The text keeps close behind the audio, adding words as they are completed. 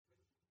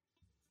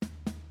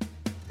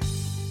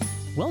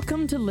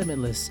Welcome to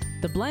Limitless,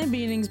 the Blind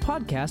Beginnings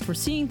podcast where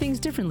seeing things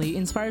differently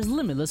inspires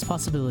limitless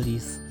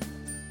possibilities.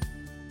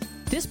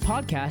 This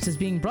podcast is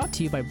being brought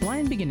to you by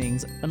Blind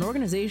Beginnings, an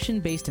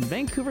organization based in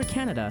Vancouver,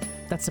 Canada,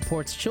 that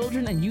supports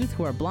children and youth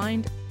who are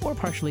blind or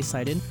partially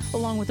sighted,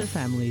 along with their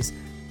families.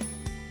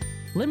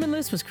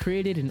 Limitless was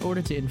created in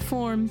order to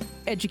inform,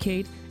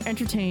 educate,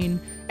 entertain,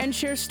 and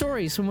share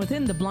stories from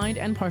within the blind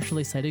and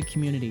partially sighted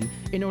community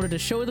in order to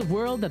show the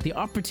world that the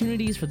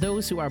opportunities for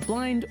those who are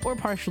blind or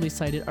partially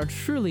sighted are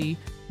truly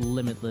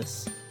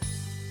limitless.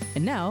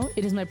 And now,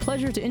 it is my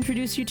pleasure to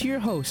introduce you to your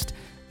host,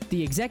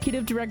 the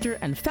Executive Director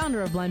and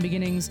Founder of Blind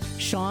Beginnings,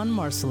 Sean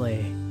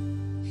Marcellet.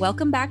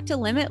 Welcome back to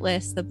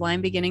Limitless, the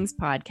Blind Beginnings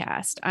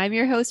podcast. I'm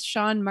your host,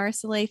 Sean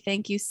Marcellet.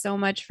 Thank you so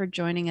much for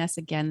joining us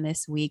again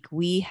this week.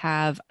 We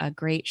have a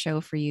great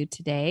show for you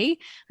today.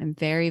 I'm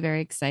very,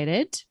 very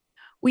excited.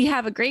 We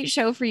have a great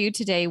show for you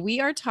today. We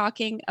are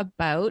talking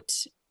about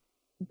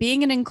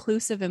being an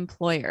inclusive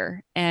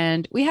employer,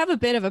 and we have a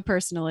bit of a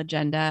personal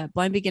agenda.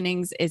 Blind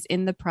Beginnings is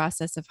in the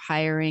process of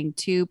hiring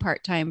 2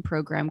 part-time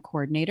program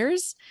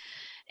coordinators.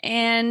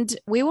 And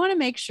we want to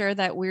make sure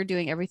that we're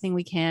doing everything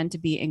we can to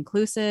be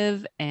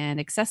inclusive and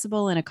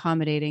accessible and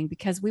accommodating,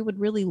 because we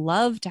would really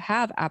love to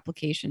have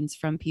applications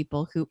from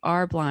people who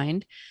are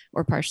blind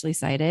or partially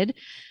sighted.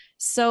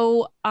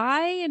 So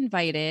I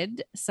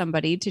invited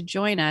somebody to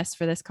join us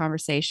for this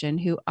conversation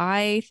who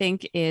I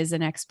think is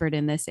an expert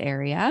in this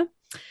area.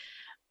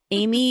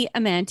 Amy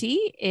Amanti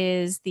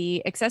is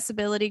the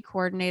accessibility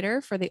coordinator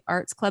for the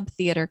Arts Club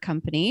Theatre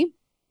Company,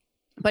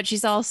 but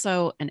she's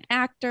also an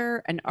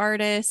actor, an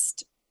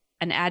artist,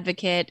 an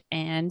advocate,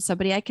 and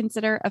somebody I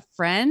consider a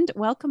friend.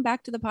 Welcome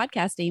back to the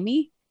podcast,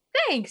 Amy.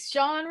 Thanks,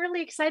 Sean.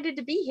 Really excited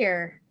to be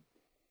here.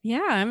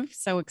 Yeah, I'm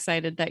so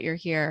excited that you're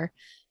here.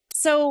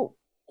 So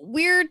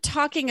we're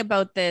talking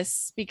about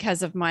this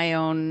because of my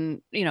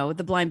own,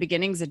 the Blind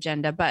Beginnings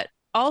agenda, but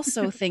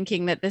also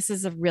thinking that this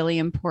is a really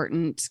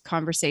important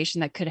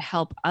conversation that could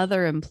help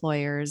other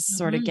employers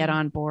sort of get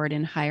on board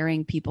in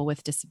hiring people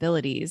with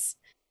disabilities.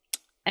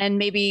 And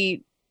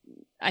maybe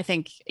I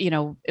think,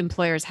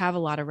 employers have a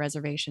lot of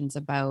reservations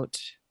about,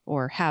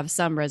 or have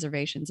some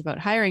reservations about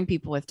hiring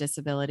people with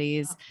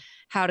disabilities,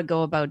 how to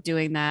go about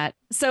doing that.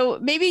 So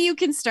maybe you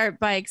can start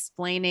by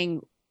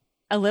explaining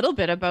a little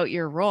bit about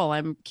your role.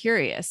 I'm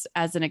curious,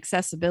 as an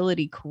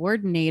accessibility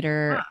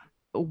coordinator,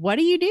 what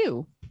do you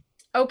do?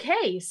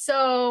 Okay.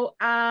 So,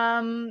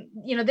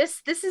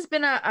 this has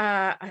been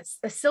a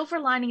silver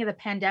lining of the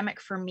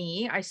pandemic for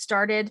me. I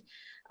started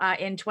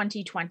in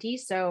 2020.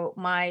 So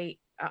my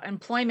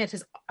employment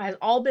has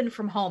all been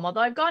from home,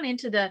 although I've gone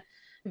into the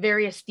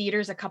various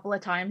theaters a couple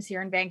of times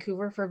here in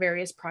Vancouver for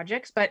various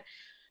projects. But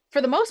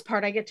for the most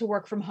part, I get to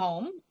work from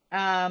home,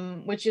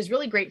 which is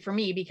really great for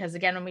me because,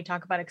 again, when we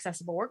talk about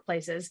accessible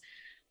workplaces,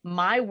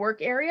 my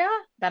work area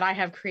that I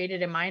have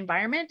created in my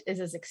environment is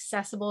as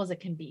accessible as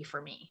it can be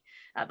for me.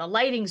 The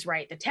lighting's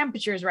right, the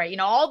temperature's right,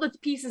 all the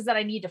pieces that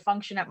I need to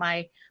function at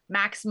my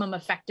maximum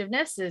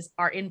effectiveness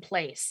are in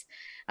place,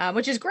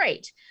 which is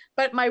great.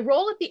 But my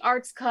role at the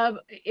Arts Club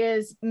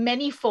is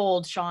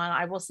manyfold, Sean.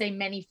 I will say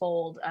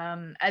manyfold.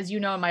 As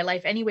you know, in my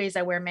life anyways,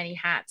 I wear many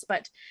hats.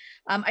 But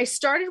I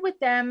started with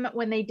them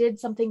when they did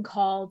something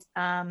called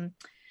the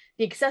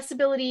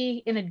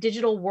Accessibility in a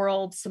Digital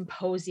World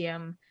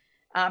Symposium.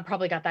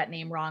 Probably got that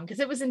name wrong because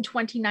it was in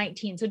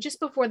 2019. So just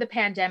before the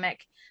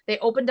pandemic, they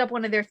opened up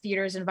one of their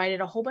theaters, invited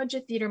a whole bunch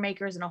of theater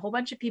makers and a whole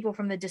bunch of people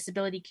from the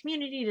disability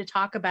community to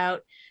talk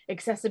about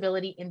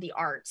accessibility in the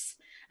arts.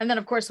 And then,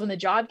 of course, when the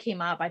job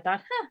came up, I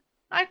thought,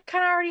 I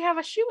kind of already have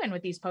a shoe in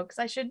with these folks.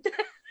 I should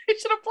I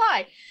should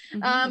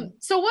apply.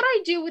 So what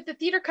I do with the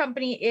theater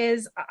company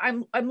is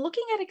I'm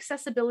looking at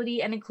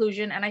accessibility and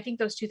inclusion. And I think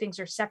those two things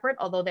are separate,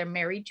 although they're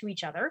married to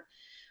each other.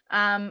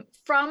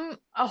 From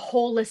a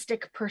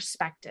holistic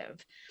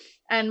perspective.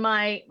 And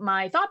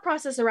my thought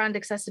process around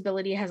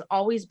accessibility has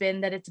always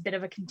been that it's a bit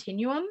of a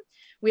continuum.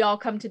 We all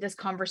come to this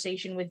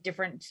conversation with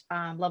different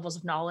levels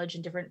of knowledge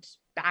and different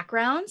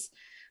backgrounds.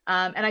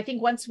 And I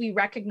think once we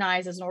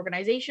recognize as an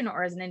organization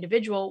or as an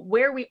individual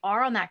where we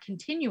are on that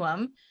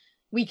continuum,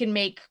 we can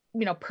make,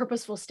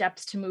 purposeful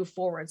steps to move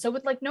forward. So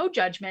with no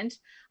judgment,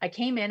 I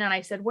came in and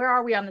I said, where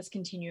are we on this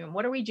continuum?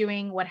 What are we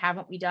doing? What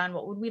haven't we done?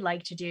 What would we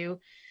like to do?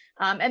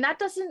 And that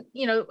doesn't,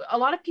 a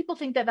lot of people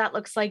think that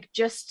looks like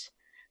just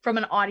from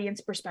an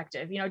audience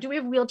perspective. Do we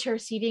have wheelchair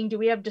seating? Do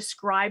we have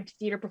described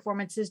theater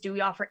performances? Do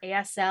we offer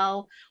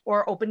ASL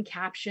or open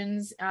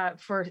captions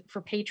for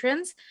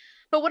patrons?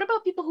 But what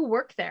about people who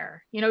work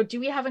there? Do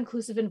we have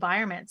inclusive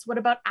environments? What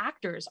about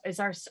actors? Is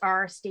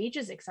our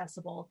stages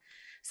accessible?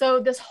 So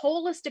this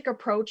holistic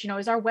approach,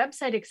 is our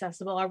website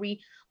accessible? Are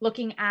we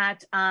looking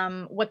at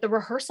what the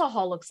rehearsal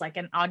hall looks like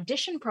and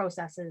audition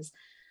processes?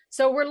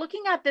 So we're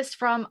looking at this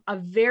from a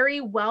very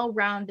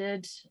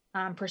well-rounded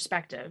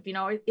perspective.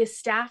 Is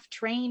staff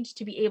trained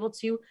to be able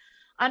to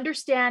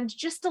understand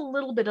just a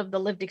little bit of the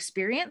lived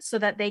experience so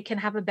that they can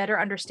have a better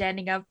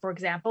understanding of, for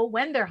example,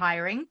 when they're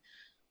hiring,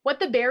 what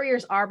the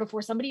barriers are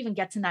before somebody even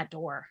gets in that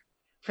door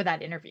for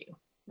that interview,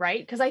 right?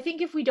 Because I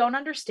think if we don't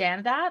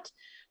understand that,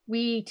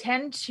 we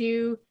tend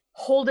to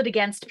hold it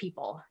against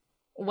people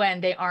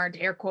when they aren't,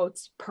 air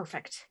quotes,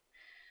 perfect.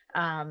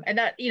 And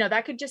that,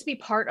 that could just be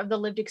part of the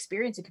lived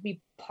experience. It could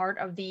be part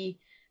of the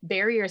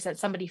barriers that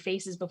somebody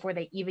faces before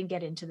they even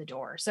get into the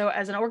door. So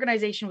as an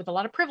organization with a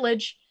lot of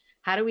privilege,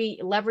 how do we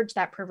leverage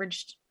that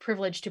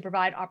privilege to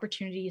provide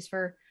opportunities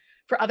for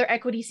other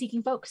equity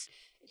seeking folks?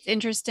 It's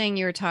interesting.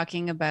 You were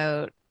talking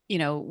about,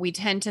 we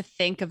tend to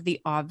think of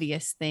the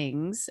obvious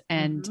things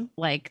and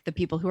like the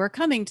people who are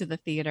coming to the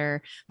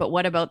theater, but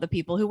what about the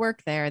people who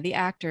work there, the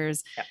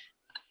actors? Yep.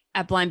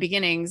 At Blind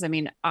Beginnings, I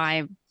mean,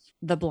 I'm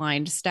the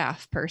blind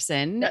staff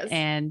person.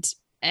 Yes.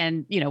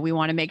 And we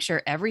want to make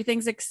sure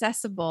everything's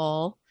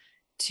accessible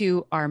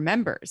to our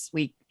members.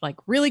 We like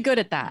really good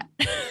at that.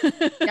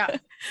 Yeah.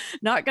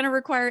 Not going to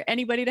require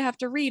anybody to have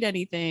to read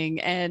anything.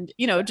 And,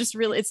 just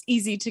really, it's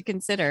easy to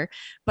consider,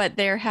 but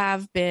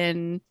there's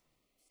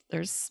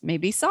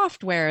maybe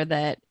software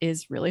that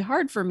is really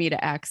hard for me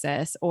to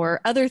access, or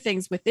other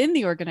things within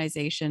the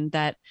organization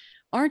that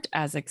aren't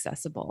as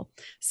accessible.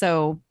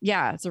 So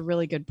yeah, it's a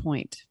really good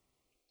point.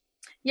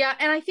 Yeah.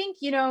 And I think,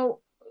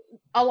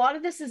 a lot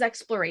of this is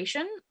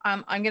exploration.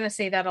 I'm going to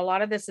say that a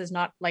lot of this is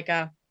not like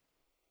a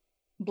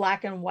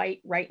black and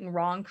white, right and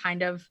wrong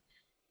kind of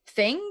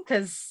thing,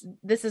 because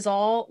this is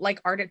all,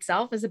 like art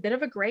itself is a bit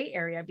of a gray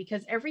area,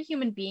 because every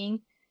human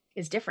being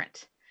is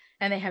different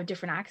and they have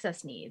different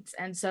access needs.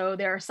 And so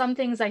there are some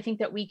things I think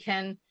that we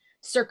can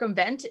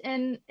circumvent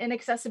in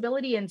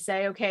accessibility and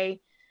say,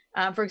 okay,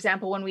 for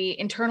example, when we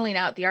internally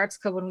now at the Arts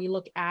Club, when we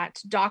look at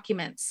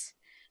documents,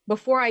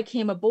 before I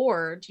came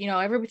aboard,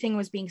 everything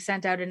was being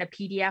sent out in a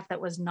PDF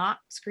that was not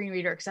screen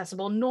reader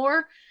accessible,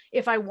 nor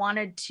if I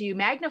wanted to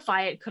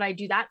magnify it, could I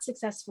do that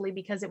successfully,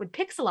 because it would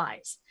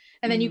pixelize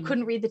and then you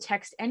couldn't read the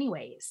text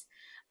anyways.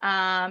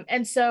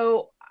 And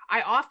so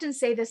I often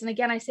say this, and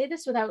again, I say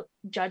this without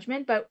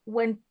judgment, but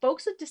when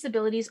folks with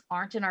disabilities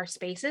aren't in our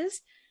spaces,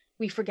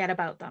 we forget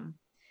about them.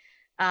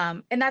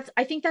 And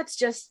I think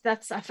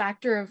that's a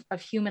factor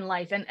of human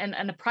life.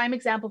 And a prime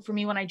example for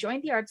me when I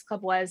joined the Arts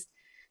Club was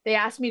they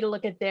asked me to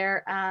look at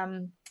their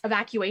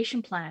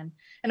evacuation plan.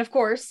 And of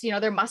course,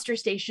 their muster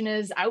station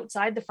is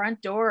outside the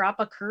front door, up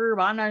a curb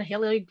on a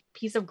hilly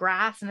piece of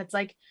grass. And it's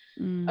like,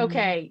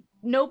 okay,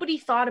 nobody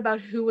thought about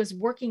who was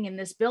working in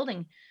this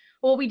building.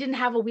 Well, we didn't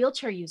have a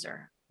wheelchair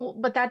user. Well,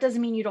 but that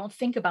doesn't mean you don't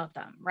think about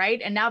them, right?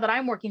 And now that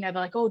I'm working there,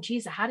 they're like, oh,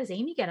 geez, how does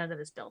Amy get out of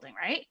this building,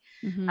 right?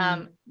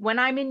 When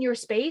I'm in your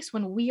space,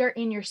 when we are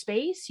in your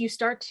space, you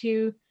start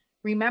to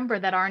remember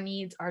that our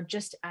needs are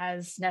just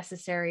as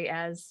necessary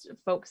as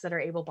folks that are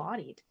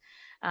able-bodied.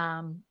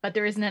 But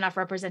there isn't enough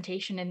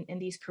representation in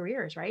these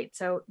careers, right?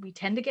 So we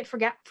tend to get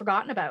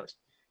forgotten about.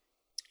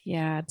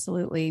 Yeah,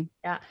 absolutely.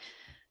 Yeah.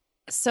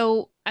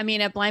 So, I mean,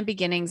 at Blind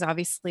Beginnings,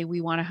 obviously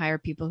we want to hire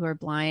people who are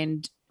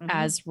blind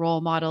as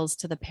role models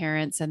to the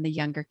parents and the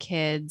younger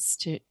kids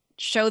to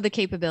show the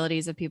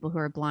capabilities of people who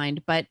are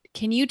blind. But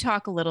can you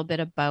talk a little bit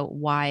about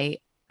why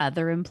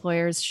other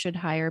employers should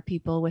hire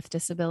people with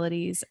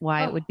disabilities,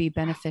 why it would be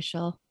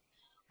beneficial?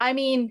 I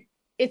mean,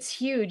 it's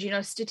huge.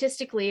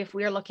 Statistically, if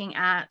we're looking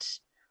at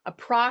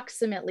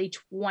approximately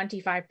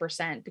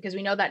 25%, because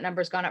we know that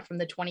number's gone up from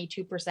the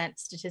 22%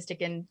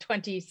 statistic in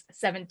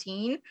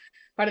 2017,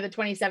 part of the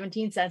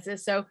 2017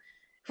 census. So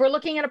if we're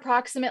looking at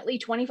approximately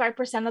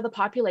 25% of the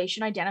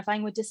population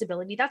identifying with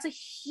disability, that's a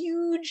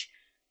huge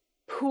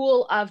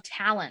pool of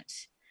talent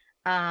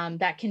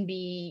that can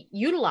be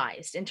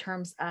utilized in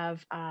terms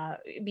of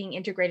being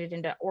integrated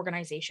into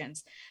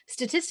organizations.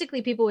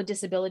 Statistically, people with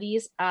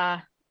disabilities,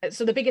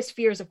 so the biggest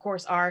fears, of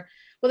course, are,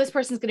 well, this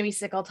person's going to be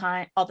sick all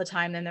the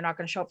time, then they're not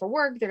going to show up for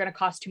work. They're going to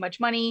cost too much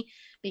money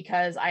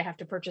because I have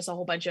to purchase a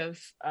whole bunch of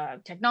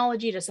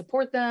technology to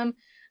support them.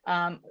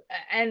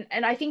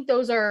 And I think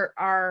those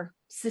are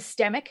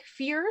systemic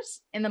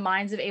fears in the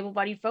minds of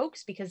able-bodied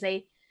folks, because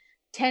they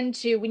tend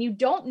to, when you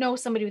don't know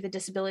somebody with a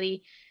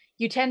disability,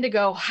 you tend to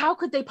go, how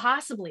could they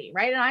possibly,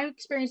 right? And I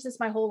experienced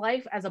this my whole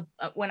life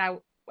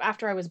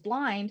after I was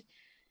blind,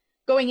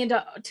 going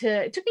into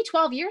it took me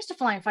 12 years to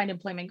find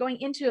employment,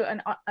 going into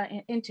an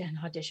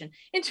audition,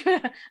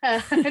 into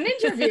an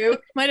interview.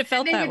 Might have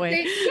felt that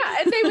way.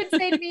 And they would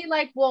say to me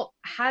like, well,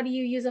 how do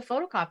you use a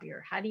photocopier?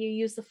 How do you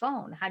use the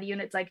phone? How do you,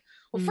 and it's like,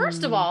 well,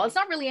 first of all, it's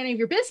not really any of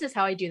your business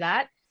how I do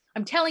that.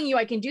 I'm telling you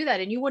I can do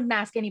that. And you wouldn't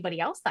ask anybody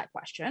else that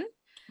question.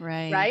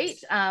 Right.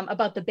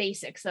 About the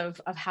basics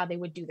of how they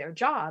would do their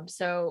job.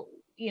 So,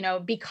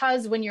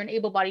 because when you're an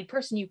able-bodied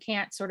person, you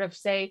can't sort of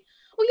say,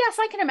 oh, yes,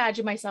 I can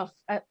imagine myself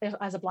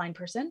as a blind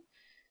person.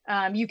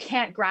 You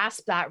can't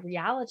grasp that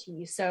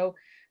reality. So,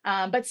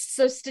 but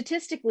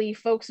statistically,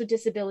 folks with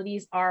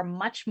disabilities are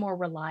much more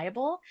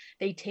reliable.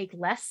 They take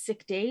less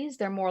sick days.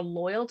 They're more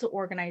loyal to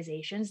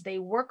organizations. They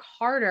work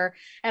harder.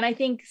 And I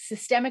think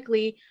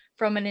systemically,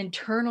 from an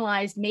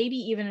internalized, maybe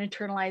even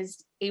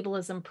internalized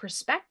ableism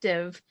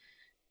perspective,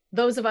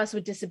 those of us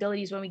with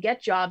disabilities, when we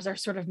get jobs, are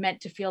sort of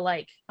meant to feel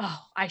like, oh,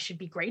 I should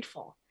be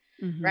grateful,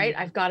 right?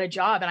 I've got a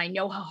job and I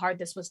know how hard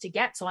this was to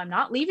get. So I'm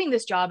not leaving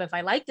this job if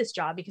I like this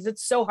job, because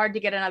it's so hard to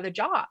get another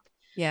job.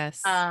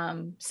 Yes.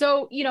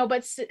 So,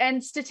 but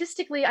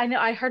statistically, I know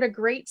I heard a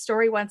great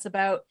story once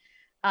about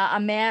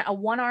a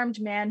one-armed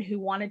man who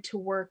wanted to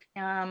work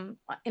in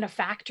a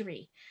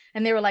factory.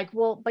 And they were like,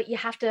 well, but you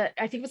have to,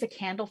 I think it was a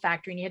candle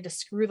factory, and you had to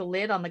screw the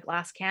lid on the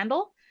glass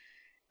candle.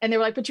 And they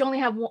were like, but you only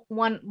have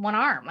one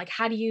arm. Like,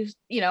 how do you,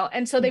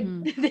 and so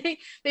they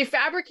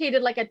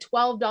fabricated like a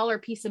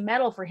 $12 piece of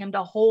metal for him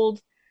to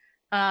hold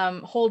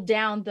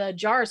down the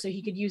jar so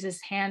he could use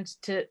his hand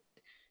to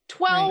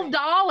 $12.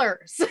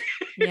 Right.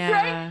 Yeah.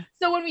 Right.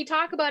 So when we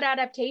talk about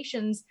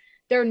adaptations,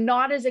 they're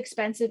not as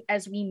expensive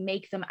as we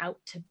make them out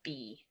to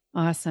be.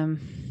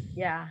 Awesome.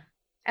 Yeah.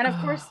 And of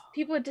course,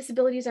 people with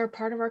disabilities are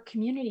part of our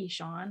community,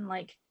 Sean.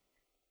 Like,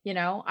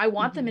 I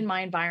want them in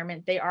my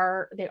environment. They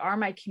are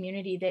my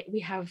community. We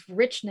have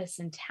richness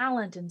and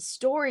talent and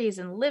stories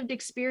and lived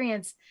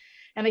experience.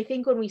 And I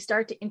think when we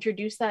start to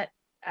introduce that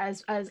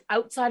as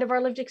outside of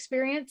our lived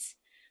experience,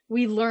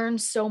 we learn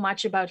so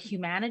much about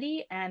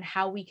humanity and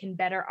how we can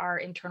better our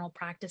internal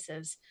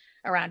practices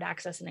around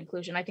access and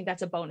inclusion. I think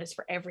that's a bonus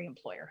for every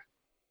employer.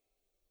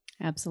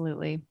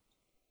 Absolutely.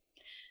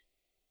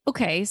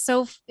 Okay.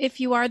 So if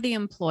you are the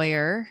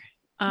employer,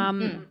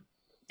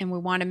 and we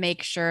want to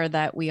make sure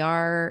that we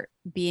are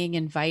being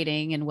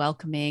inviting and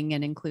welcoming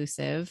and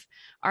inclusive,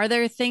 are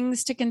there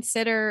things to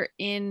consider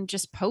in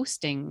just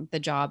posting the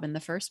job in the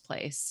first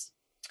place?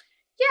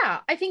 Yeah,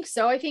 I think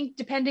so. I think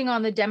depending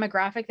on the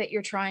demographic that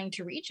you're trying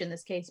to reach, in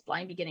this case,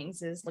 Blind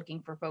Beginnings is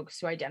looking for folks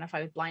who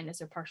identify with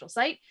blindness or partial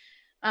sight.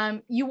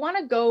 You want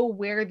to go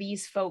where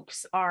these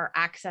folks are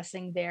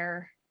accessing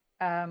their,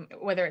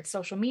 whether it's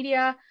social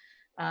media,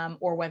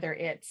 or whether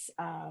it's,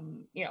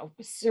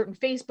 certain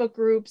Facebook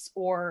groups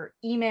or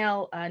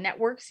email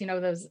networks,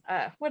 those,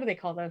 what do they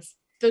call those?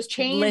 Those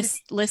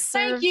chains. Listservs.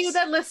 Thank you.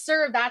 That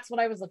listserv, that's what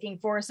I was looking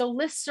for. So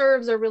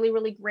listservs are really,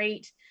 really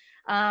great.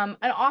 And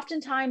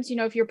oftentimes,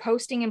 if you're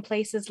posting in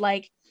places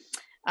like,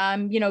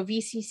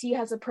 VCC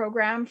has a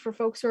program for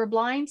folks who are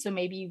blind. So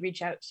maybe you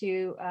reach out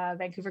to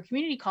Vancouver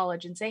Community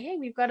College and say, hey,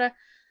 we've got a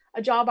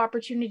job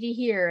opportunity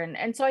here.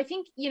 And so I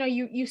think,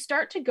 you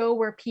start to go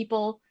where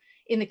people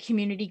in the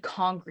community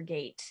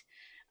congregate.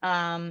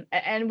 And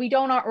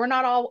we're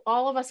not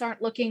all of us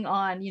aren't looking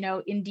on,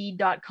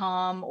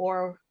 Indeed.com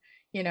or,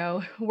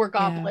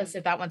 Workopolis,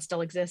 if that one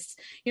still exists.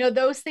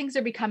 Those things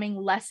are becoming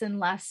less and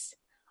less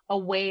a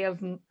way of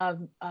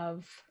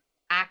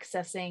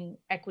accessing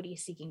equity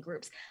seeking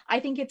groups. I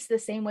think it's the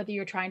same whether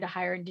you're trying to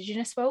hire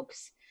Indigenous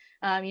folks.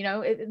 Gone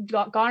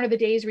are the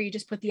days where you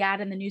just put the ad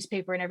in the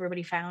newspaper and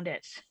everybody found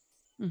it.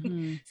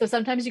 Mm-hmm. So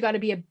sometimes you got to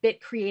be a bit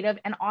creative.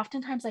 And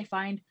oftentimes I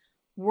find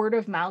word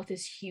of mouth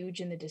is huge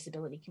in the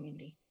disability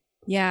community.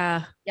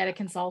 Yeah. Get a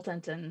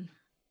consultant and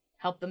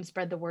help them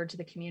spread the word to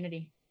the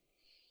community.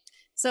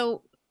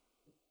 So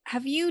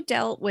have you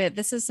dealt with,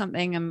 this is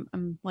something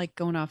I'm like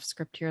going off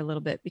script here a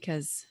little bit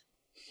because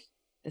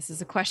this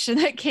is a question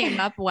that came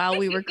up while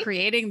we were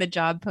creating the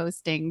job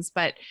postings,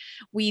 but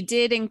we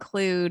did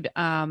include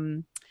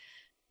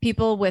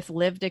people with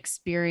lived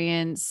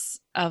experience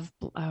of,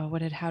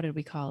 how did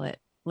we call it?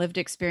 Lived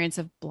experience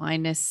of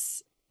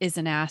blindness is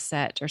an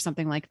asset or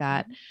something like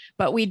that.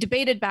 But we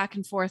debated back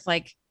and forth,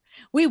 like,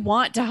 we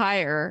want to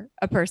hire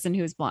a person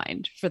who's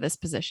blind for this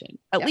position,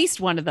 at least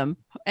one of them,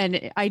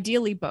 and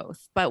ideally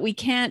both, but we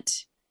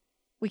can't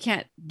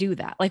do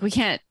that. Like we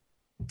can't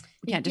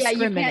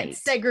discriminate. You can't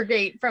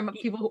segregate from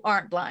people who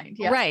aren't blind.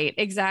 Yeah. Right.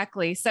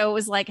 Exactly. So it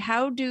was like,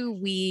 how do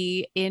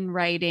we in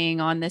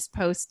writing on this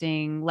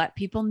posting, let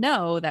people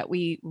know that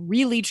we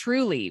really,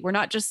 truly, we're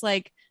not just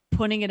like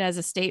putting it as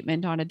a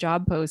statement on a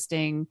job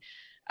posting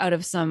out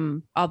of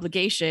some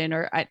obligation,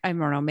 or I don't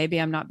know,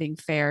 maybe I'm not being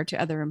fair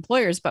to other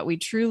employers, but we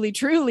truly,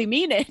 truly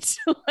mean it.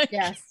 Like,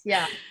 yes.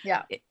 Yeah.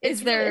 Yeah.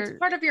 It's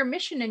part of your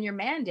mission and your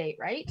mandate,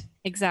 right?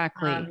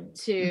 Exactly.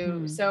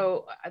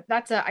 So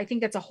I think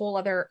that's a whole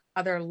other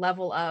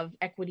level of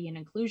equity and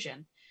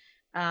inclusion.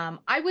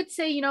 I would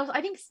say,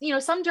 I think,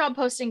 some job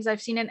postings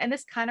I've seen, and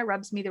this kind of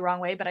rubs me the wrong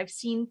way, but I've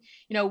seen,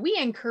 we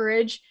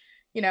encourage,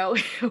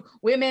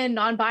 women,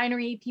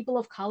 non-binary, people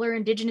of color,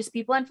 Indigenous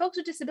people, and folks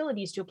with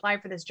disabilities to apply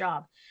for this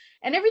job.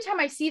 And every time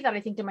I see that, I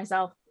think to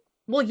myself,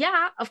 well,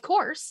 yeah, of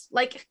course.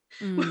 Like,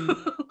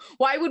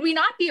 why would we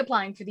not be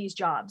applying for these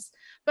jobs?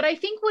 But I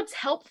think what's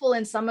helpful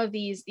in some of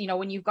these,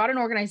 when you've got an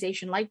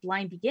organization like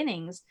Blind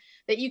Beginnings,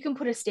 that you can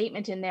put a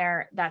statement in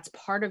there that's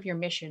part of your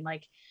mission.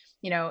 Like,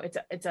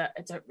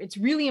 it's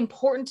really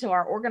important to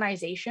our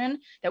organization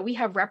that we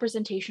have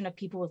representation of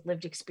people with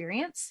lived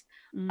experience.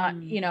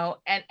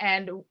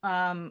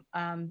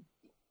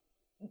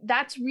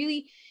 That's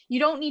really, you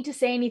don't need to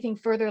say anything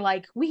further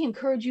like, we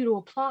encourage you to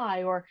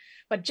apply,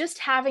 but just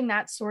having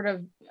that sort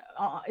of,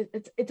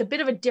 it's a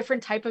bit of a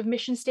different type of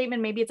mission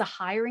statement. Maybe it's a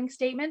hiring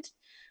statement.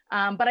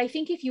 But I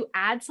think if you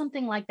add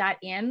something like that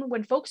in,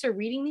 when folks are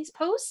reading these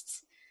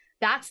posts,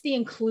 that's the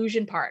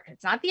inclusion part.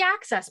 It's not the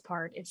access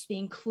part. It's the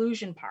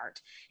inclusion part.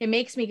 It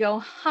makes me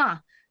go,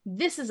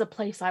 this is a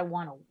place I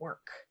want to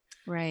work.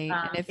 Right.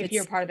 And if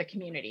you're part of the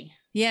community.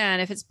 Yeah.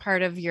 And if it's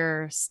part of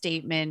your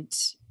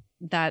statement,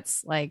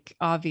 that's like,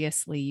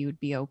 obviously you'd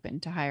be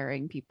open to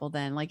hiring people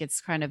then. Like it's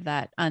kind of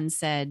that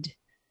unsaid,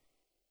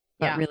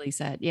 but really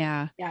said.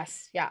 Yeah.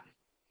 Yes. Yeah.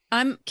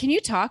 Can you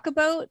talk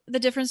about the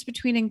difference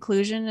between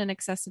inclusion and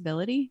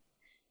accessibility?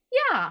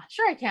 Yeah,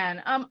 sure I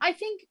can. I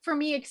think for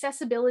me,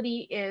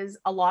 accessibility is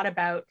a lot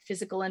about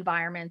physical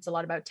environments, a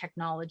lot about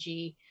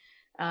technology,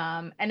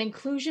 and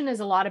inclusion is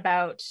a lot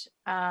about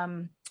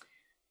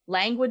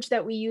language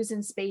that we use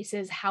in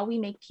spaces, how we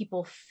make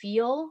people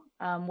feel,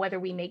 whether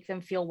we make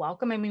them feel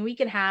welcome. I mean, we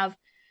can have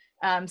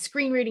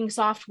screen reading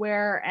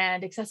software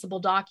and accessible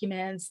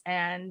documents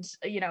and,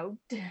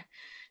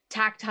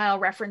 tactile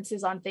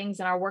references on things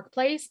in our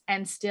workplace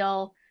and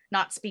still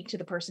not speak to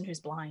the person who's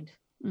blind.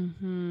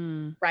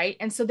 Mm-hmm. Right.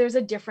 And so there's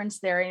a difference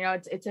there.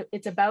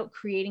 It's about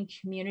creating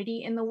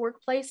community in the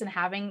workplace and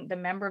having the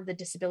member of the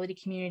disability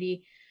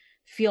community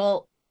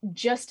feel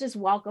just as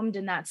welcomed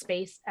in that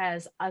space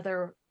as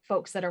other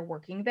folks that are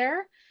working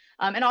there.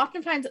 And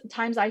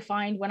oftentimes I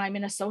find when I'm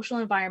in a social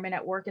environment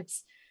at work,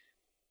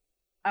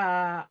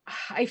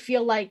 I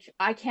feel like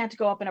I can't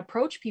go up and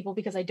approach people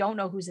because I don't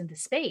know who's in the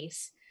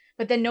space,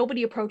 but then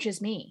nobody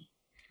approaches me.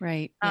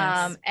 Right.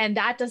 Yes. And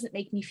that doesn't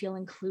make me feel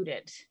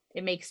included.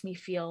 It makes me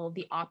feel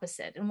the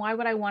opposite. And why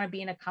would I want to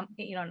be in a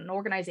company, an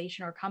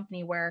organization or a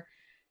company where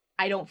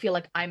I don't feel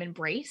like I'm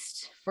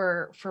embraced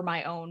for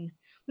my own,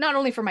 not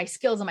only for my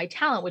skills and my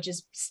talent, which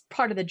is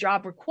part of the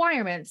job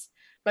requirements,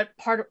 but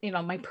part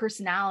of, my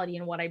personality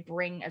and what I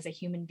bring as a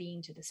human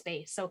being to the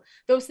space. So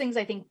those things,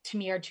 I think, to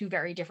me are two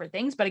very different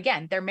things, but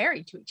again, they're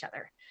married to each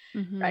other.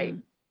 Mm-hmm. Right.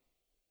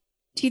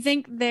 Do you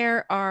think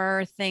there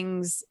are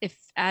things, if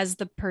as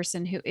the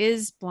person who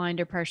is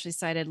blind or partially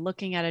sighted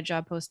looking at a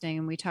job posting,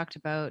 and we talked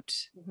about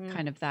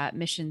kind of that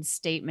mission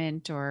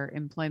statement or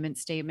employment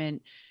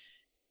statement,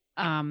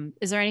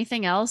 is there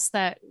anything else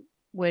that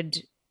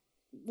would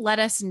let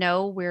us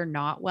know we're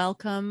not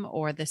welcome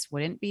or this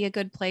wouldn't be a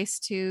good place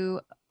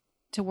to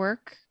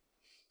work?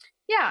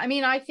 Yeah, I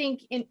mean, I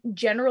think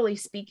generally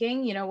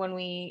speaking, when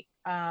we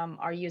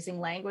are using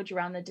language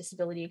around the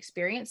disability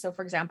experience. So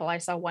for example, I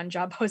saw one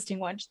job posting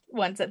once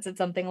that said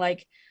something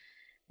like,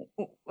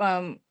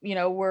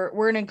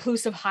 we're an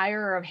inclusive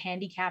hire of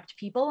handicapped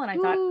people. And I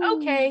thought,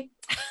 okay,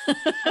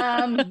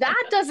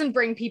 that doesn't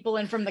bring people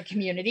in from the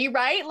community,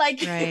 right?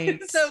 Like, right.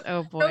 So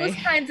oh boy. Those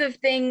kinds of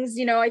things,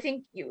 I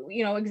think,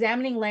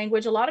 examining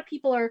language, a lot of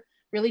people are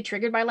really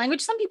triggered by language.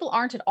 Some people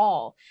aren't at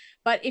all.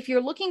 But if you're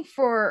looking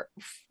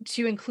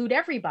to include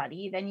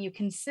everybody, then you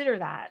consider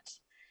that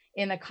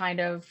in the kind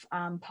of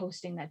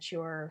posting that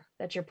you're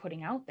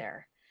putting out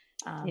there.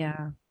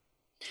 Yeah.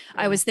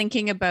 I was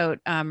thinking about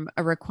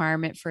a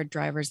requirement for a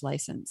driver's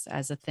license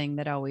as a thing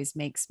that always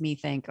makes me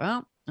think,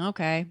 oh,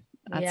 okay,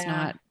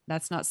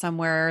 that's not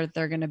somewhere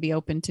they're going to be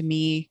open to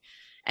me.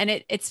 And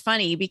it's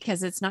funny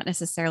because it's not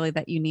necessarily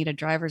that you need a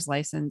driver's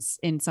license.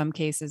 In some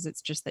cases,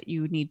 it's just that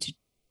you need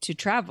to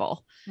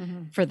travel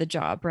for the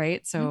job,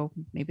 right? So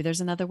maybe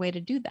there's another way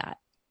to do that.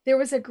 There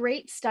was a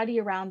great study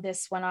around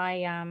this when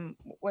I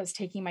was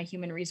taking my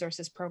human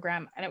resources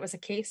program, and it was a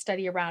case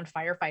study around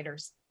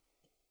firefighters,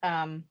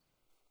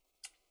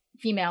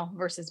 female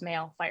versus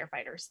male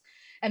firefighters.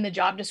 And the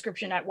job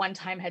description at one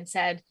time had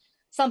said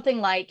something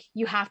like,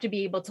 you have to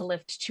be able to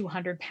lift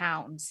 200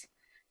 pounds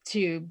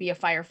to be a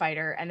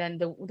firefighter. And then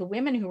the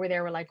women who were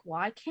there were like,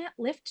 well, I can't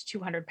lift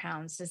 200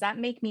 pounds. Does that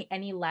make me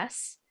any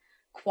less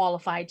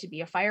qualified to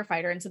be a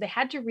firefighter? And so they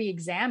had to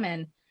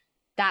re-examine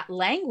that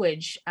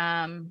language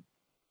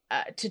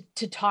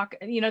to talk,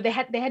 they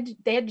had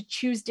to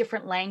choose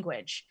different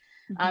language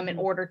in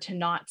order to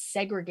not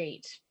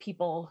segregate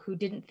people who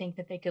didn't think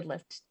that they could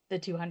lift the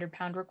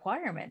 200-pound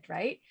requirement,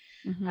 right?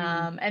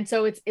 And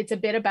so it's a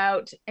bit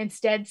about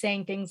instead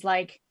saying things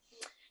like,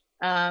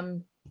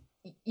 a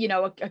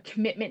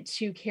commitment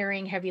to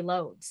carrying heavy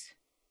loads.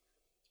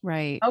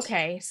 Right.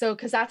 Okay. So,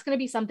 because that's going to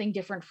be something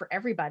different for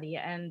everybody,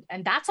 and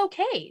that's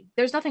okay.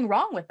 There's nothing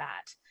wrong with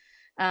that.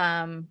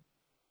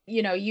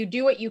 You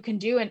do what you can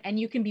do, and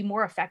you can be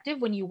more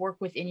effective when you work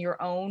within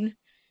your own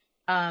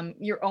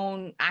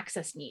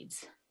access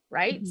needs,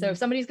 right? So if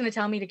somebody's going to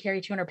tell me to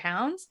carry 200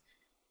 pounds,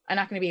 I'm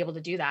not going to be able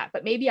to do that,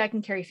 but maybe I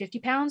can carry 50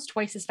 pounds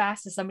twice as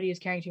fast as somebody who's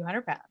carrying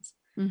 200 pounds.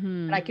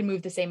 And I can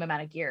move the same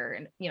amount of gear.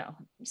 And,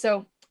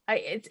 so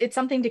it's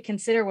something to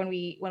consider when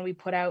we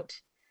put out,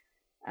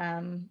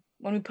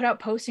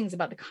 postings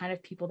about the kind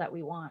of people that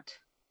we want.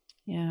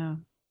 Yeah.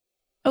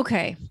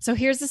 Okay. So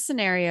here's a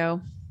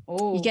scenario.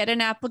 Oh, you get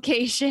an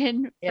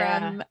application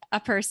from a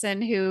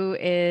person who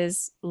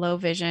is low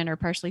vision or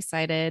partially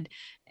sighted,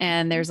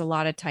 and there's a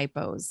lot of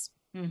typos.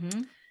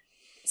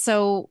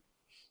 So,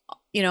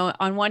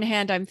 on one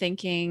hand, I'm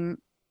thinking,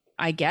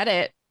 I get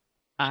it.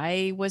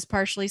 I was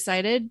partially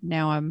sighted.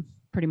 Now I'm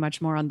pretty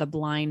much more on the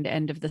blind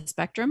end of the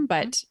spectrum.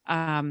 But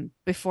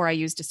before I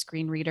used a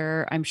screen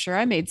reader, I'm sure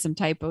I made some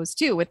typos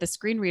too. With the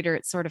screen reader,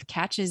 it sort of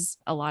catches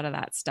a lot of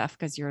that stuff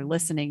because you're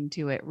listening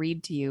to it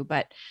read to you.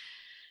 But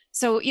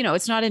so,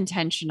 it's not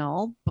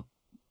intentional,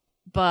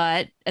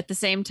 but at the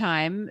same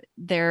time,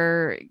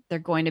 they're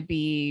going to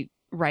be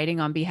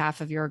writing on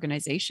behalf of your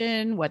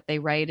organization. What they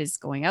write is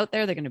going out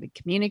there. They're going to be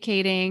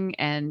communicating,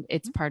 and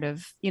it's part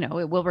of,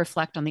 it will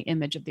reflect on the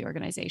image of the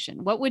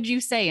organization. What would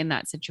you say in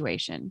that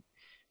situation?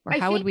 Or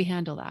how would we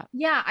handle that?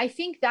 Yeah, I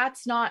think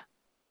that's not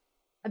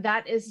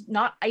that is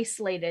not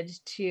isolated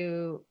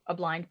to a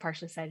blind,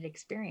 partially sighted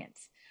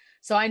experience.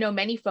 So I know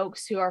many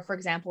folks who are, for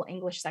example,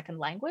 English second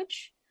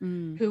language,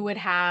 who would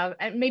have,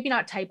 and maybe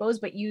not typos,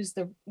 but use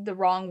the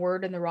wrong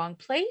word in the wrong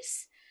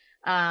place.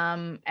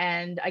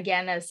 And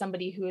again, as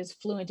somebody who is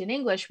fluent in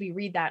English, we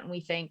read that and we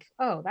think,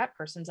 oh, that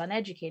person's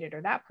uneducated,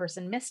 or that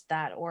person missed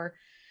that. Or,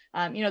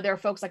 there are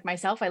folks like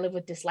myself, I live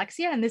with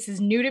dyslexia, and this is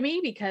new to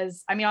me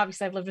because, I mean,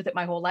 obviously I've lived with it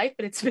my whole life,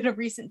 but it's been a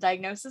recent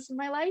diagnosis in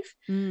my life,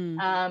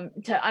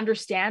 to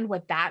understand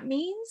what that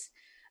means.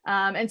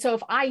 And so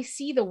if I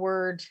see the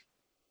word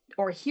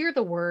or hear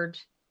the word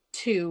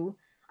to,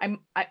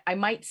 I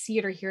might see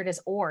it or hear it as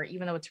or,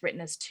 even though it's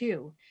written as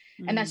to.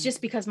 And that's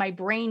just because my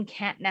brain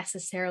can't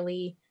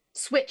necessarily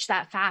switch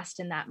that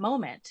fast in that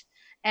moment.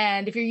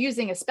 And if you're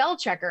using a spell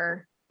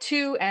checker,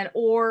 to and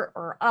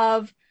or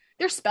of,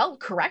 they're spelled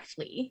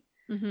correctly.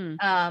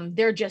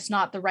 They're just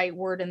not the right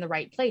word in the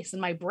right place.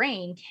 And my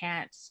brain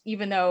can't,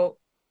 even though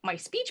my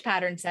speech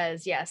pattern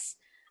says, yes,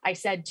 I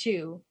said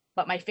to,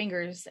 but my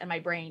fingers and my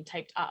brain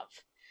typed of.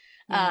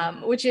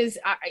 Which is,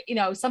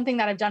 something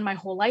that I've done my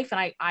whole life.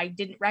 And I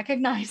didn't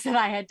recognize that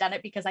I had done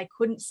it because I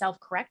couldn't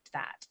self-correct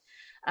that.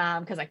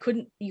 Because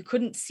you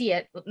couldn't see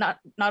it, not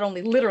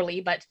only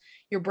literally, but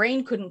your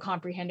brain couldn't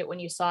comprehend it when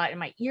you saw it. And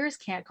my ears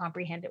can't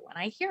comprehend it when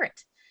I hear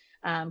it.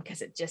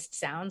 Because it just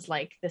sounds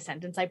like the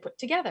sentence I put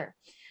together.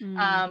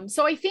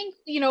 So I think,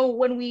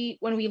 when we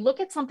look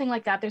at something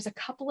like that, there's a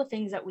couple of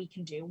things that we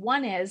can do.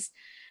 One is,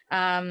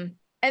 and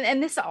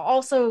this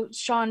also,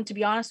 Sean, to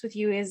be honest with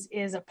you,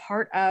 is a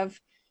part of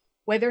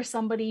whether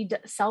somebody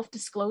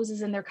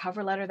self-discloses in their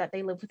cover letter that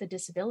they live with a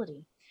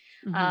disability.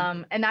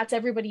 And that's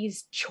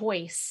everybody's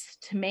choice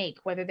to make,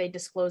 whether they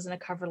disclose in a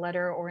cover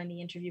letter or in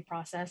the interview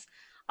process.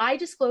 I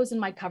disclose in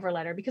my cover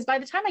letter because by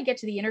the time I get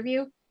to the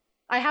interview,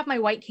 I have my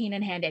white cane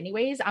in hand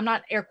anyways. I'm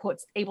not, air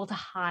quotes, able to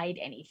hide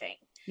anything.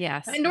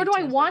 Yes. And nor do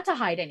I want to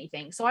hide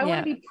anything. So I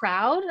want to be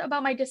proud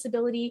about my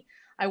disability.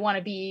 I want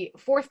to be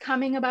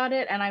forthcoming about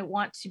it. And I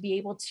want to be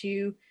able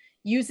to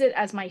use it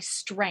as my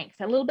strength,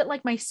 a little bit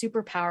like my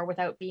superpower,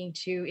 without being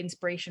too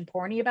inspiration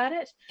porny about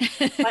it.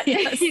 But,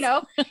 I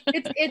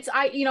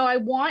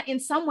want, in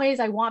some ways,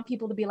 I want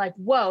people to be like,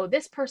 whoa,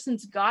 this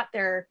person's got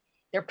their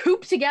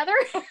poop together.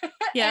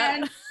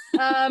 Yeah.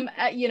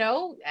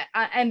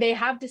 And they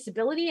have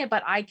disability,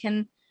 but I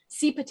can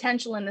see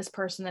potential in this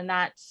person. And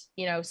that,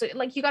 so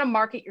like, you got to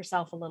market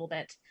yourself a little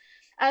bit.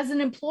 As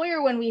an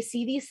employer, when we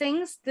see these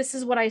things, this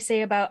is what I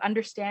say about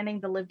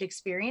understanding the lived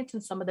experience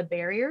and some of the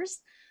barriers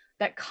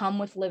that come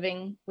with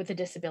living with a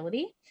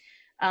disability.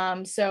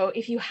 So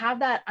if you have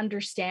that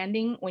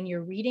understanding when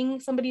you're reading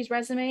somebody's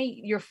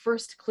resume, your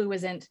first clue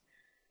isn't,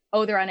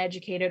 oh, they're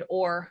uneducated,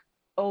 or,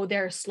 oh,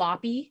 they're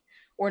sloppy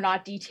or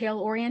not detail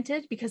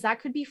oriented, because that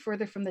could be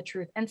further from the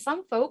truth. And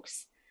some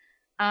folks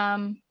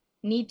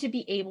need to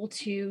be able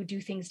to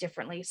do things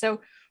differently.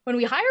 So when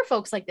we hire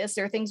folks like this,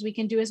 there are things we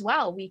can do as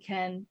well. We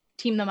can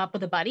team them up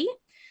with a buddy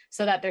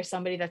so that there's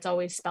somebody that's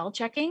always spell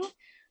checking.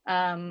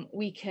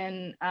 We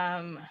can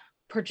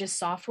purchase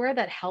software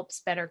that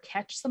helps better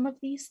catch some of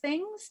these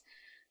things.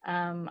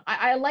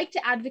 I like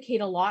to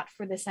advocate a lot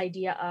for this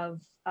idea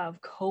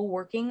of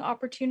co-working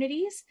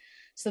opportunities,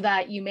 so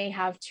that you may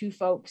have two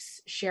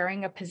folks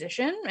sharing a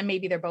position and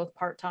maybe they're both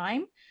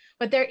part-time,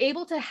 but they're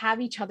able to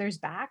have each other's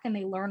back and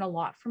they learn a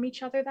lot from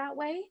each other that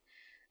way.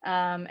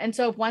 And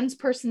so if one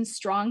person's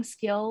strong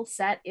skill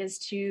set is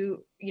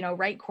to,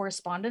 write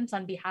correspondence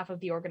on behalf of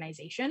the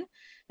organization,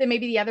 then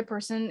maybe the other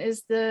person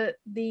is the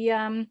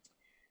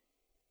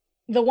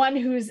one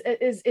who's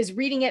is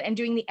reading it and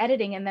doing the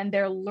editing, and then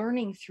they're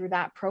learning through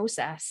that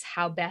process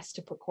how best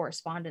to put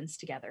correspondence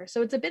together.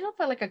 So it's a bit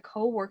of like a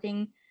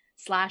co-working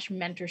 /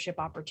 mentorship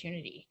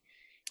opportunity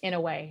in a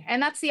way.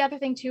 And that's the other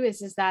thing too,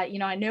 is that,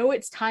 I know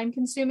it's time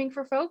consuming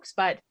for folks,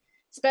 but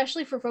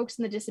especially for folks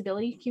in the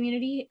disability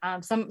community,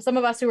 some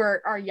of us who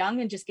are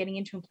young and just getting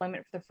into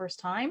employment for the first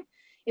time,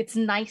 it's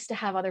nice to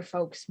have other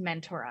folks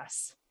mentor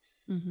us.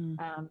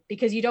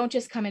 Because you don't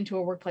just come into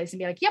a workplace and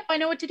be like, yep, I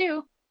know what to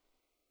do.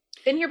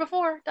 Been here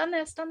before, done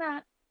this, done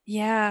that.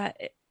 Yeah.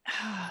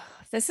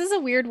 This is a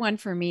weird one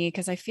for me,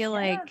 because I feel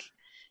like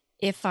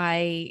if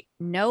I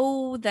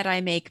know that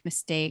I make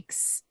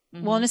mistakes,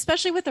 well, and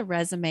especially with a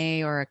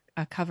resume or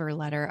a cover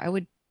letter, I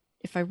would,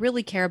 if I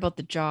really care about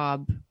the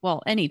job,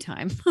 well,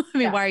 anytime. I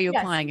mean, why are you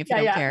applying if you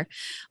don't care?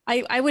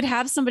 I would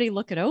have somebody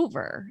look it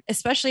over,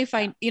 especially if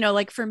I,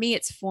 like for me,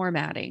 it's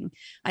formatting.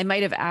 I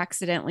might have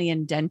accidentally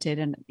indented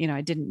and,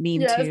 I didn't mean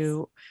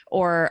to,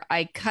 or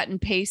I cut and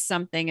paste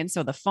something. And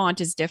so the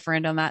font is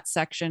different on that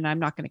section. I'm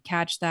not going to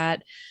catch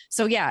that.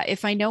 So yeah,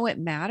 if I know it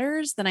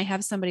matters, then I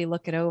have somebody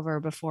look it over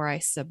before I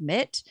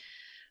submit.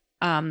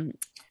 And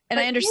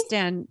I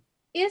understand.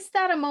 Is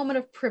that a moment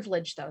of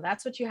privilege though?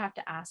 That's what you have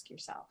to ask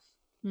yourself.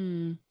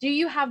 Do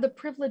you have the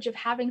privilege of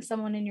having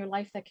someone in your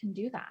life that can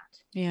do that?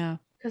 Yeah.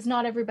 Because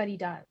not everybody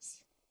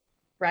does.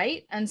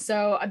 Right. And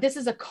so this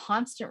is a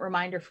constant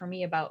reminder for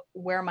me about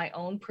where my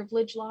own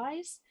privilege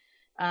lies.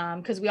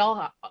 Because we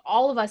all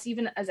of us,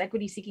 even as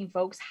equity seeking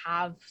folks,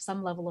 have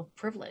some level of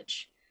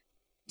privilege.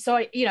 So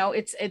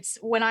it's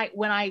when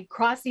I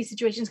cross these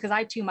situations, because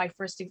I too, my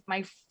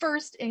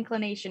first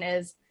inclination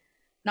is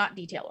not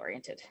detail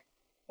oriented,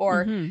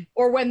 or Mhm.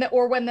 or when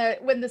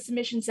the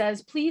submission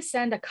says, please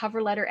send a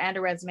cover letter and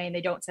a resume, and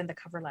they don't send the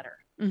cover letter,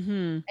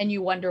 Mhm. and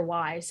you wonder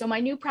why. So my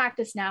new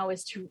practice now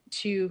is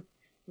to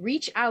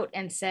reach out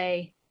and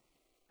say,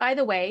 by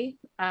the way,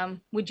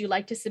 would you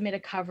like to submit a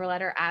cover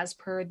letter as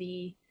per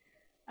the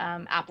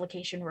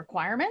application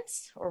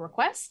requirements or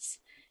requests?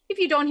 If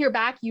you don't hear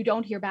back, you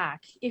don't hear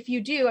back. If you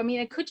do, I mean,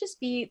 it could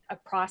just be a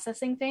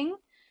processing thing.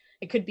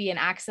 It could be an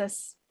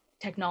access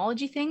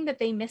technology thing that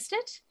they missed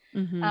it.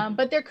 Mhm.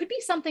 But there could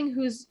be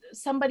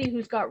somebody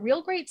who's got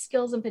real great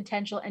skills and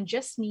potential and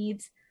just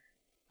needs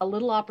a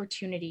little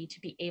opportunity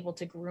to be able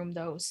to groom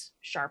those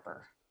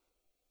sharper.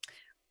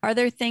 Are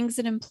there things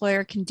an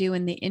employer can do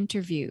in the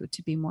interview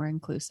to be more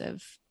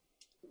inclusive?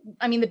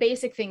 I mean, the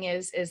basic thing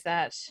is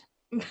that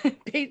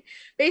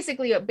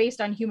basically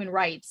based on human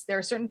rights, there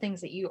are certain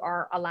things that you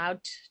are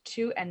allowed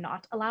to and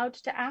not allowed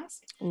to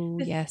ask. Oh,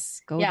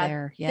 yes. Go Yeah,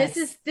 there.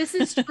 Yes. this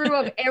is true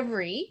of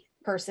every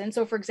person.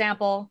 So for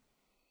example,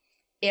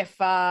 if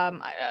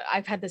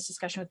I've had this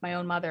discussion with my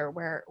own mother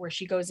where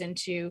she goes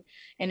into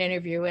an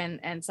interview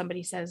and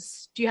somebody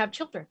says, do you have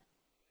children?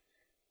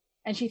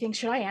 And she thinks,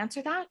 should I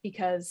answer that?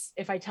 Because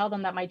if I tell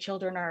them that my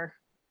children are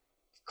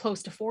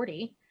close to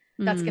 40,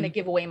 that's going to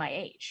give away my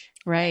age.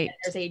 Right.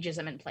 There's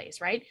ageism in place,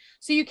 right?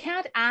 So you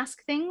can't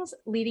ask things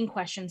leading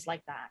questions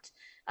like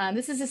that.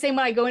 This is the same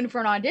when I go in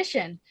for an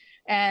audition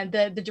and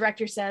the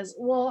director says,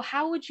 well,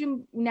 how would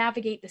you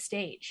navigate the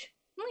stage?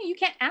 Well, you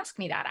can't ask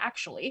me that,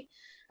 actually.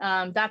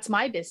 That's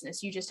my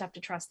business. You just have to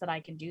trust that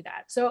I can do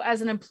that. So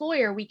as an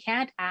employer, we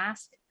can't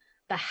ask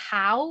the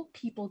how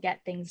people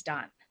get things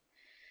done.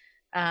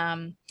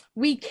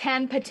 We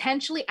can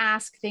potentially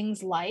ask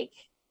things like,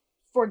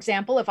 for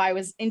example, if I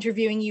was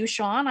interviewing you,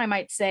 Sean, I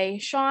might say,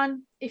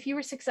 Sean, if you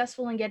were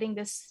successful in getting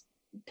this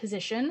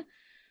position,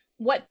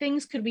 what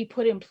things could we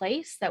put in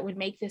place that would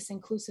make this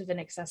inclusive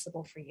and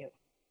accessible for you?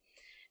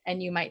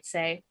 And you might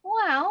say,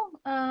 well,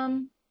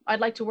 I'd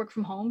like to work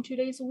from home 2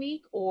 days a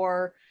week,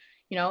 or,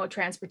 a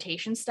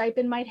transportation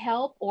stipend might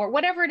help, or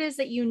whatever it is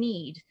that you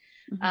need.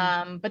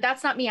 Mhm. But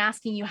that's not me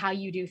asking you how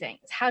you do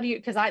things. How do you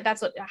use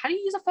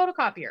a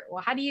photocopier?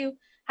 Well, how do you?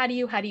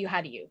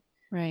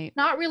 Right.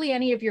 Not really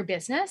any of your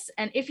business.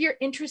 And if you're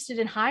interested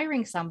in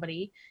hiring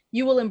somebody,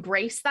 you will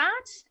embrace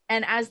that.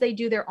 And as they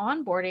do their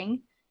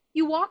onboarding,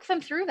 you walk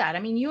them through that. I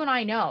mean, you and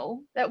I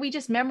know that we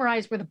just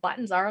memorize where the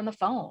buttons are on the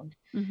phone,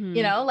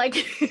 Mhm. like,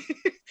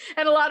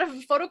 and a lot of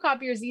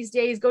photocopiers these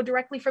days go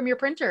directly from your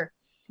printer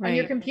on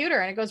your Right. computer,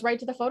 and it goes right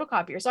to the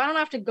photocopier. So I don't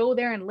have to go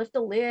there and lift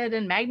a lid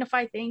and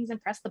magnify things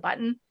and press the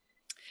button,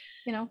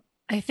 you know.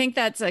 I think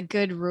that's a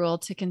good rule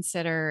to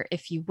consider.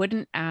 If you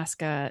wouldn't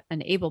ask an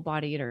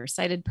able-bodied or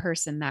sighted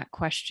person that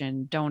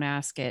question, don't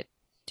ask it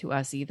to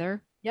us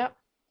either. Yep.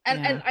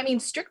 And Yeah. I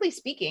mean, strictly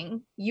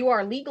speaking, you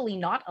are legally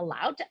not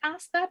allowed to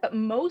ask that, but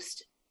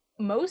most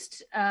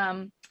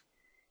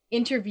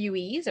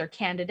interviewees or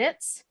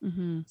candidates,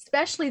 Mhm.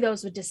 especially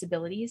those with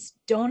disabilities,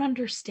 don't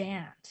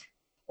understand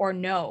or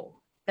know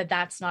that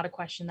that's not a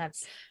question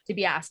that's to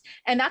be asked.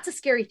 And that's a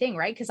scary thing,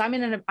 right? Because I'm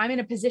in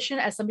a position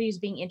as somebody who's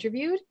being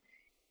interviewed,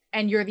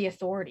 and you're the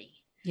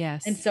authority.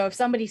 Yes. And so if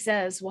somebody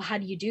says, well, how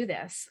do you do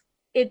this?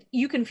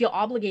 You can feel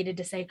obligated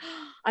to say,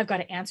 oh, I've got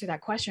to answer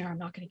that question or I'm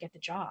not going to get the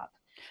job.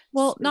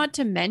 Well, So, not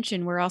to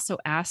mention, we're also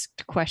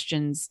asked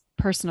questions,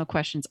 personal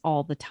questions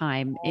all the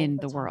time in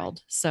the time.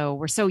 world. So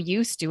we're so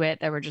used to it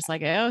that we're just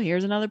like, oh,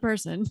 here's another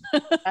person.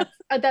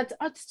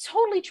 That's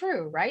totally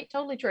true, right?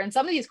 Totally true. And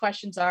some of these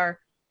questions are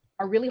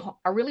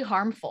really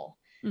harmful.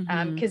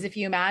 Mhm. Because if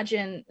you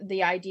imagine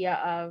the idea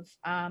of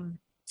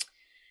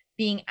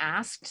being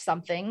asked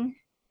something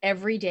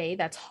every day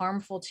that's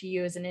harmful to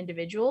you as an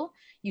individual,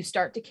 you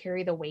start to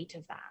carry the weight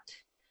of that.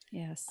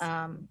 Yes.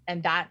 And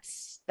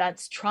that's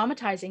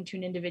traumatizing to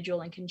an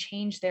individual and can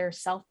change their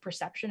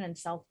self-perception and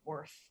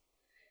self-worth.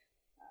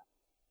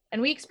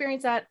 And we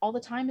experience that all the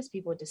time as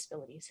people with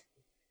disabilities.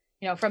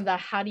 From the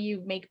how do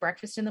you make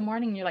breakfast in the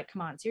morning? And you're like,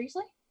 come on,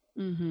 seriously?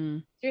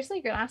 Mhm. Seriously,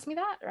 you're gonna ask me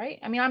that, right?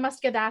 I mean, I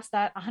must get asked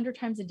that 100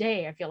 times a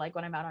day, I feel like,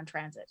 when I'm out on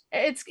transit.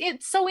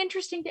 It's so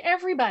interesting to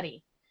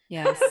everybody.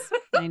 Yes,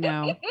 I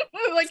know.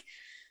 Like,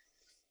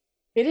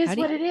 it is How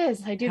do what you, it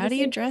is. I do how the do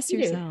you same dress thing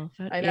you do. yourself?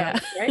 I know, Yeah.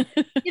 right?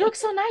 You look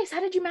so nice. How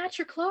did you match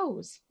your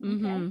clothes? Okay,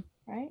 Mhm.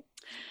 right?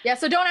 Yeah,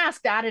 so don't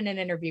ask that in an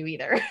interview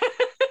either.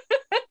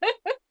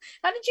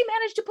 How did you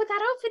manage to put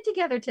that outfit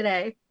together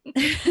today?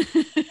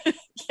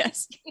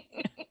 Yes.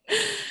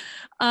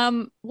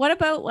 What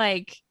about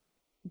like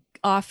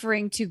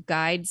offering to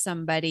guide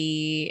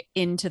somebody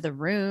into the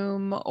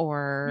room,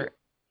 or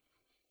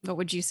what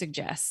would you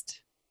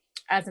suggest?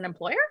 As an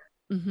employer?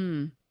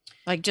 Mm-hmm.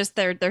 Like just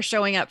they're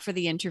showing up for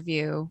the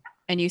interview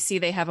and you see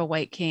they have a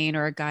white cane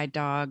or a guide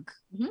dog.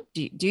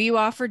 Mhm. Do you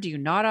offer? Do you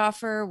not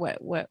offer?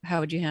 How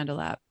would you handle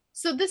that?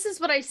 So this is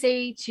what I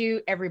say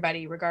to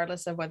everybody,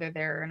 regardless of whether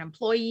they're an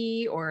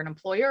employee or an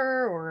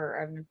employer or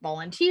a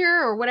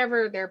volunteer or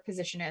whatever their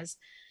position is.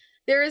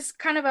 There is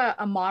kind of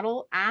a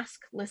model: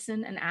 ask,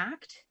 listen, and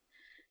act.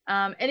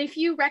 And if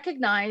you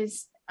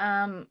recognize,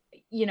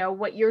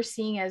 what you're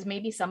seeing as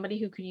maybe somebody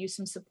who could use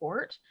some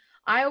support,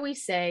 I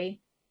always say,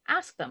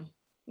 ask them,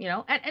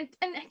 and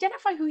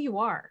identify who you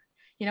are.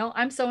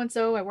 I'm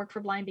so-and-so, I work for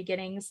Blind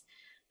Beginnings.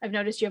 I've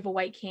noticed you have a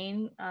white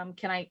cane.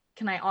 Can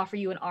I offer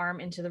you an arm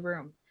into the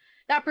room?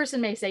 That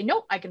person may say,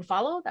 nope, I can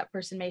follow. That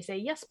person may say,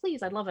 yes,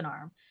 please, I'd love an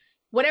arm.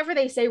 Whatever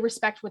they say,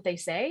 respect what they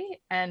say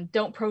and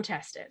don't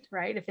protest it,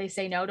 right? If they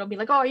say no, don't be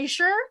like, oh, are you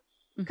sure?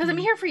 Because I'm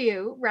here for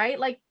you, right?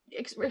 Like,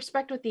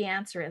 respect what the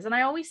answer is. And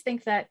I always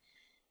think that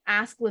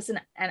ask, listen,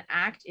 and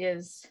act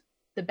is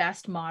the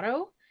best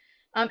motto.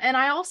 And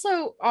I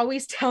also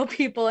always tell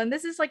people, and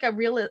this is like a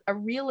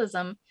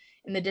realism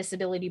in the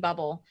disability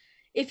bubble.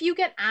 If you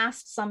get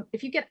asked,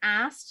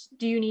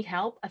 do you need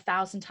help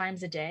 1,000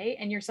 times a day,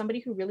 and you're somebody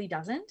who really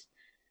doesn't,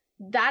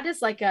 that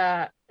is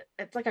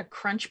it's like a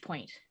crunch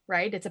point,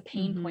 right? It's a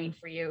pain point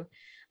for you.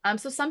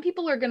 So some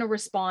people are going to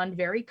respond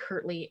very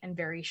curtly and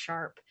very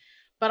sharp,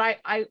 but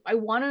I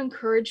want to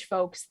encourage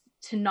folks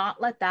to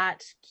not let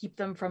that keep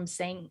them from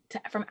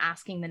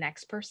asking the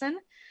next person,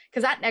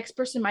 because that next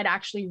person might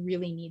actually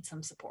really need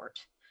some support.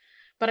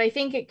 But I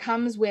think it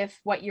comes with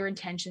what your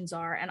intentions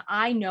are. And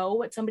I know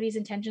what somebody's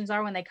intentions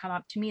are when they come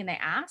up to me and they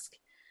ask,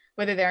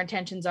 whether their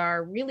intentions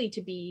are really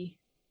to be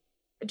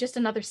just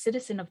another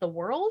citizen of the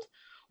world,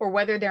 or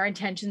whether their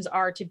intentions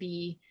are to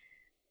be,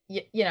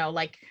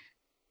 like,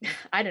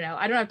 I don't know,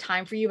 I don't have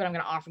time for you, but I'm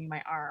going to offer you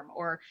my arm,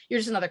 or you're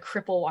just another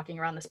cripple walking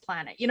around this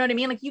planet. You know what I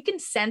mean? Like, you can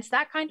sense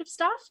that kind of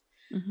stuff.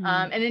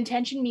 And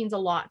intention means a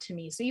lot to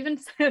me. So even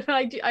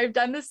I've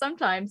done this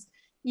sometimes,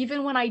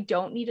 even when I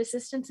don't need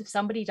assistance, if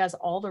somebody does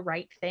all the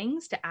right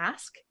things to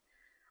ask,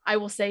 I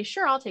will say,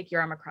 sure, I'll take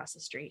your arm across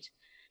the street.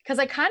 Because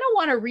I kind of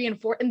want to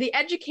reinforce, and the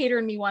educator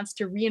in me wants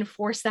to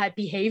reinforce that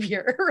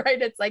behavior,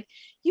 right? It's like,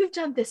 you've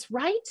done this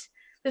right.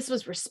 This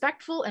was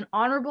respectful and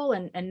honorable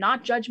and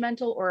not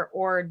judgmental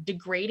or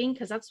degrading,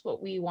 because that's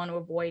what we want to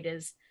avoid,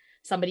 is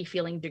somebody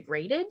feeling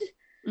degraded.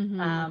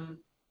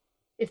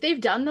 If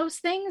they've done those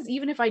things,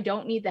 even if I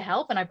don't need the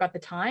help and I've got the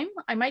time,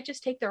 I might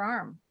just take their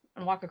arm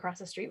and walk across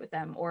the street with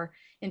them or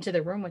into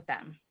the room with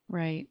them.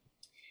 Right.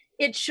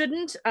 It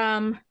shouldn't,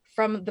 from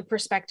the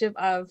perspective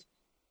of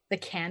the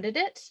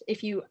candidate,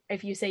 if you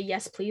say,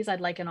 yes, please,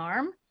 I'd like an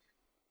arm,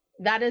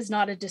 that is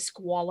not a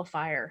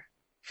disqualifier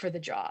for the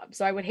job.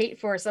 So I would hate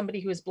for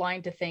somebody who is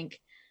blind to think,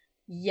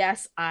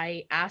 yes,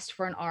 I asked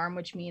for an arm,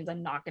 which means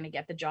I'm not going to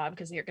get the job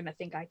because they're going to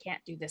think I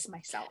can't do this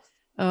myself.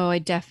 Oh, I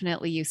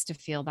definitely used to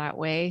feel that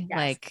way. Yes.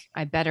 Like,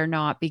 I better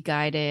not be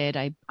guided.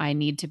 I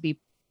need to be,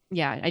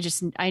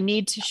 I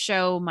need to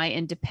show my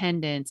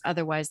independence.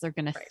 Otherwise they're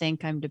going to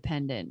think I'm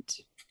dependent.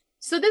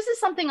 So this is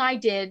something I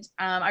did.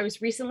 I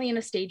was recently in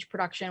a stage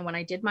production. When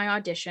I did my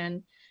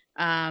audition,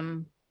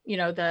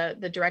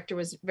 the director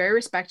was very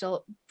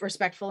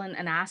respectful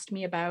and asked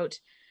me about,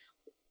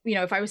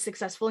 if I was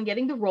successful in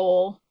getting the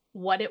role,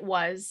 what it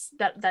was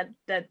that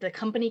the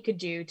company could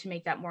do to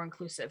make that more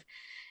inclusive.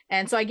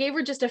 And so I gave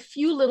her just a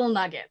few little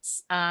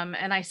nuggets.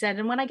 And I said,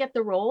 and when I get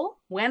the role,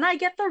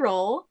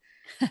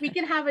 we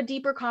can have a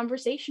deeper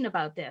conversation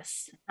about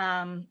this,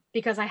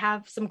 because I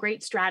have some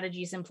great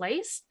strategies in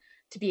place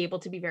to be able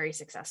to be very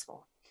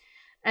successful.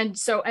 And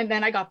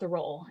then I got the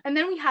role. And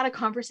then we had a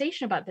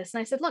conversation about this.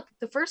 And I said, look,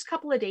 the first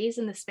couple of days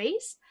in the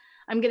space,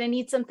 I'm going to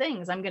need some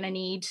things. I'm going to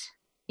need,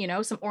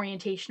 some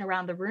orientation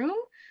around the room.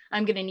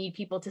 I'm going to need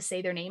people to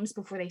say their names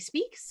before they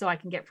speak so I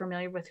can get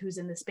familiar with who's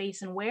in the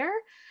space and where.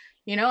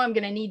 I'm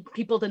going to need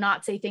people to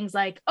not say things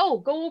like, oh,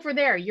 go over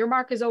there. Your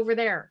mark is over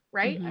there,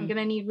 right? I'm going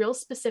to need real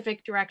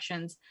specific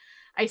directions.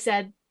 I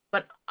said,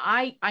 but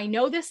I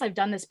know this. I've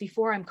done this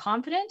before. I'm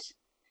confident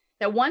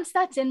that once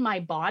that's in my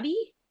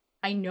body,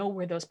 I know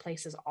where those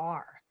places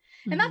are.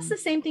 And that's the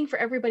same thing for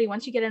everybody.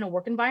 Once you get in a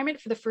work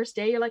environment, for the first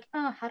day, you're like,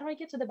 oh, how do I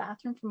get to the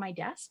bathroom from my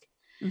desk?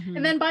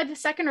 And then by the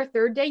second or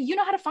third day, you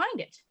know how to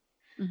find it.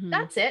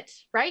 That's it,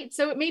 right?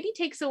 So it maybe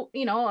takes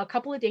a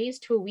couple of days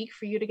to a week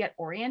for you to get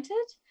oriented.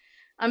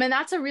 And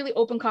that's a really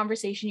open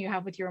conversation you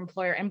have with your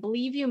employer. And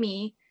believe you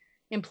me,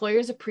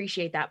 employers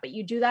appreciate that, but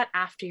you do that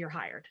after you're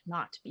hired,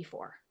 not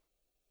before.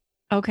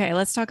 Okay,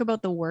 let's talk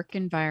about the work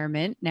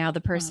environment. Now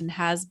the person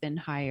has been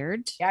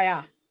hired.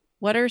 Yeah.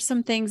 What are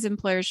some things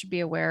employers should be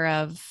aware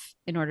of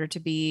in order to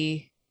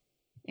create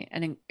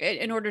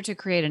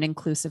an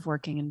inclusive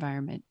working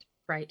environment?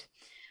 Right.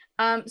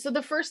 So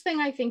the first thing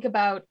I think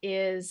about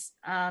is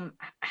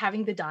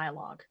having the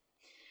dialogue.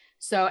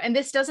 So, and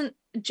this doesn't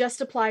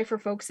just apply for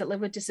folks that live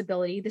with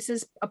disability. This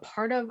is a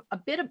part of a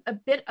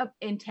bit of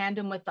in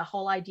tandem with the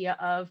whole idea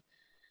of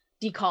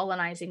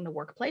decolonizing the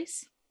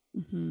workplace,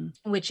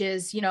 which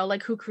is,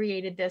 like, who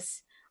created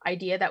this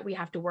idea that we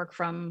have to work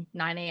from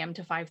 9 a.m.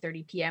 to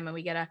 5:30 p.m. and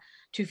we get a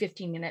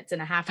 15 minutes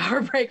and a half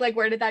hour break. Like,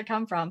 where did that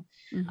come from?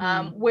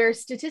 Where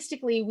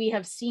statistically we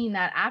have seen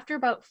that after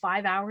about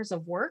 5 hours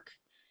of work,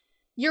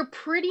 you're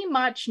pretty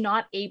much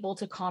not able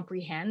to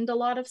comprehend a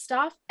lot of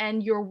stuff,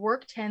 and your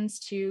work tends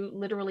to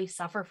literally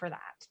suffer for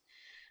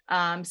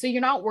that. So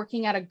you're not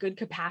working at a good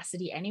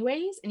capacity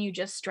anyways, and you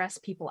just stress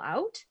people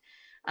out.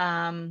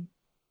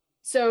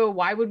 So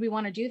why would we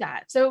want to do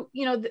that? So,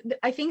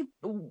 I think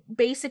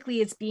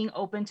basically it's being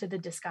open to the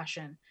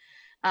discussion.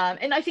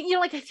 And I think,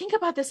 I think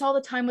about this all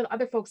the time with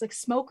other folks, like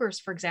smokers,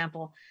 for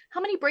example.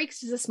 How many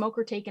breaks does a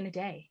smoker take in a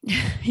day?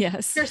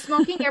 Yes. They're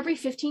smoking every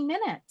 15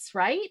 minutes,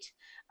 right?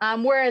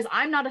 Whereas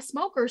I'm not a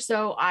smoker.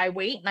 So I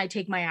wait and I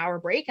take my hour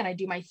break and I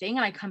do my thing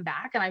and I come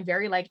back and I'm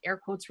very, like, air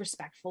quotes,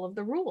 respectful of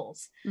the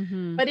rules.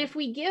 Mm-hmm. But if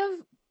we give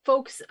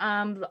folks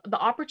the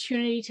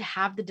opportunity to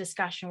have the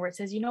discussion where it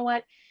says, you know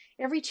what,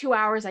 every 2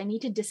 hours, I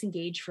need to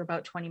disengage for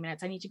about 20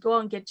 minutes. I need to go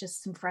out and get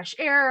just some fresh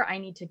air. I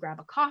need to grab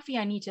a coffee.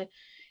 I need to,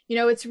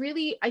 it's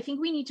really, I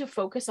think we need to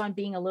focus on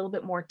being a little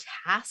bit more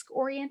task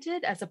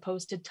oriented as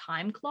opposed to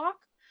time clock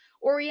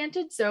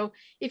oriented. So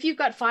if you've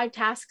got 5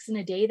 tasks in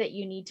a day that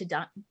you need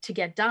to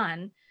get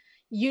done,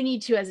 you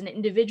need to, as an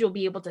individual,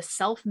 be able to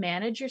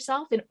self-manage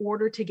yourself in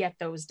order to get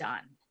those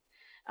done.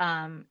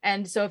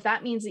 And so if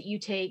that means that you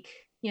take,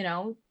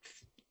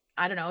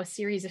 I don't know, a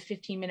series of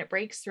 15-minute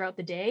breaks throughout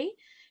the day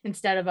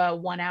instead of a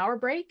 1 hour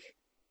break,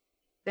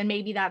 then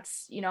maybe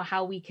that's,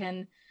 how we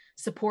can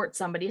support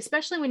somebody,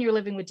 especially when you're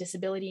living with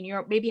disability and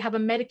you maybe have a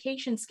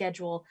medication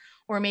schedule,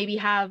 or maybe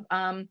have,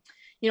 I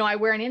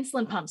wear an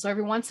insulin pump. So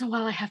every once in a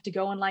while I have to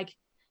go and, like,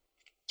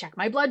 check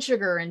my blood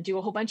sugar and do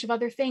a whole bunch of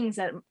other things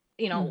that,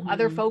 Mm-hmm.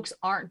 other folks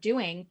aren't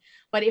doing.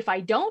 But if I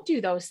don't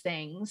do those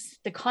things,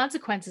 the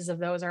consequences of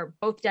those are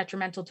both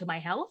detrimental to my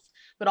health,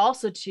 but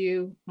also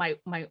to my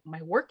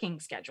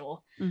working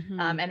schedule,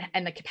 Mm-hmm.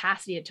 and the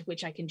capacity to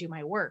which I can do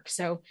my work.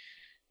 So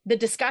the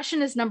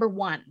discussion is number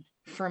one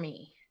for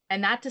me.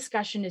 And that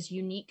discussion is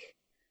unique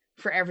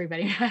for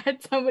everybody. I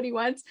had somebody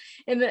once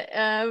in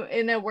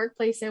the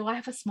workplace say, well, I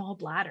have a small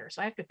bladder,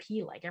 so I have to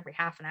pee like every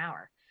half an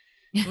hour.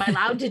 Am I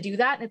allowed to do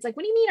that? And it's like,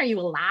 what do you mean? Are you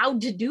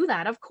allowed to do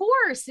that? Of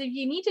course. If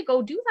you need to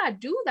go do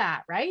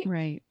that. Right.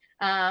 Right.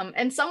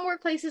 And some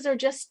workplaces are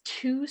just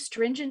too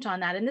stringent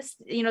on that. And this,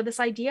 this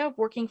idea of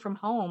working from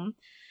home,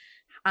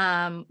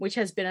 which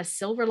has been a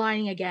silver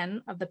lining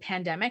again of the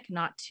pandemic,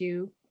 not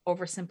to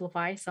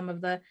oversimplify some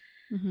of the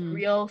Mm-hmm.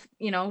 real,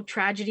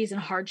 tragedies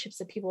and hardships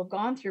that people have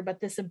gone through. But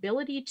this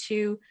ability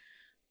to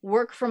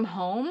work from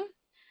home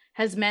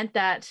has meant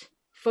that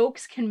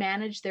folks can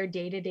manage their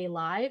day-to-day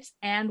lives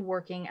and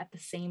working at the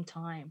same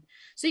time.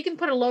 So you can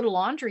put a load of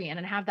laundry in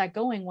and have that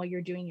going while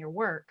you're doing your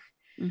work.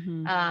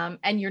 Mm-hmm.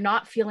 And you're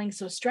not feeling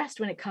so stressed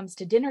when it comes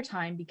to dinner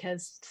time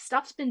because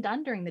stuff's been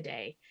done during the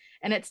day.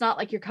 And it's not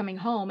like you're coming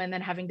home and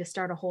then having to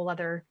start a whole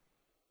other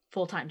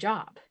full-time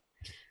job.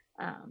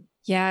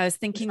 Yeah, I was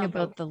thinking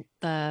about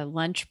the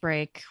lunch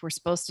break. We're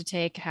supposed to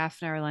take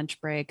half an hour lunch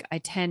break. I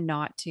tend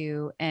not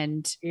to.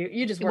 And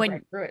you just work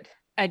right through it.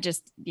 I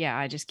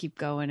just keep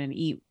going and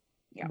eat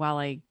while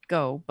I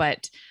go.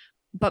 But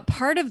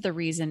part of the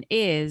reason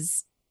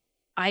is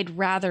I'd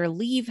rather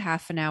leave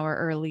half an hour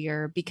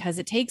earlier because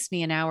it takes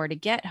me an hour to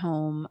get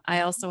home. I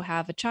also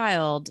have a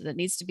child that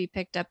needs to be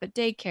picked up at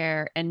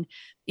daycare. And,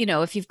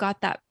 if you've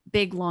got that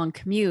big, long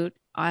commute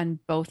on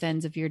both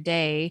ends of your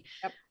day,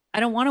 yep. I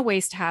don't want to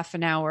waste half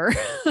an hour.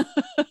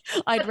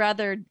 I'd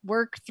rather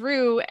work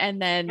through and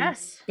then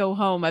go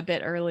home a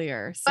bit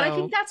earlier. So, but I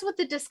think that's what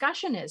the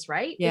discussion is,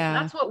 right? Yeah.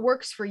 If that's what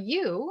works for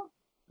you,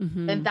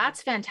 mm-hmm. then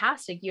that's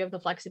fantastic. You have the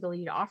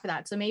flexibility to offer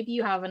that. So maybe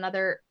you have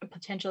another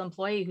potential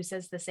employee who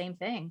says the same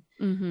thing.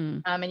 Mm-hmm.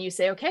 And you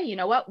say, okay, you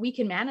know what? We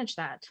can manage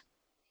that.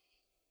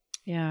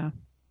 Yeah.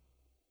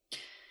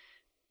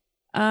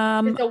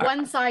 It's a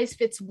one size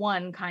fits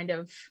one kind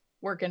of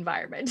work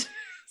environment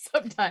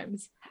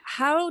sometimes.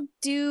 How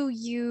do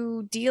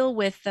you deal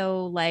with,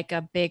 though, like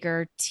a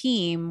bigger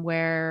team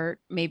where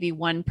maybe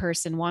one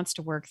person wants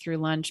to work through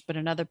lunch, but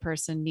another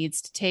person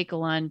needs to take a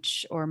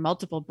lunch or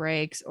multiple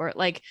breaks, or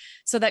like,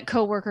 so that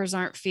coworkers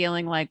aren't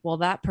feeling like, well,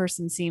 that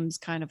person seems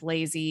kind of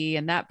lazy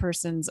and that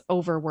person's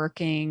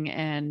overworking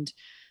and,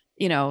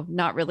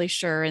 not really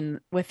sure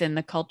within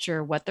the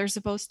culture what they're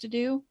supposed to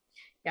do?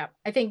 Yeah,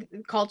 I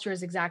think culture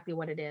is exactly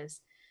what it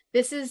is.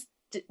 This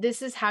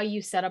is how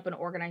you set up an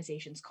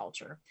organization's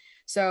culture.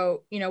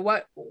 So,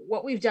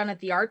 what we've done at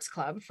the Arts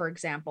Club, for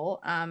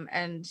example,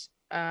 it's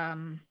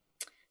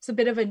a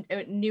bit of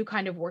a new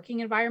kind of working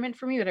environment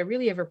for me, but I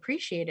really have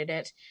appreciated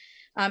it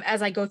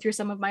as I go through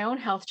some of my own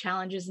health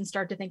challenges and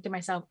start to think to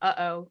myself,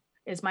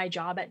 is my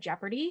job at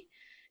jeopardy?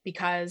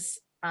 Because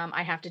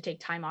I have to take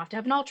time off to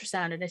have an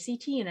ultrasound and a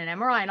CT and an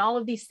MRI and all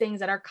of these things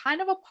that are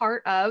kind of a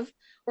part of,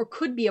 or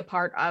could be a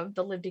part of,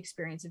 the lived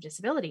experience of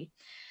disability.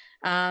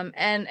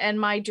 And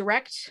my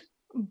direct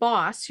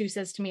boss, who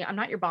says to me, I'm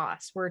not your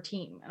boss, we're a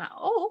team. And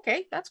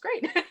okay, that's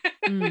great.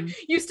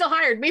 You still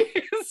hired me.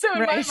 So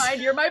in my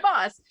mind, you're my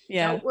boss.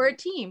 Yeah. No, we're a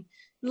team.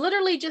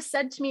 Literally just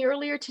said to me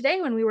earlier today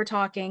when we were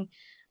talking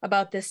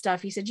about this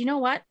stuff, he said, you know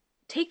what?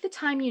 Take the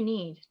time you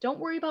need. Don't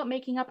worry about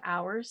making up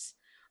hours.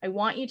 I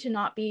want you to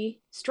not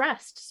be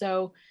stressed.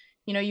 So,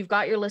 you've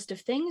got your list of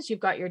things, you've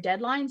got your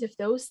deadlines. If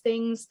those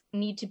things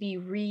need to be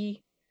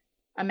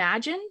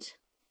reimagined,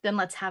 then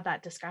let's have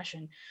that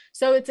discussion.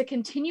 So it's a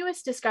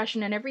continuous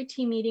discussion, and every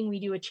team meeting we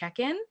do a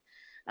check-in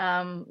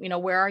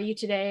Where are you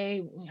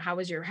today?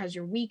 How's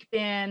your week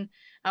been?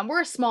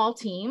 We're a small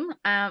team.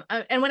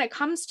 And when it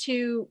comes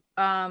to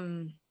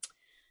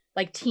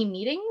like team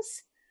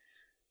meetings,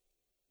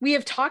 we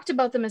have talked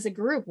about them as a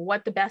group,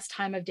 what the best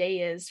time of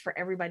day is for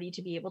everybody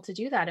to be able to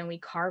do that. And we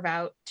carve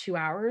out 2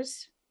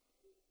 hours,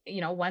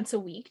 once a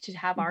week to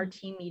have our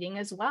team meeting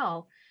as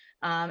well.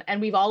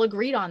 And we've all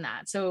agreed on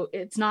that. So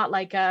it's not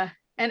like and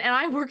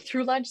I work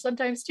through lunch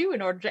sometimes too,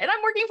 and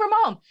I'm working from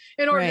home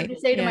in order to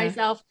say to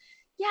myself,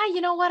 yeah,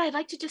 you know what? I'd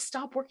like to just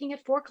stop working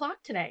at 4:00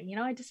 today.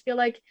 I just feel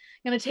like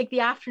I'm going to take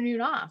the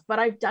afternoon off, but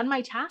I've done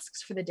my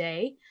tasks for the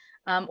day.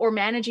 Or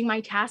managing my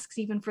tasks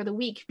even for the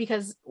week,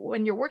 because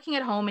when you're working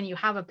at home and you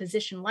have a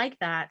position like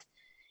that,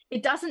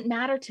 it doesn't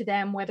matter to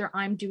them whether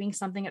I'm doing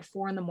something at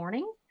 4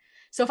 a.m.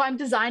 So if I'm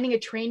designing a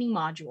training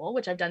module,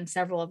 which I've done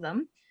several of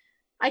them,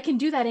 I can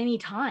do that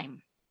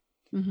anytime,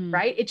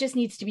 right? It just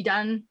needs to be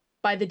done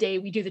by the day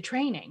we do the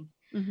training.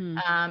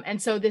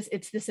 And so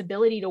it's this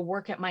ability to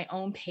work at my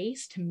own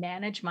pace, to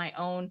manage my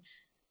own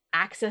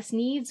access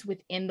needs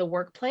within the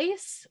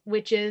workplace,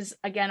 which is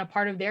again a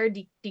part of their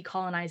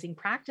decolonizing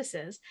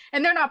practices.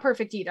 And they're not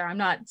perfect either. I'm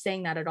not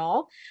saying that at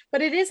all,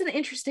 but it is an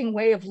interesting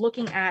way of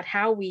looking at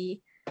how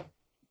we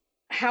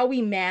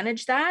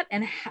manage that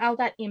and how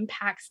that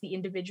impacts the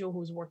individual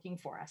who's working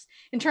for us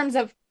in terms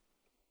of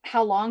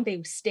how long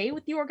they stay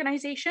with the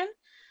organization,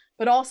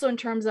 but also in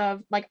terms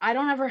of like, I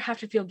don't ever have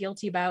to feel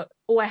guilty about,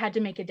 I had to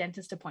make a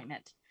dentist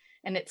appointment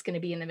and it's going to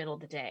be in the middle of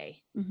the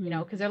day,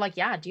 because they're like,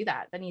 yeah, do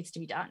that. That needs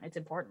to be done. It's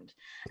important.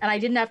 And I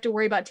didn't have to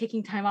worry about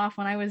taking time off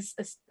when I was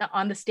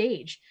on the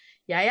stage.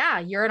 Yeah.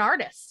 You're an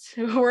artist.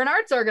 We're an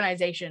arts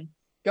organization.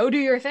 Go do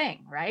your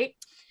thing. Right.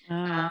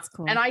 Oh, that's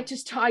cool. And I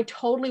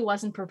totally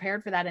wasn't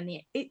prepared for that. And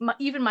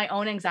even my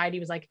own anxiety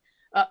was like,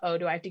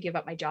 do I have to give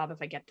up my job if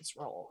I get this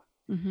role?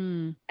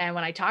 And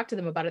when I talked to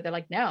them about it, they're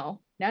like,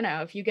 no.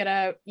 If you get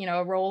a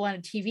role on a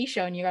TV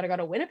show and you got to go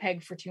to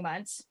Winnipeg for 2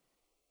 months,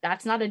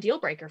 that's not a deal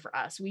breaker for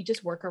us. We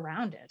just work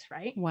around it.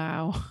 Right.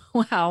 Wow.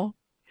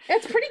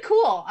 It's pretty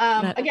cool.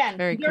 Again,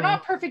 they're cool.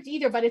 not perfect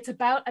either, but it's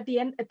about at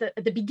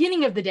the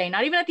beginning of the day,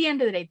 not even at the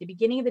end of the day, at the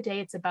beginning of the day,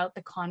 it's about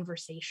the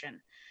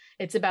conversation.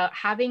 It's about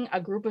having a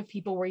group of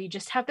people where you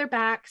just have their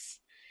backs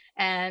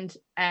and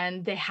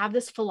they have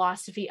this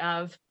philosophy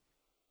of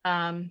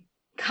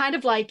kind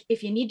of like,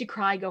 if you need to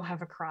cry, go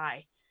have a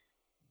cry.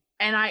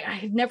 And I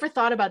had never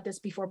thought about this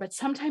before, but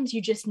sometimes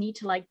you just need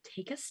to like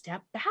take a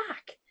step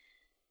back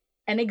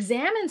and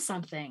examine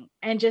something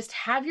and just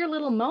have your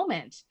little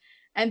moment.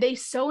 And they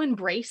so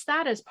embrace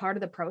that as part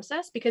of the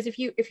process, because if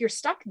you're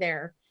stuck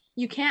there,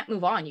 you can't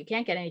move on. You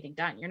can't get anything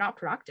done. You're not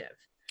productive.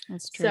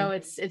 That's true. So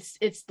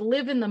it's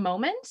live in the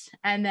moment,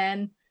 and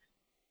then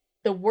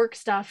the work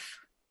stuff,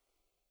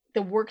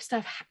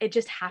 it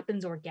just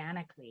happens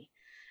organically.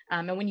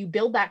 And when you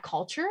build that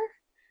culture,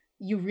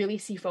 you really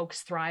see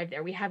folks thrive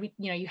there. You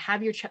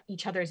have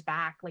each other's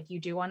back, like you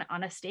do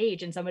on a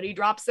stage, and somebody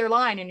drops their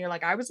line and you're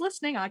like, I was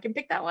listening, I can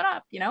pick that one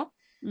up,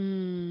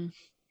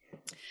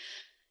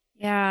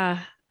 Yeah.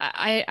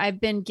 I've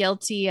been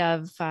guilty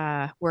of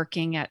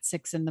working at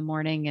 6 a.m.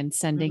 and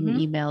sending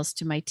emails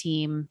to my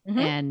team,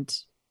 and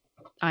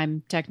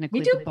I'm technically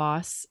the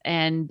boss.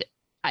 And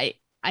I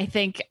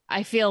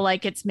feel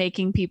like it's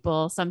making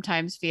people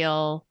sometimes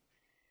feel,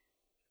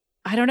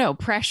 I don't know,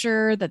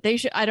 pressure that they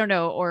should, I don't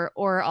know,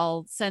 or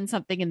I'll send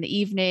something in the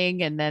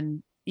evening and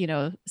then,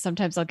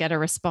 sometimes I'll get a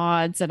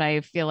response and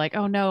I feel like,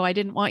 oh no, I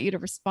didn't want you to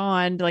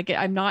respond. Like,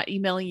 I'm not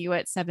emailing you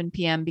at 7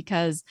 p.m.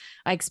 because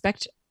I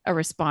expect a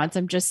response.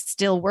 I'm just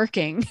still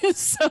working.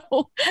 So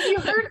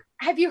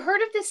have you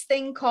heard of this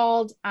thing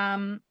called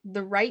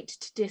the right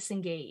to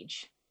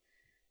disengage?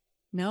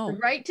 No. The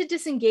right to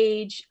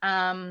disengage,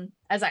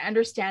 as I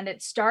understand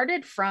it,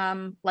 started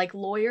from like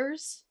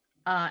lawyers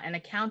and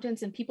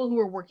accountants and people who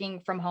were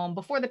working from home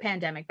before the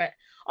pandemic, but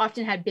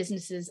often had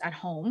businesses at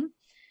home.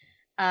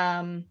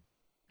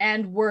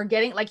 And were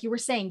getting, like you were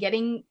saying,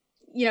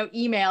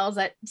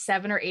 emails at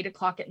 7 or 8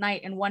 o'clock at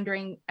night and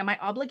wondering, am I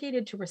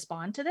obligated to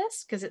respond to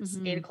this? Because it's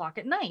 8 o'clock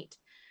at night.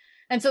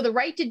 And so the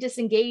right to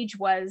disengage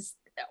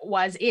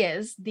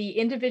is the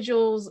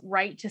individual's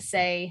right to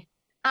say,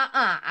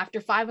 after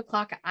 5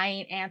 o'clock, I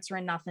ain't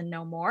answering nothing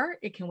no more.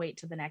 It can wait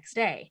till the next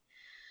day.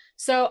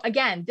 So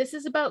again, this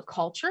is about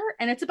culture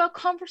and it's about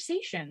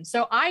conversation.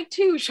 So I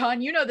too,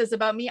 Sean, you know this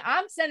about me.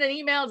 I'm sending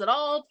emails at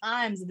all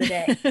times of the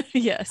day.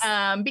 Yes.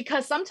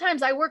 Because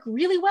sometimes I work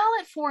really well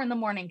at 4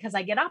 a.m. because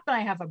I get up and I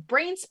have a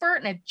brain spurt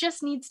and it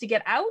just needs to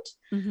get out,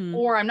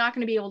 or I'm not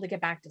going to be able to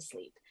get back to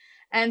sleep.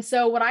 And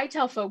so what I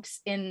tell folks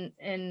in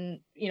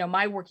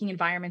my working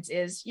environments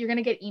is you're going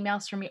to get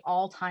emails from me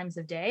all times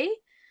of day.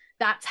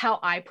 That's how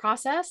I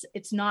process.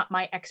 It's not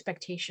my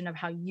expectation of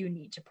how you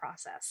need to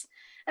process.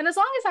 And as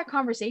long as that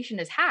conversation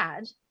is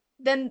had,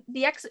 then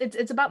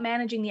it's about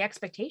managing the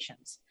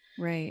expectations.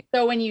 Right.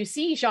 So when you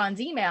see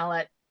Sean's email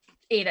at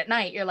 8 at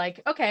night, you're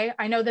like, okay,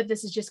 I know that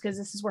this is just because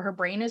this is where her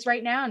brain is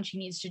right now and she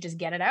needs to just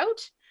get it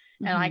out,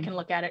 and I can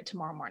look at it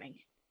tomorrow morning.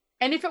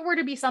 And if it were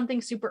to be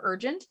something super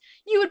urgent,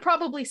 you would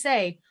probably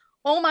say,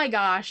 oh my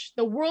gosh,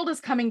 the world is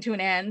coming to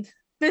an end.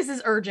 this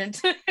is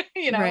urgent.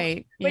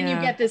 Right. When you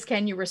Yeah. get this,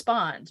 can you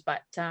respond?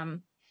 But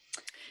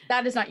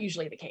that is not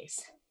usually the case.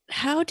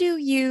 How do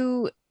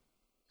you,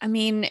 I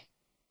mean,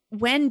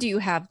 when do you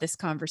have this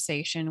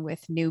conversation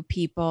with new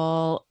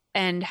people,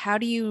 and how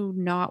do you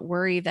not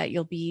worry that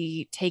you'll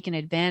be taken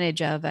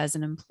advantage of as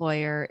an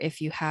employer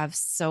if you have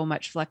so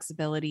much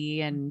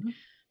flexibility and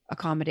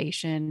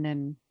accommodation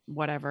and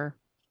whatever?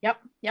 Yep.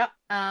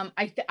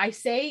 I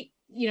say,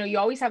 you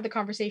always have the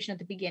conversation at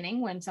the beginning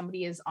when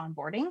somebody is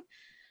onboarding,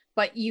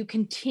 but you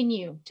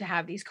continue to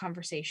have these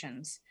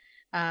conversations.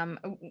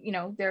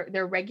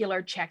 They're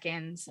regular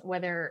check-ins,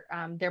 whether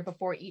they're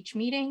before each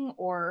meeting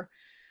or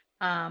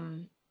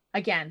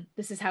again,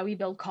 this is how we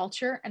build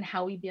culture and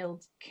how we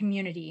build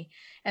community.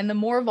 And the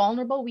more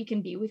vulnerable we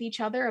can be with each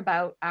other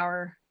about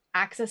our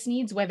access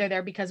needs, whether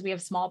they're because we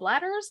have small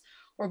bladders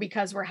or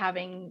because we're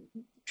having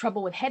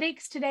trouble with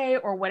headaches today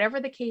or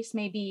whatever the case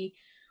may be,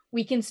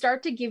 we can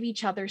start to give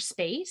each other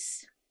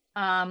space.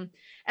 And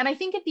I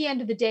think at the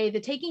end of the day,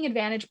 the taking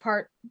advantage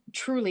part,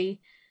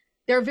 truly,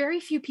 there are very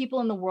few people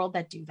in the world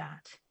that do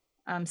that.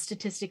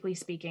 Statistically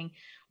speaking,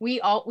 we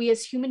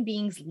as human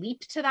beings leap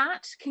to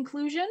that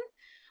conclusion.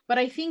 But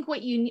I think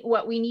what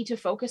we need to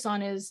focus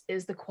on is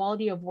the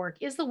quality of work.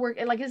 Is the work,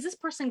 like, is this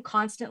person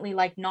constantly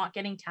like not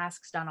getting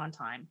tasks done on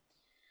time?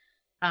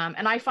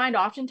 And I find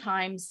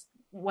oftentimes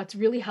what's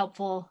really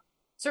helpful,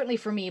 certainly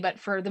for me, but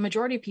for the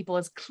majority of people,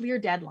 is clear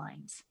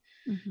deadlines.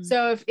 Mm-hmm.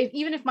 So if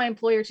even if my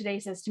employer today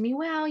says to me,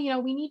 well,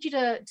 we need you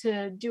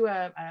to do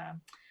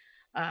a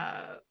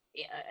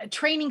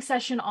training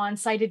session on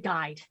cited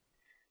guide.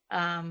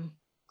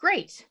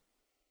 Great.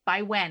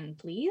 By when,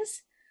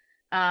 please?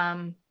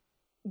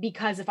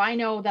 Because if I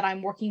know that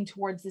I'm working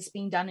towards this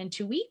being done in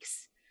 2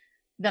 weeks,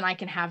 then I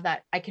can have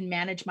that, I can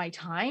manage my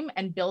time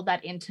and build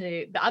that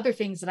into the other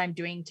things that I'm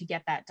doing to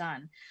get that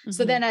done. Mm-hmm.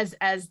 So then as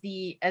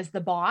the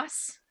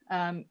boss,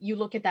 you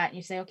look at that and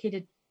you say, okay,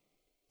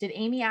 did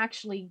Amy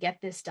actually get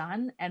this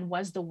done? And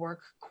was the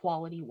work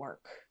quality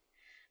work?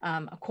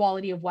 A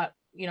quality of what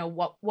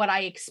I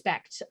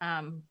expect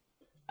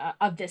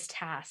of this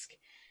task.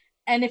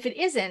 And if it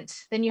isn't,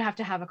 then you have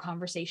to have a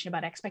conversation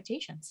about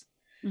expectations.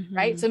 Mm-hmm.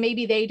 Right. So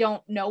maybe they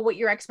don't know what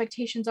your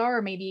expectations are,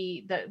 or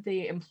maybe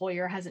the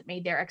employer hasn't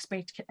made their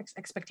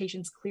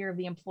expectations clear of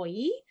the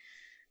employee.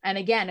 And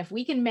again, if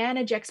we can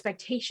manage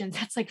expectations,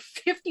 that's like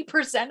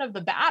 50% of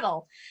the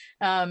battle,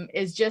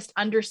 is just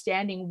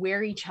understanding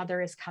where each other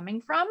is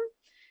coming from.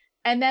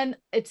 And then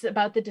it's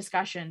about the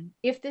discussion.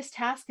 If this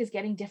task is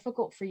getting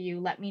difficult for you,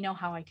 let me know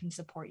how I can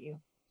support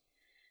you.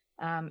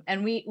 And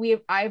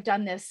I've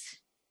done this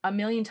a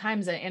million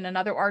times in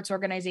another arts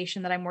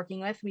organization that I'm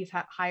working with. We've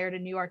hired a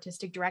new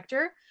artistic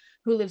director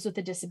who lives with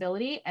a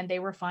disability, and they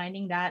were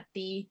finding that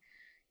the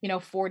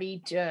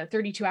 40 to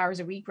 32 hours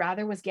a week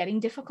rather was getting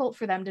difficult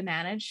for them to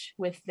manage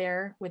with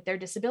their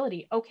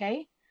disability.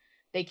 Okay.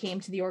 They came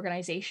to the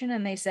organization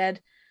and they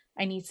said,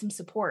 I need some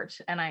support,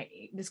 and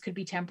this could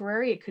be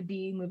temporary. It could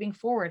be moving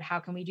forward. How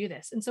can we do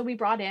this? And so we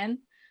brought in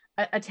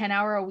a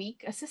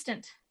 10-hour-a-week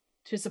assistant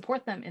to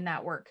support them in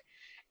that work.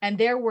 And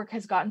their work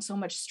has gotten so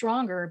much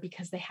stronger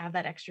because they have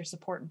that extra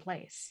support in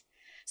place.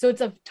 So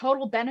it's a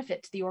total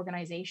benefit to the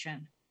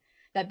organization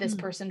that this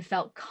person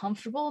felt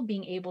comfortable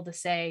being able to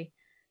say,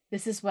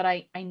 this is what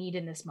I need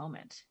in this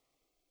moment.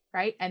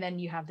 Right. And then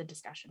you have the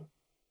discussion.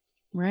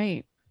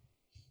 Right.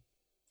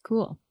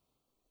 Cool.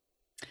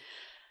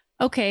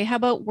 Okay. How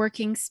about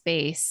working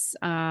space?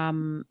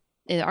 Are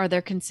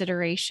there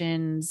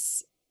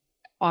considerations,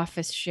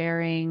 office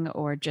sharing,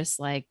 or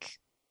just like,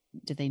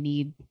 do they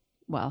need,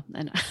 well,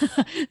 and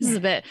this is a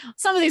bit,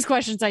 some of these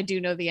questions I do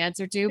know the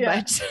answer to,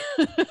 but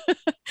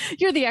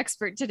you're the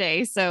expert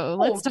today. So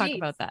let's talk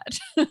about that.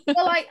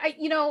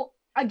 Well,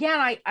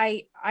 again,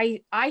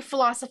 I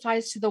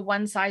philosophize to the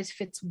one size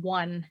fits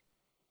one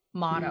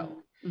motto.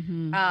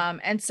 Mm-hmm.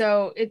 And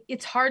so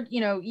it's hard,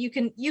 you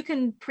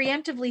can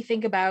preemptively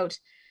think about,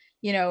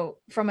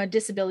 from a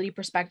disability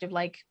perspective,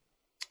 like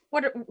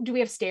do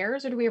we have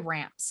stairs or do we have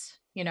ramps?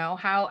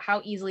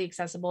 How easily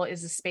accessible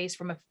is the space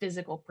from a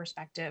physical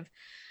perspective?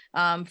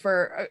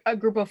 For a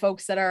group of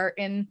folks that are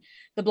in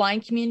the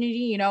blind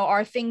community,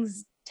 are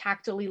things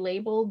tactily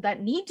labeled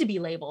that need to be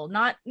labeled,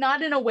 not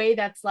in a way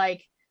that's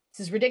like,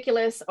 this is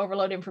ridiculous,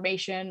 overload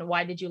information.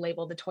 Why did you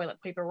label the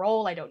toilet paper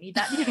roll? I don't need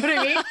that. You know what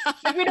I mean?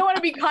 Like, we don't want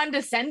to be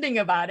condescending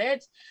about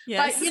it.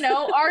 Yes.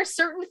 But, are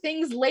certain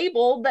things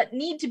labeled that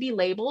need to be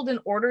labeled in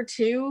order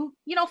to,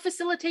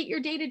 facilitate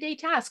your day-to-day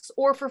tasks?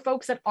 Or for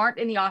folks that aren't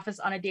in the office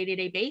on a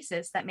day-to-day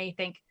basis that may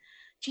think,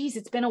 geez,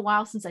 it's been a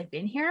while since I've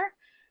been here.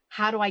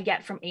 How do I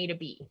get from A to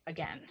B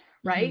again?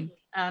 Right.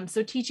 Mm-hmm.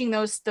 So teaching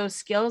those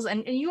skills,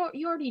 and you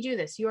already do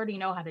this. You already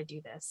know how to do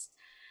this.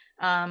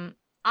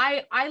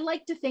 I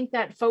like to think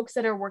that folks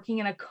that are working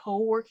in a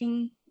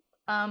co-working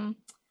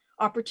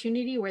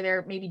opportunity where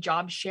they're maybe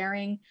job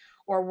sharing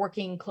or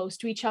working close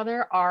to each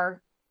other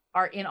are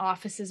in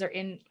offices or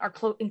in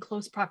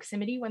close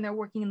proximity when they're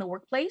working in the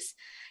workplace,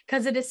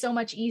 because it is so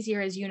much easier,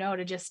 as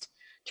to just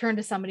turn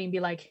to somebody and be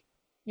like,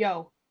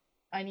 yo,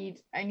 I need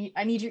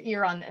your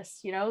ear on this.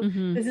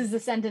 Mm-hmm. This is the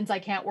sentence I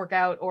can't work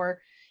out, or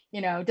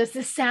does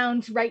this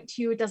sound right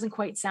to you? It doesn't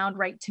quite sound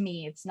right to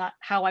me. It's not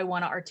how I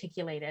want to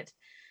articulate it.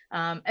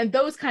 And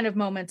those kind of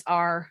moments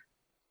are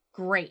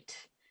great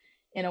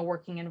in a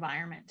working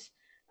environment.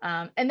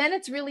 And then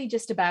it's really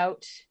just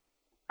about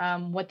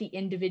what the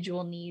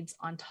individual needs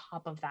on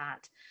top of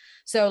that.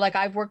 So like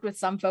I've worked with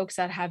some folks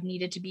that have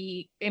needed to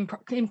be in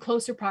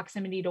closer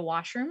proximity to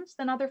washrooms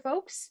than other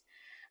folks.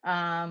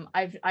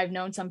 I've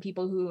known some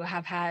people who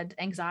have had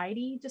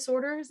anxiety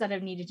disorders that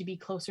have needed to be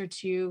closer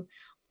to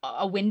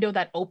a window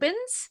that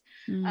opens.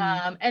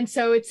 And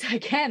so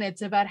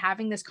it's about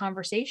having this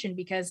conversation,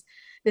 because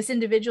this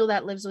individual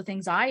that lives with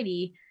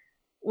anxiety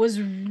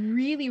was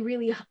really,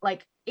 really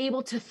like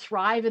able to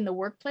thrive in the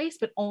workplace,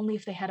 but only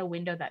if they had a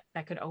window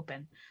that could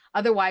open.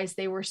 Otherwise,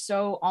 they were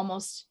so,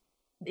 almost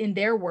in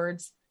their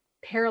words,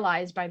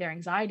 paralyzed by their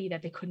anxiety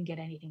that they couldn't get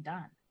anything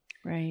done.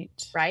 Right.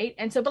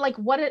 And so, but like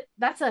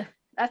that's a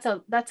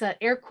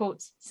air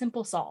quotes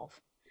simple solve.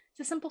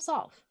 It's a simple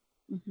solve.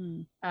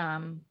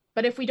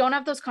 But if we don't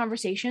have those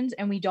conversations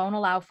and we don't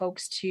allow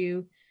folks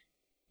to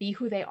be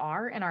who they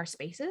are in our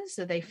spaces,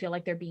 so they feel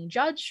like they're being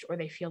judged or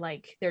they feel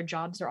like their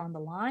jobs are on the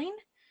line,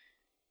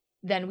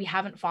 then we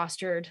haven't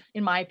fostered,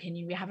 in my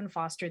opinion,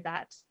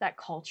 that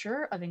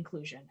culture of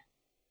inclusion.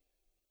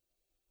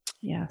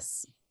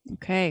 Yes.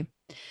 Okay.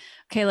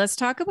 Let's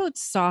talk about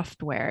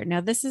software.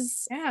 Now, this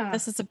is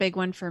a big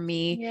one for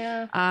me.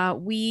 Yeah.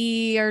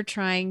 We are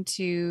trying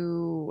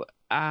to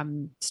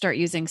start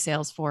using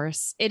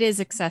Salesforce. It is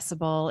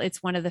accessible.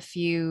 It's one of the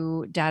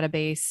few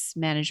database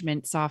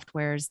management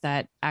softwares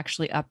that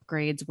actually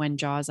upgrades when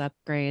JAWS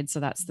upgrades.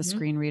 So that's the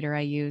screen reader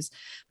I use.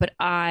 But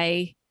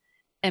I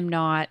am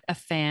not a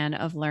fan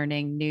of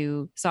learning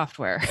new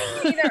software.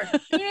 Me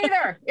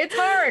neither. It's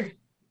hard.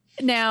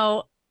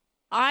 Now,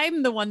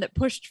 I'm the one that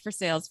pushed for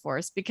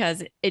Salesforce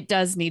because it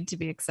does need to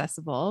be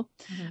accessible.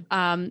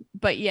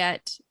 But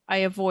yet I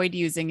avoid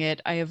using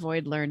it. I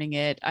avoid learning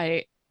it.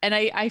 I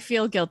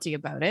feel guilty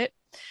about it.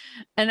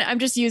 And I'm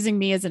just using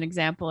me as an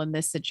example in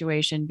this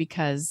situation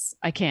because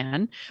I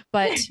can.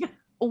 But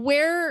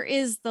where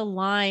is the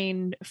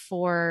line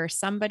for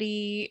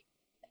somebody?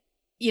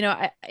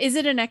 Is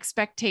it an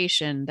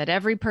expectation that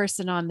every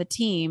person on the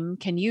team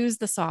can use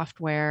the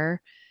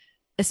software,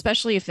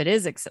 especially if it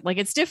is like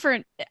it's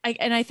different?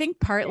 I think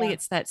partly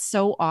it's that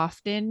so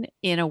often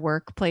in a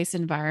workplace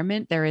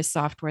environment, there is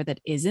software that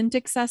isn't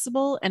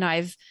accessible. And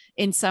I've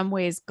in some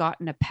ways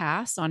gotten a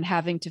pass on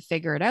having to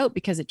figure it out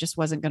because it just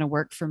wasn't going to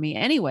work for me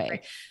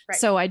anyway. Right.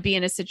 So I'd be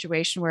in a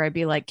situation where I'd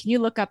be like, can you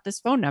look up this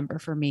phone number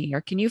for me?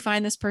 Or can you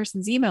find this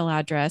person's email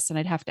address? And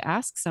I'd have to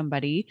ask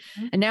somebody.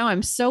 And now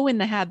I'm so in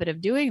the habit of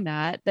doing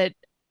that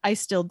I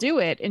still do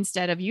it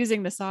instead of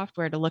using the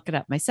software to look it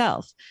up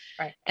myself.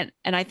 Right.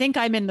 And I think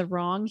I'm in the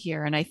wrong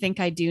here. And I think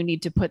I do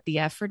need to put the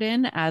effort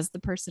in as the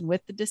person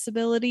with the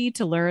disability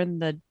to learn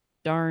the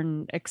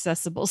darn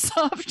accessible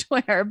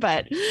software.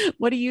 But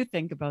what do you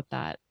think about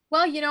that?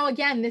 Well,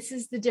 again, this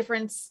is the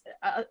difference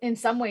in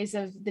some ways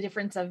of the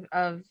difference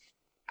of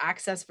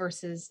access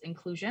versus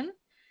inclusion,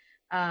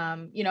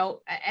 and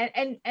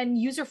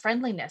user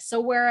friendliness.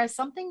 So whereas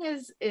something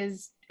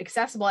is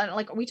accessible, and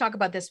like we talk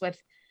about this with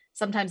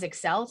sometimes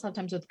Excel,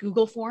 sometimes with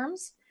Google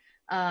Forms,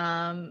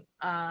 that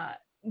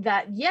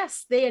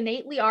yes, they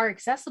innately are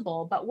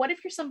accessible, but what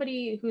if you're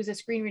somebody who's a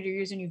screen reader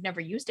user and you've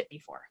never used it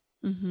before?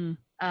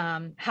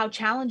 How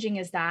challenging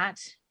is that?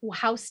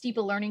 How steep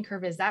a learning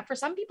curve is that? For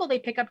some people, they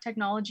pick up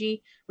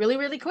technology really,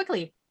 really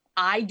quickly.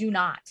 I do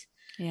not.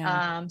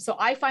 So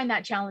I find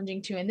that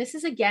challenging too. And this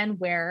is again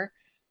where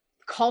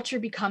culture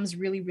becomes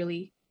really,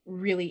 really,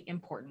 really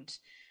important.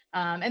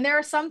 And there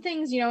are some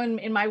things,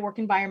 in my work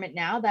environment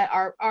now that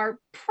are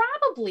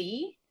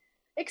probably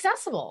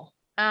accessible.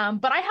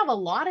 But I have a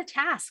lot of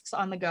tasks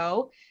on the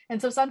go.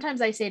 And so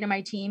sometimes I say to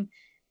my team,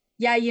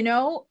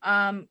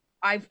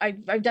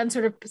 I've done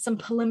sort of some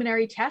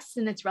preliminary tests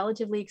and it's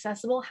relatively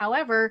accessible.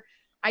 However,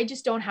 I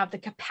just don't have the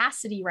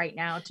capacity right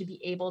now to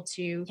be able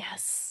to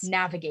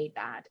navigate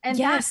that. And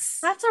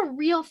that's a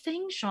real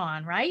thing,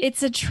 Sean, right?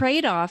 It's a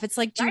trade-off. It's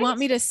like, do you want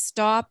me to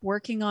stop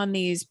working on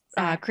these,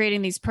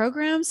 creating these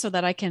programs so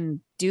that I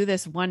can do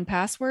this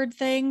 1Password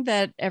thing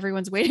that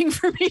everyone's waiting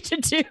for me to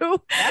do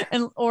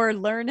or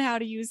learn how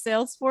to use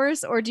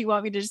Salesforce? Or do you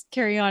want me to just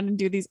carry on and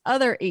do these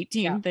other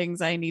 18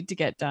 things I need to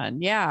get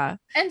done? Yeah.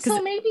 And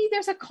so maybe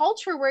there's a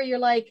culture where you're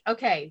like,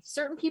 okay,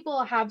 certain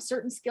people have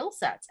certain skill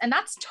sets and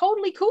that's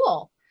totally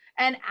cool.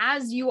 And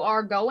as you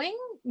are going,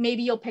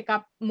 maybe you'll pick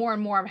up more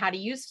and more of how to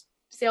use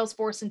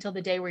Salesforce until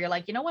the day where you're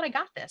like, you know what, I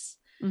got this.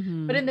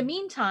 But in the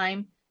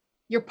meantime,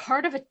 you're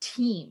part of a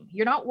team.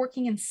 You're not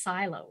working in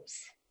silos.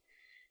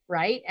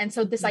 Right. And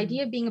so this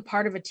idea of being a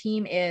part of a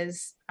team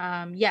is,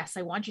 yes,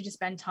 I want you to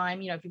spend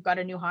time, if you've got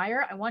a new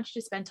hire, I want you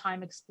to spend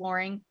time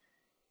exploring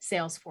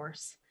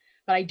Salesforce,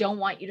 but I don't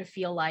want you to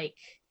feel like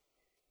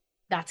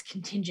that's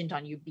contingent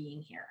on you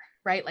being here.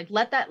 Right. Like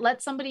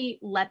let somebody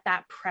let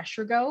that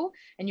pressure go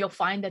and you'll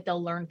find that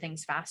they'll learn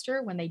things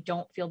faster when they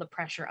don't feel the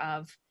pressure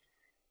of,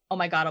 oh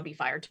my God, I'll be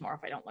fired tomorrow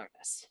if I don't learn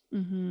this.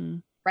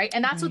 right?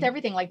 And that's with Right.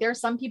 everything. Like there are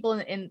some people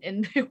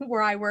in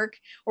where I work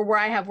or where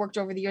I have worked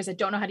over the years that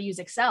don't know how to use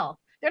Excel.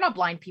 They're not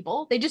blind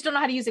people. They just don't know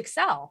how to use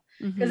Excel.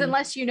 Because Mhm.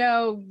 unless you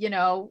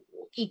know,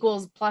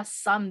 equals plus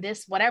sum,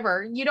 this,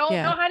 whatever, you don't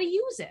Yeah. know how to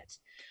use it.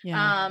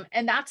 Yeah.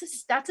 And that's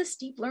a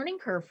steep learning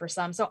curve for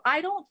some. So I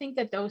don't think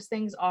that those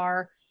things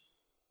are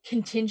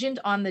contingent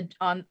on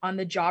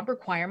the job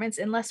requirements,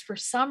 unless for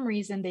some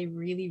reason they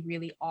really,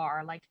 really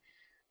are. Like,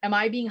 am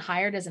I being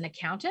hired as an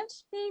accountant?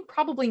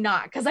 Probably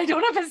not, because I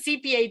don't have a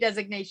CPA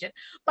designation.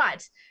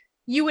 But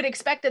you would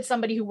expect that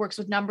somebody who works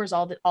with numbers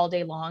all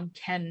day long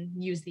can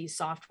use these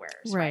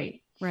softwares,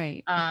 right?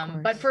 Right.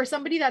 Of But course. for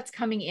somebody that's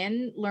coming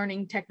in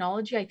learning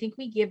technology, I think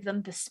we give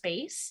them the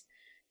space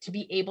to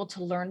be able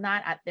to learn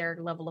that at their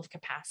level of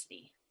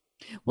capacity.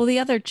 Well, the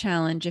other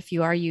challenge, if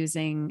you are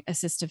using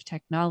assistive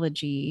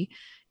technology,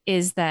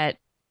 is that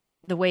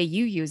the way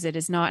you use it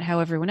is not how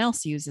everyone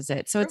else uses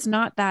it. So True. it's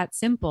not that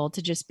simple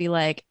to just be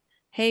like,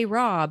 hey,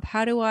 Rob,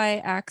 how do I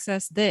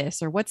access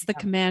this? Or what's the Yeah.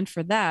 command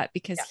for that?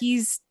 Because Yeah.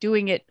 he's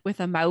doing it with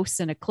a mouse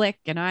and a click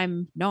and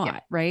I'm Yeah.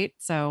 not, right?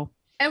 So,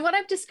 And what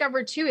I've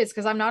discovered too is,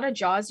 because I'm not a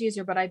JAWS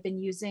user, but I've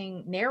been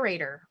using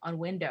Narrator on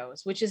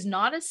Windows, which is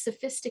not as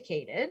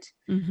sophisticated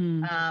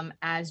mhm.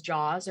 as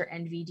JAWS or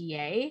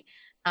NVDA.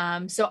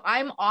 So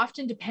I'm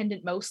often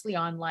dependent mostly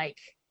on like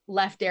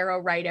left arrow,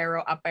 right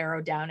arrow, up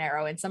arrow, down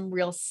arrow, and some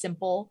real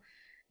simple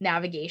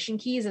navigation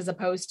keys, as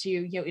opposed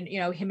to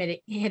him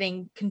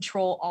hitting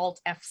Control Alt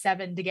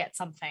F7 to get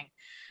something.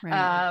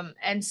 Right.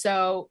 And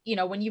so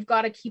when you've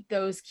got to keep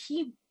those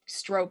key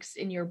strokes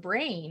in your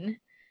brain,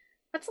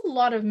 that's a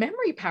lot of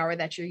memory power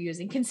that you're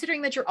using,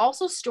 considering that you're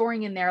also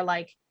storing in there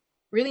like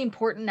really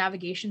important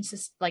navigation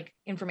like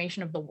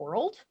information of the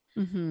world.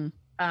 Mhm.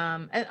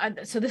 And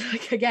so this,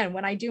 like, again,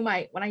 when I do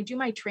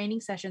my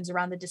training sessions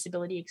around the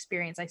disability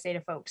experience, I say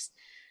to folks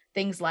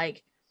things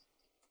like,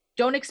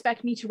 don't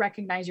expect me to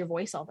recognize your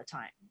voice all the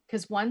time,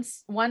 because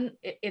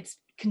it's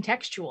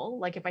contextual.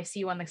 Like if I see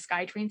you on the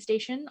SkyTrain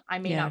station, I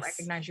may not Yes.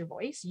 recognize your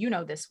voice. You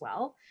know this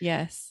well.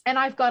 Yes. And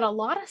I've got a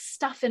lot of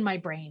stuff in my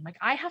brain. Like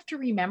I have to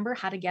remember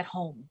how to get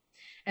home.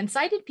 And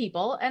sighted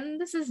people, and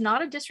this is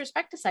not a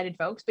disrespect to sighted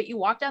folks, but you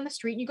walk down the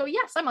street and you go,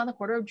 yes, I'm on the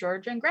corner of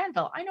Georgia and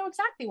Granville. I know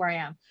exactly where I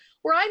am,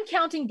 where I'm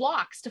counting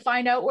blocks to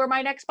find out where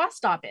my next bus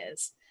stop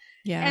is.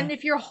 Yeah. And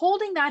if you're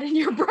holding that in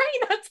your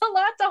brain, that's a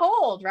lot to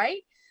hold,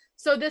 right?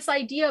 So this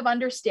idea of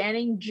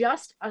understanding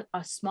just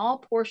a small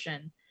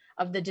portion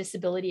of the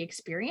disability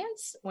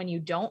experience when you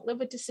don't live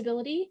with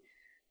disability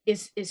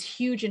is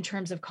huge in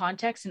terms of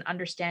context and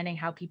understanding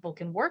how people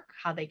can work,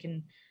 how they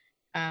can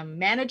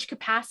manage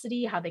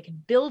capacity, how they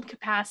can build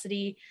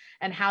capacity,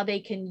 and how they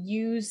can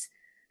use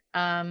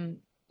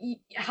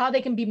how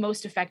they can be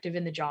most effective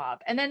in the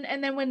job. And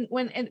then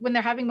when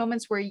they're having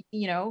moments where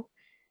you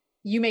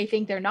may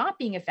think they're not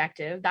being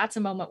effective, that's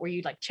a moment where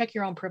you like check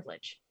your own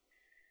privilege,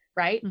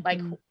 right? Mhm.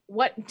 Like,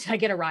 what, did I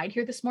get a ride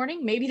here this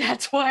morning? Maybe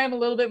that's why I'm a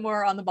little bit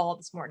more on the ball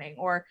this morning,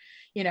 or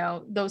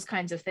those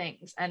kinds of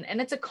things. And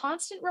it's a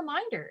constant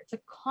reminder. It's a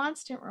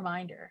constant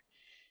reminder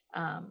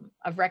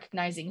of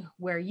recognizing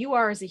where you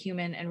are as a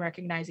human and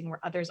recognizing where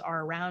others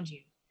are around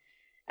you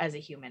as a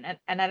human.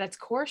 And at its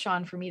core,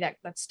 Sean, for me, that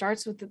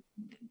starts with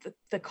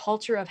the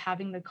culture of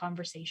having the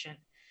conversation.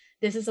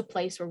 This is a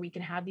place where we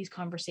can have these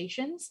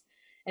conversations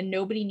and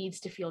nobody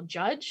needs to feel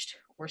judged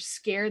or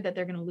scared that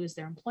they're going to lose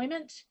their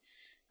employment.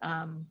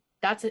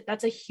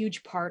 That's a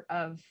huge part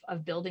of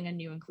building a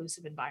new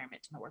inclusive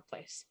environment in the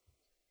workplace.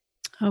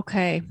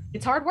 Okay.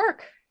 It's hard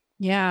work.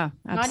 Yeah,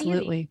 Not easy.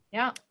 absolutely.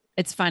 Yeah.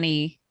 It's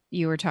funny.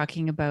 You were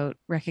talking about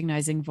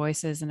recognizing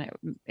voices, and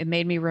it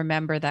made me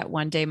remember that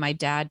one day my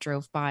dad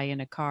drove by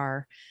in a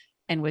car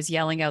and was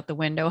yelling out the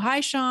window, "Hi,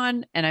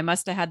 Sean." And I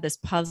must have had this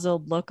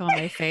puzzled look on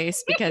my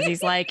face because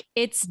he's like,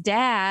 "It's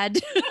Dad."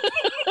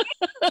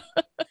 I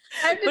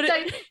have to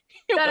tell you,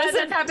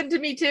 that's happened to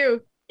me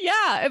too. Yeah.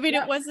 I mean,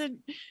 Yeah. it wasn't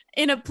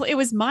it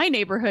was my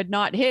neighborhood,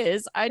 not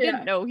his. I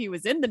didn't know he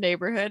was in the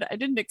neighborhood. I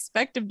didn't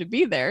expect him to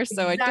be there.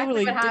 So Exactly I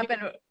totally what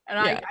happened.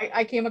 And Yeah.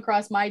 I came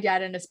across my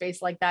dad in a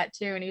space like that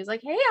too. And he was like,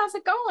 "Hey, how's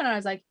it going?" And I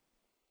was like,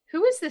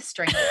 "Who is this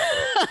stranger?"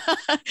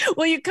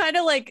 Well, you kind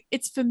of like,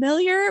 it's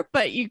familiar,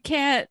 but you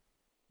can't,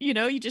 you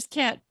just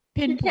can't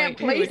You pinpoint can't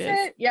who place it is.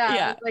 it. Yeah.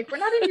 Yeah. Like, we're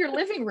not in your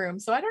living room,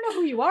 so I don't know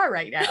who you are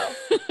right now.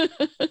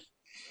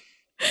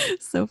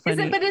 So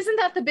funny. But isn't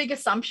that the big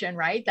assumption,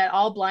 right? That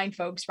all blind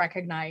folks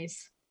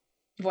recognize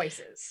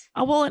voices.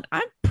 Oh, well, and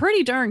I'm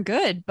pretty darn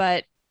good,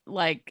 but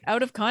like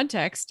out of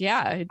context,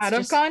 yeah, it's Out of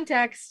just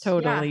context.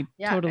 totally,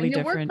 Yeah. totally in the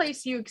different.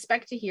 workplace, you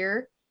expect to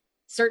hear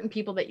certain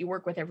people that you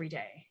work with every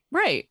day.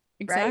 Right.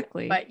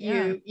 Exactly. Right? But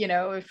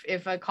Yeah.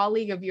 if a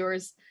colleague of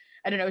yours,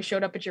 I don't know,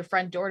 showed up at your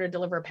front door to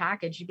deliver a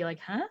package, you'd be like,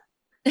 "Huh?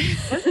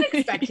 Wasn't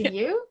expecting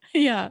you."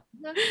 Yeah.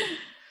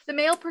 The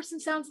male person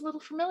sounds a little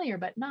familiar,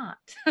 but not.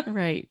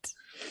 Right.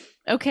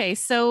 Okay.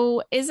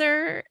 So is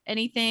there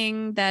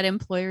anything that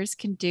employers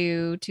can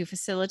do to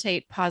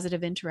facilitate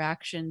positive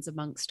interactions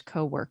amongst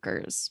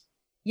coworkers?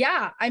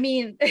 Yeah. I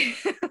mean,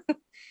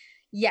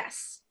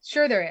 yes,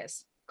 sure there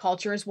is.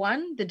 Culture is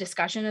one. The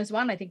discussion is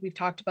one. I think we've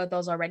talked about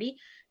those already.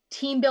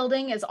 Team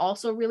building is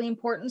also really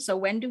important. So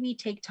when do we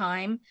take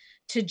time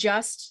to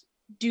just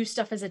do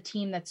stuff as a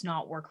team that's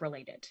not work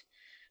related?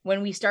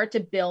 When we start to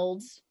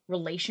build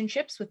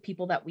relationships with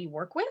people that we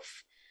work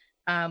with,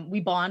 we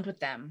bond with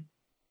them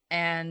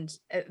and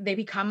they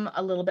become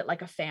a little bit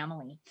like a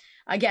family.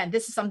 Again,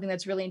 this is something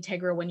that's really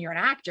integral when you're an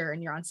actor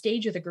and you're on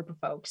stage with a group of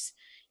folks.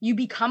 You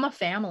become a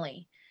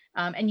family.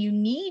 And you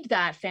need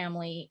that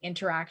family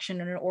interaction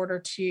in order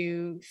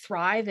to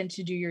thrive and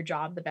to do your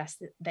job the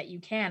best that you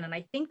can. And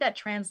I think that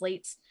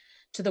translates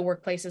to the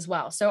workplace as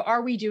well. So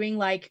are we doing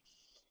like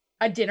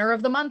a dinner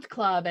of the month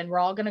club and we're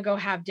all going to go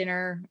have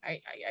dinner? I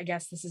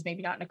guess this is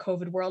maybe not in a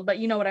COVID world, but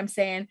you know what I'm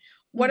saying?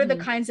 What are the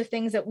kinds of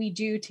things that we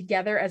do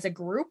together as a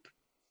group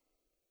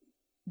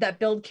that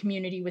build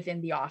community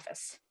within the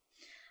office?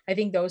 I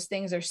think those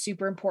things are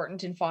super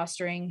important in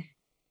fostering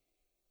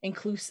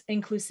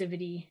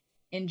inclusivity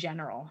in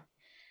general.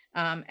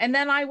 And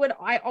then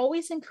I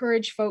always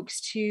encourage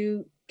folks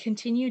to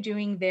continue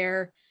doing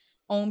their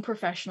own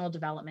professional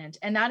development.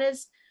 And that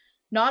is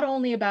not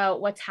only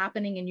about what's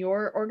happening in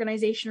your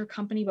organization or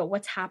company, but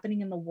what's happening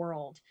in the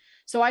world.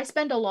 So I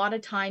spend a lot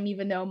of time,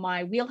 even though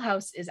my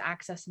wheelhouse is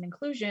access and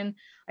inclusion,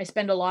 I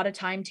spend a lot of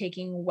time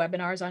taking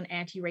webinars on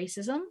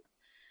anti-racism,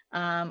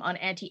 on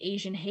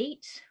anti-Asian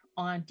hate,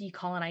 on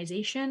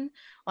decolonization,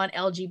 on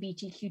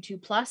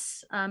LGBTQ2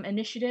 plus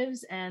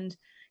initiatives and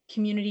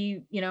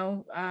community,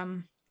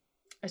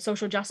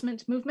 social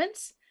justice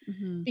movements,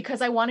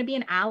 because I want to be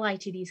an ally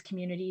to these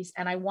communities.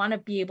 And I want to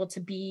be able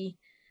to be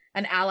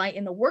an ally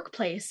in the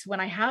workplace when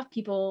I have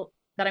people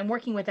that I'm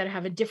working with that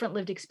have a different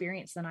lived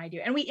experience than I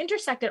do. And we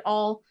intersect at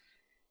all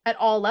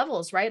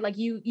levels, right? Like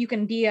you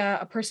can be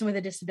a person with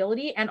a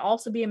disability and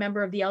also be a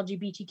member of the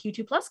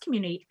LGBTQ2 plus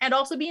community and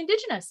also be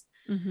Indigenous,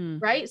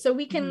 right? So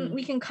we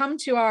can come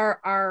to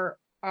our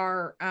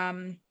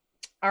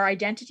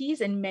identities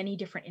in many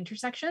different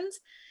intersections.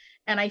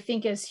 And I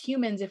think as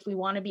humans, if we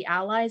want to be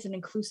allies and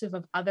inclusive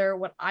of other,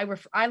 what I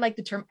like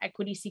the term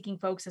equity seeking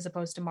folks as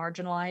opposed to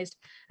marginalized.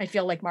 I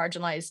feel like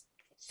marginalized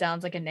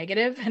sounds like a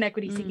negative and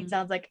equity seeking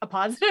sounds like a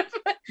positive.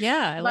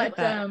 Yeah, I like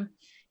that.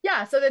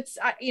 Yeah, so that's,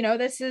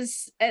 this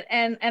is,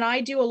 and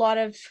I do a lot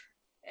of,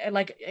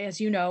 like,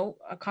 as you know,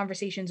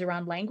 conversations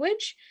around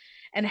language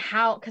and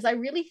how, because I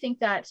really think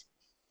that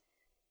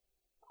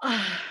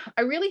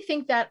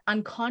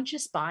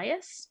unconscious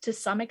bias to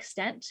some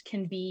extent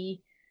can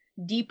be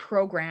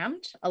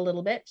deprogrammed a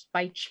little bit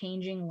by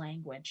changing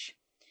language.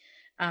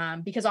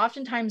 Because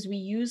oftentimes we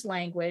use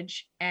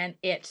language and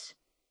it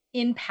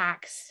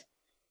impacts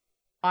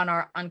on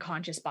our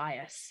unconscious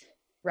bias,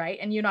 right?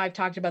 And, I've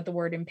talked about the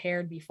word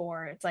impaired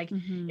before. It's like,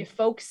 if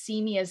folks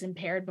see me as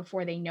impaired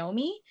before they know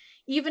me,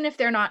 even if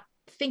they're not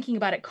thinking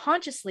about it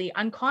consciously,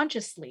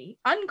 unconsciously,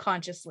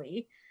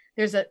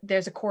 there's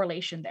a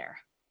correlation there.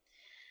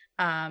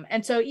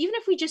 And so even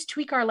if we just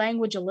tweak our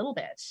language a little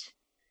bit,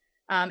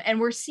 and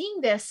we're seeing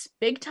this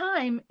big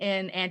time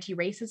in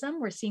anti-racism,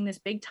 we're seeing this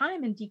big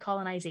time in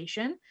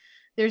decolonization.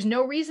 There's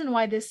no reason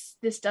why this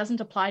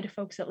doesn't apply to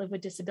folks that live with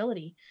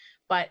disability.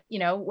 But,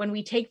 when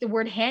we take the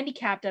word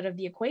handicapped out of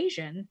the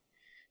equation,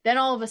 then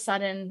all of a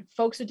sudden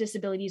folks with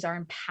disabilities are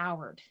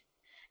empowered,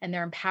 and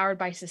they're empowered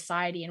by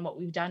society. And what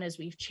we've done is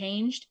we've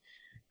changed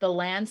the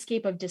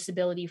landscape of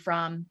disability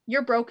from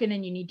you're broken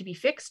and you need to be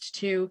fixed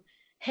to,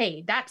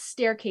 hey, that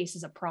staircase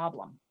is a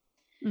problem.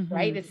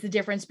 Right? It's the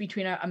difference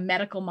between a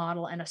medical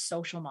model and a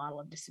social model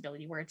of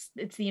disability, where it's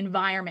the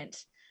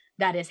environment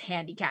that is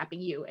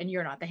handicapping you and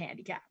you're not the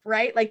handicap,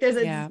 right? Like there's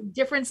a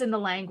difference in the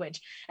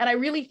language. And I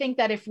really think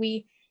that if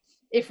we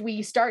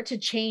start to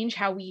change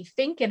how we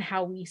think and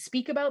how we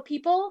speak about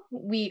people,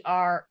 we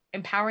are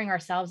empowering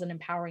ourselves and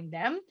empowering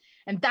them.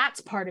 And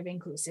that's part of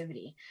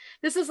inclusivity.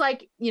 This is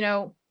like,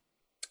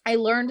 I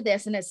learned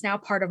this, and it's now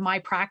part of my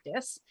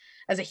practice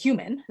as a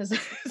human, when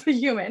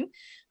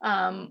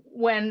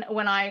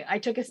I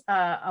took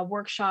a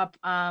workshop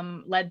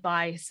led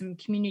by some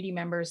community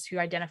members who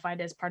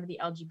identified as part of the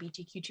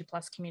LGBTQ2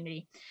 plus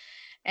community.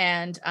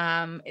 And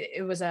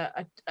it was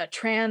a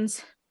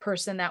trans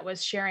person that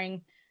was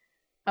sharing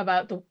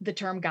about the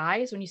term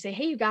guys. When you say,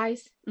 hey, you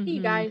guys, hey,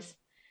 you guys.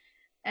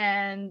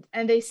 And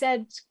they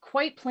said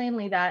quite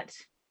plainly that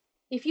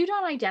if you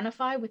don't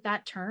identify with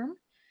that term,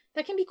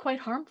 that can be quite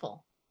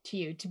harmful to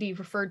you to be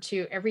referred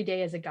to every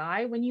day as a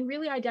guy when you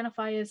really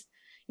identify as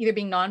either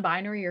being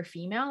non-binary or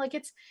female. Like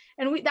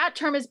that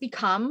term has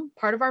become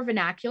part of our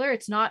vernacular.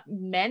 It's not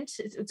meant,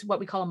 it's what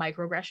we call a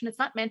microaggression. It's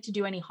not meant to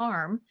do any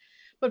harm,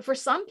 but for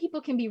some people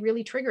can be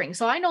really triggering.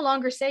 So I no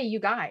longer say you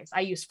guys.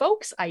 I use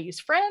folks, I use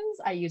friends,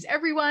 I use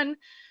everyone.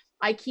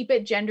 I keep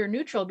it gender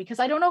neutral because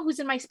I don't know who's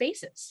in my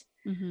spaces.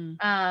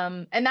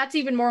 And that's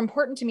even more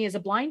important to me as a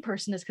blind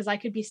person, is because I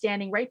could be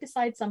standing right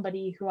beside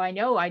somebody who I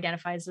know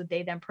identifies with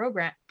they, them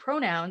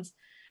pronouns,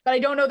 but I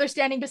don't know they're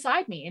standing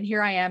beside me. And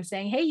here I am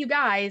saying, hey, you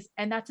guys,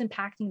 and that's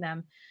impacting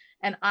them.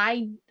 And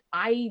I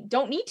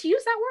don't need to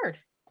use that word.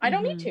 I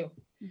don't need to.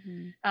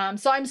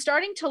 So I'm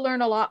starting to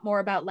learn a lot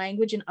more about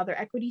language in other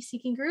equity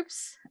seeking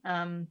groups,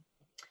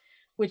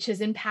 which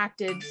has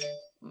impacted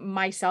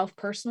myself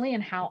personally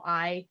and how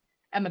I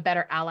am a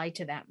better ally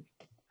to them.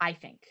 I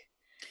think.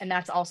 And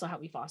that's also how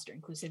we foster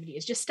inclusivity,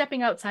 is just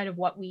stepping outside of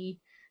what we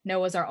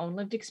know as our own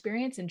lived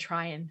experience and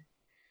try and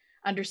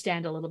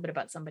understand a little bit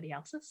about somebody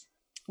else's.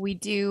 We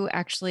do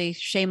actually,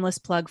 shameless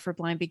plug for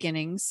Blind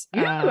Beginnings.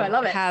 I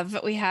love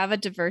it. We have a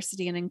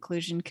diversity and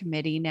inclusion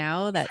committee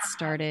now that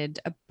started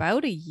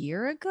about a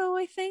year ago,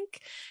 I think.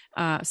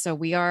 So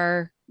we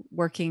are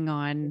working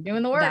on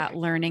doing the work, that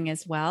learning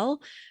as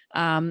well.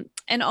 And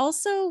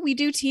also we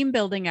do team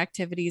building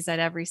activities at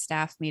every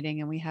staff meeting,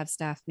 and we have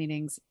staff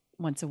meetings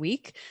once a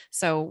week.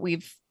 So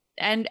we've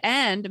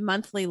and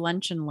monthly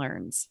lunch and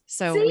learns.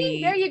 So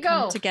there you go.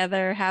 Come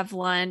together, have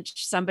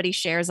lunch, somebody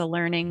shares a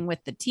learning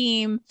with the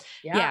team.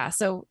 Yeah.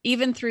 So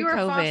even through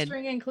COVID,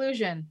 fostering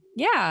inclusion.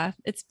 Yeah,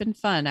 it's been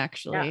fun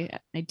actually. Yeah.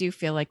 I do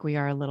feel like we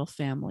are a little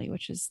family,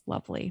 which is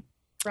lovely.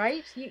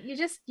 Right?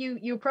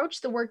 You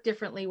approach the work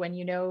differently when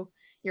you know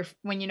your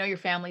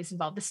family's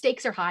involved. The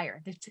stakes are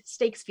higher. The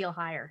stakes feel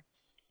higher.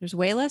 There's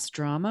way less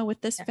drama with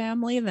this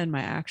family than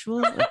my actual.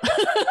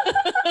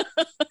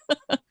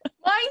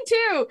 Mine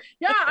too.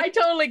 Yeah, I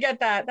totally get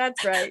that.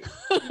 That's right.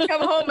 You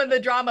come home and the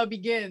drama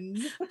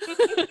begins.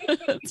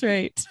 That's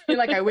right. You're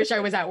like, I wish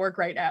I was at work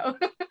right now.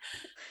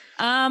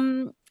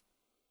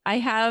 I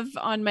have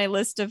on my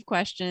list of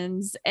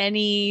questions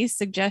any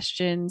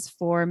suggestions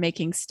for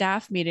making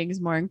staff meetings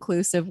more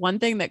inclusive. One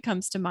thing that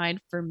comes to mind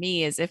for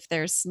me is if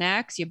there's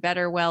snacks, you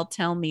better well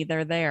tell me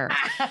they're there.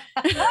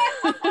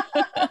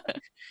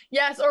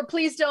 Yes, or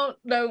please don't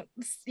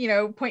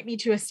point me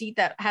to a seat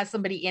that has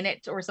somebody in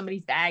it or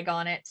somebody's bag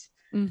on it.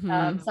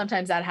 Mm-hmm.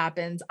 Sometimes that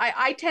happens.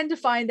 I tend to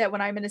find that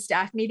when I'm in a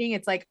staff meeting,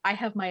 it's like I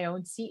have my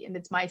own seat and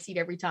it's my seat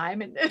every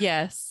time, and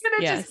yes,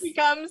 it just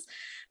becomes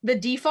the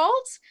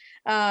default.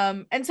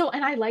 And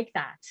I like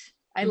that.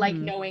 I like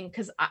knowing,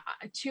 because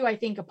I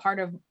think a part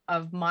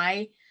of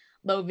my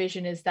low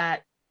vision is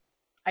that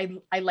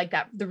I like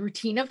that, the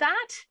routine of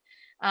that.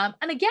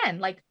 And again,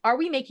 like, are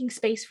we making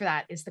space for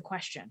that is the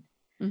question.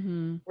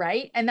 Mm-hmm.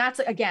 Right. And that's,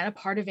 again, a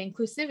part of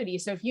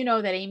inclusivity. So if you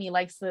know that Amy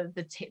likes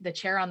the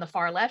chair on the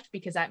far left,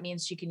 because that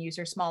means she can use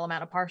her small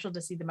amount of partial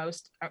to see the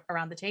most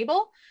around the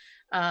table,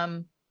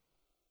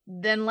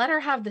 then let her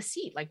have the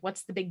seat. Like,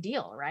 what's the big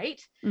deal? Right.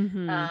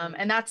 Mm-hmm.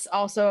 And that's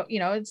also,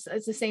 it's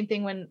the same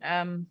thing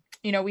when,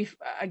 we've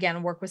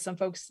again worked with some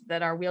folks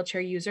that are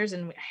wheelchair users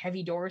and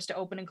heavy doors to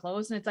open and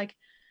close. And it's like,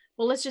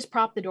 well, let's just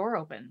prop the door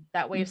open.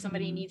 That way, if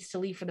somebody needs to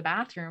leave for the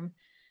bathroom,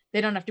 they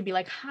don't have to be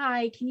like,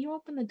 hi, can you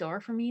open the door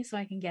for me so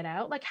I can get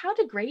out? Like, how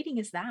degrading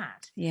is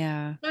that?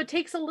 Yeah. So it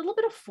takes a little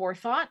bit of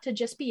forethought to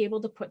just be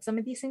able to put some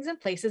of these things in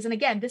places. And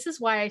again, this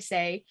is why I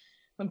say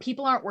when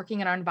people aren't working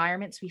in our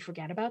environments, we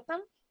forget about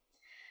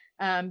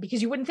them,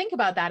 because you wouldn't think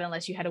about that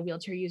unless you had a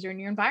wheelchair user in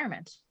your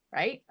environment,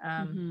 right?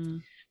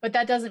 But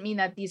that doesn't mean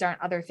that these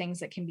aren't other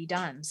things that can be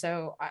done.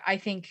 So I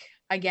think,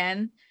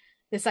 again,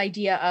 this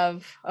idea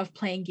of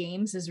playing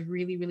games is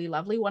really, really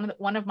lovely.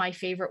 One of my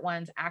favorite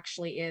ones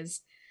actually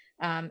is,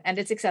 and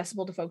it's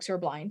accessible to folks who are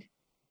blind,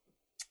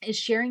 is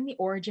sharing the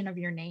origin of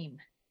your name.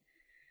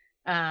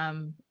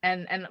 And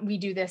we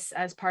do this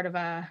as part of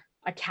a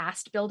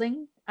cast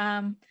building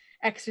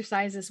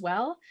exercise as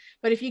well.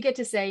 But if you get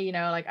to say,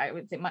 like, I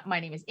would say my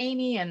name is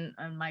Amy, and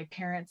my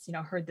parents,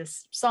 heard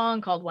this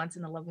song called Once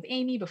in Love with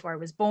Amy before I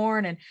was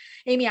born. And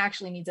Amy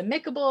actually needs a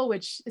Mickable,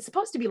 which is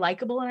supposed to be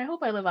likable. And I hope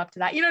I live up to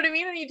that. You know what I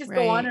mean? And you just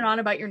go on and on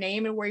about your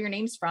name and where your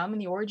name's from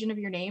and the origin of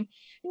your name.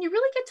 And you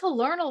really get to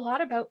learn a lot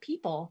about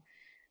people.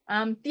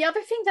 The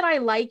other thing that I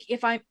like,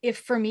 if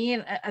for me,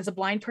 and as a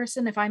blind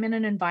person, if I'm in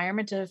an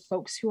environment of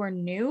folks who are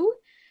new,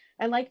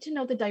 I like to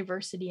know the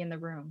diversity in the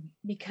room,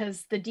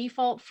 because the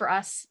default for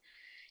us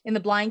in the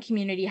blind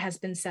community has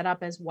been set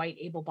up as white,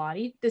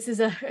 able-bodied. This is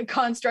a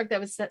construct that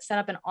was set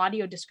up in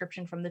audio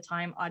description from the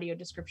time audio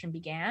description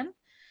began.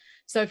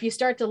 So if you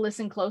start to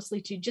listen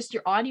closely to just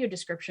your audio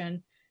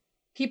description,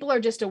 people are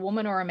just a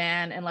woman or a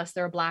man unless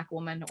they're a Black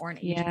woman or an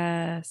Asian.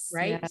 Yes.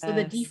 Right. Yes. So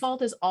the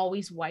default is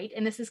always white.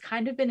 And this has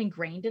kind of been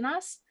ingrained in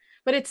us,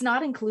 but it's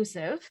not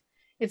inclusive.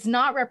 It's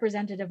not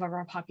representative of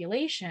our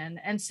population.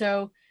 And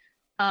so,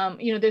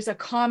 there's a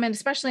common,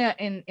 especially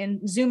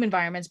in Zoom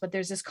environments, but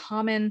there's this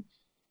common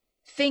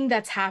thing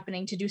that's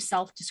happening to do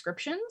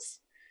self-descriptions.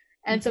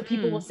 And so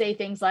people will say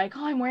things like,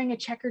 oh, I'm wearing a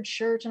checkered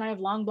shirt and I have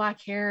long black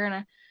hair and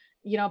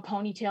a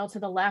ponytail to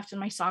the left and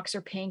my socks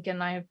are pink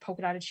and I have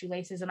polka dotted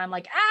shoelaces. And I'm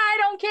like, I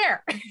don't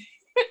care.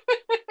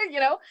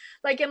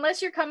 Like,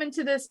 unless you're coming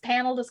to this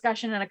panel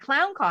discussion in a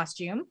clown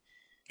costume,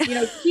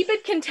 keep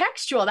it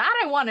contextual.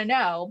 That I want to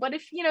know. But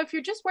if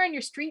you're just wearing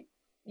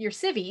your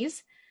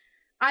civvies,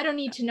 I don't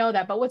need to know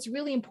that. But what's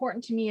really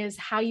important to me is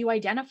how you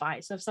identify.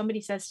 So if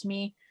somebody says to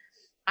me,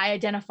 I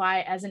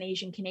identify as an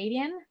Asian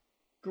Canadian,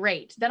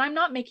 great. Then I'm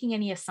not making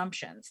any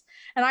assumptions.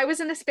 And I was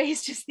in a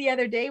space just the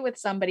other day with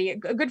somebody, a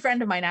good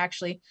friend of mine,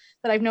 actually,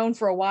 that I've known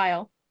for a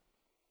while.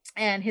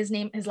 And his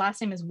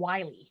last name is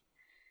Wiley.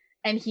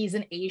 And he's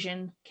an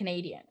Asian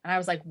Canadian. And I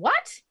was like,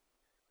 what?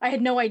 I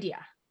had no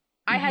idea.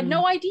 I had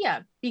no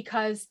idea,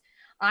 because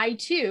I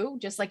too,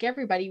 just like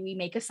everybody, we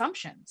make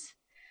assumptions.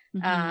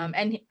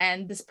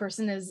 And this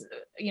person is,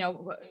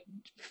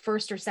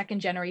 first or second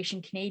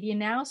generation Canadian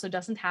now, so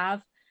doesn't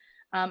have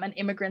an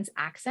immigrant's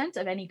accent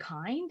of any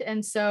kind.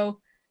 And so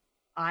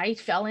I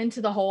fell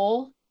into the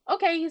whole,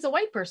 okay, he's a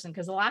white person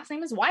because the last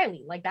name is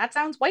Wiley. Like that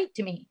sounds white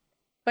to me,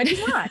 but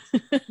he's not.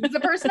 He's a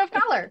person of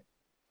color.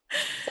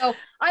 So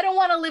I don't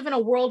want to live in a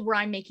world where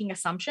I'm making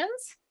assumptions.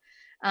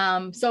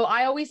 So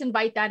I always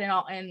invite that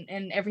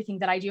in everything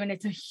that I do. And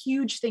it's a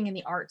huge thing in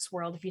the arts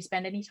world. If you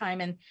spend any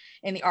time in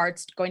the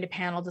arts, going to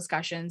panel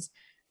discussions,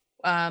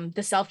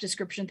 the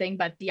self-description thing,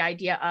 but the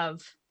idea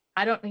of,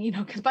 I don't,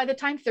 because by the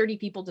time 30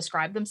 people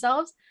describe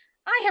themselves,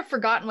 I have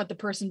forgotten what the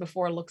person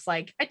before looks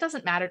like. It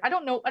doesn't matter. I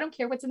don't know. I don't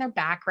care what's in their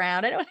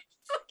background.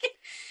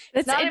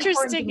 That's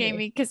interesting,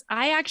 Amy, because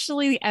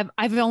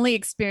I've only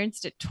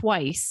experienced it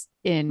twice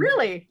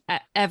really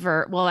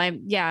ever. Well,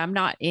 I'm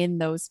not in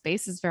those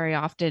spaces very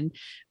often,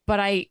 but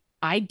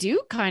I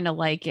do kind of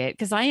like it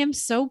because I am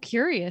so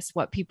curious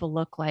what people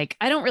look like.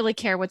 I don't really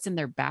care what's in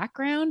their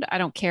background. I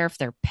don't care if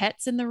there are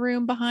pets in the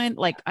room behind.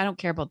 Like, I don't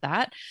care about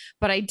that.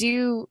 But I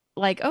do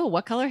like, oh,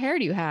 what color hair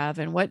do you have?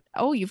 And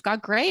you've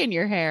got gray in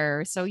your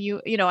hair. So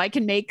I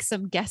can make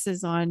some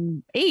guesses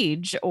on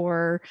age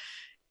or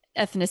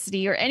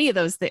ethnicity or any of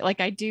those things.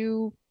 Like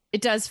it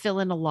does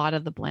fill in a lot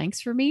of the blanks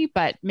for me.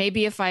 But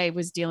maybe if I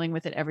was dealing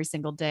with it every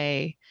single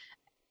day,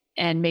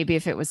 and maybe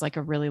if it was like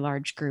a really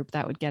large group,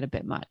 that would get a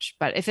bit much.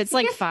 But if it's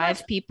like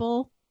 5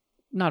 people,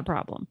 not a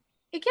problem.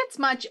 It gets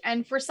much.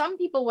 And for some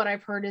people, what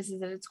I've heard is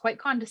that it's quite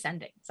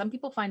condescending. Some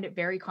people find it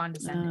very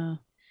condescending,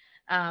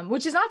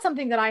 which is not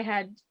something that I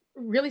had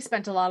really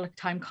spent a lot of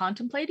time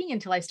contemplating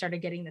until I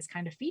started getting this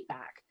kind of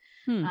feedback.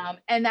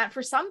 And that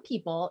for some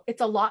people,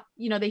 it's a lot,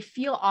 they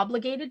feel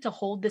obligated to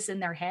hold this in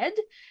their head.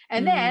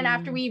 And then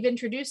after we've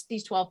introduced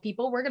these 12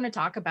 people, we're going to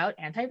talk about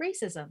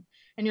anti-racism.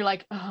 And you're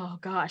like, oh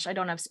gosh, I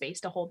don't have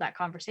space to hold that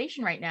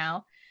conversation right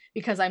now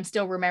because I'm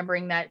still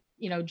remembering that,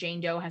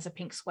 Jane Doe has a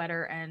pink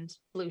sweater and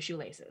blue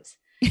shoelaces.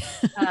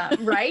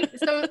 Right.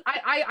 So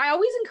I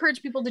always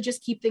encourage people to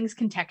just keep things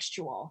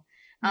contextual.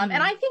 And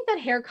I think that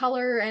hair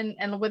color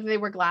and whether they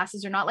wear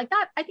glasses or not like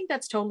that, I think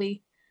that's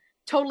totally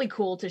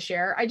cool to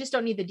share. I just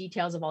don't need the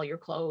details of all your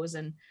clothes.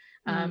 And,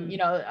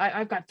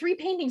 I've got 3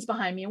 paintings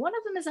behind me. One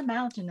of them is a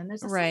mountain and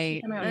there's a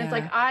right. And it's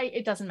like,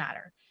 it doesn't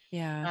matter.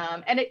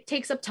 Yeah. And it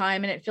takes up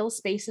time and it fills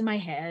space in my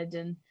head.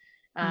 And,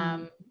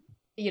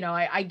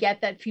 I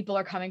get that people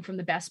are coming from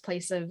the best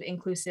place of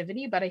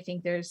inclusivity, but I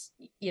think there's,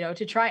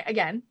 to try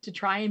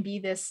and be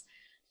this,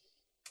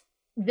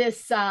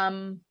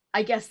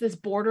 I guess this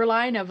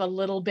borderline of a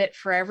little bit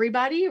for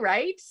everybody,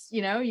 right?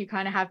 You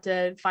kind of have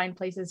to find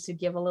places to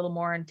give a little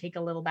more and take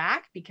a little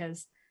back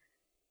because,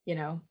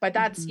 but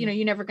that's,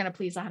 you're never going to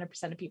please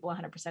 100% of people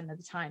 100% of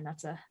the time.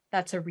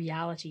 That's a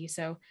reality.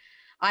 So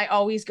I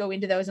always go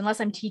into those,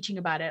 unless I'm teaching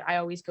about it, I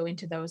always go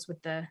into those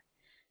with the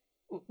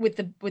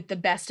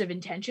best of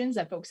intentions,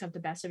 that folks have the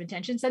best of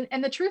intentions.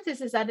 And the truth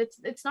is that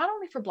it's not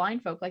only for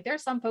blind folk. Like there are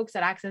some folks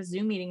that access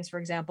Zoom meetings, for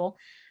example,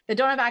 that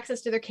don't have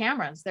access to their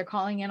cameras. They're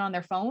calling in on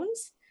their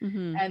phones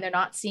and they're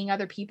not seeing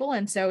other people.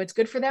 And so it's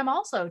good for them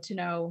also to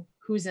know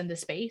who's in the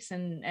space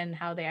and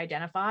how they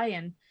identify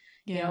and,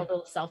 a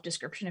little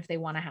self-description if they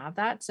want to have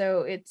that.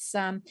 So it's,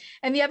 and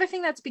the other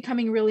thing that's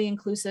becoming really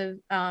inclusive,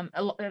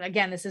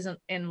 again, this isn't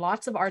in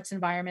lots of arts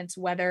environments,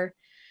 whether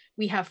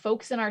we have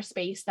folks in our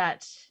space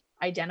that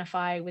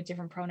identify with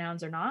different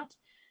pronouns or not,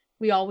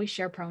 we always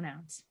share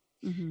pronouns.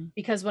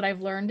 Because what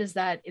I've learned is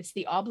that it's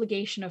the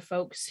obligation of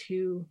folks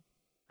who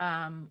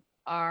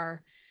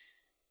are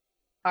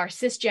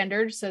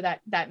cisgendered. So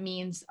that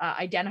means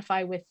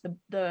identify with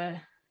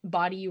the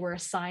body you were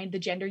assigned, the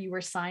gender you were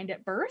assigned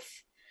at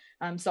birth.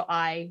 So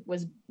I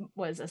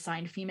was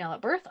assigned female at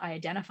birth. I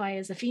identify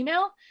as a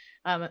female.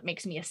 It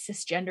makes me a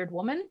cisgendered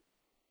woman.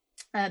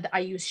 I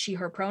use she,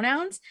 her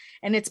pronouns,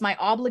 and it's my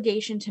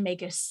obligation to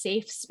make a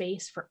safe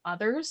space for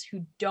others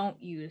who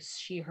don't use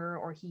she, her,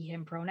 or he,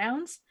 him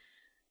pronouns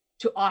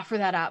to offer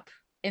that up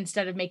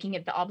instead of making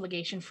it the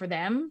obligation for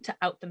them to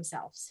out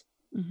themselves.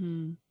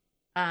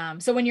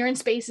 So when you're in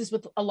spaces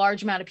with a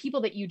large amount of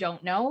people that you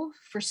don't know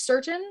for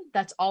certain,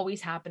 that's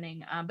always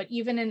happening. But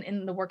even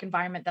in the work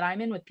environment that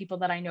I'm in with people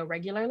that I know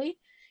regularly,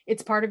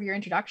 it's part of your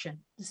introduction.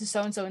 This is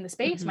so-and-so in the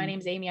space. My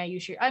name's Amy. I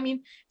use she. I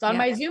mean, it's on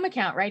my Zoom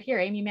account right here.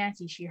 Amy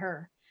Mancy, she,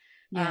 her.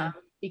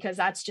 Because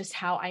that's just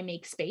how I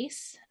make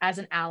space as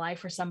an ally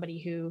for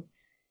somebody who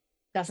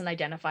doesn't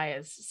identify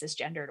as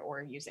cisgendered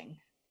or using,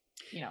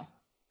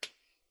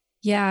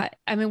 Yeah.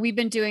 I mean, we've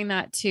been doing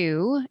that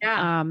too.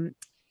 Yeah.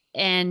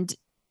 And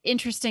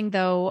interesting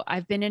though,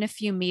 I've been in a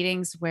few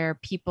meetings where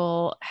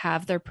people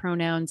have their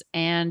pronouns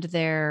and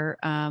their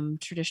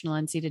traditional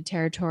unceded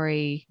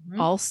territory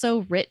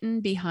also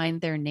written behind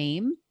their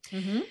name.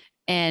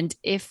 And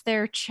if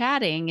they're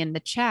chatting in the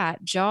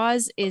chat,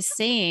 Jaws is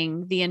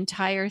saying the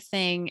entire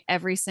thing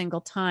every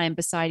single time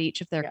beside each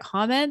of their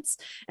comments.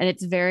 And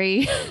it's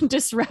very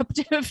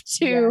disruptive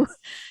to,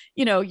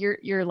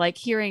 you're like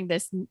hearing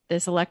this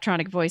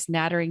electronic voice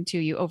nattering to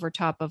you over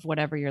top of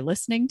whatever you're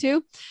listening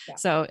to.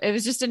 So it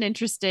was just an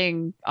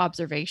interesting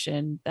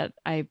observation that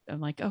I'm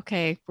like,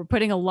 okay, we're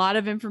putting a lot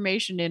of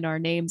information in our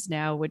names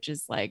now, which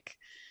is like,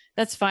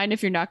 That's fine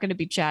if you're not going to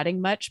be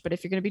chatting much, but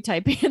if you're going to be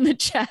typing in the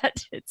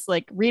chat, it's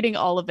like reading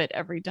all of it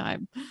every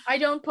time. I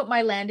don't put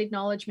my land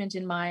acknowledgement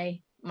in my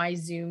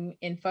Zoom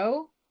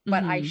info,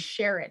 but I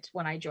share it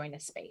when I join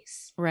a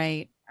space.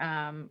 Right.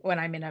 When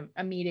I'm in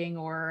a meeting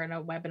or in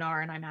a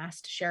webinar and I'm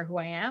asked to share who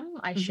I am,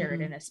 I share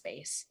it in a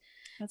space.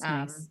 That's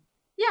nice.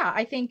 Yeah,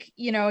 I think,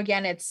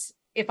 again, it's,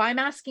 if I'm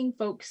asking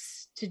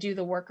folks to do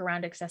the work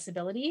around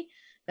accessibility,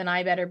 then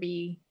I better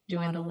be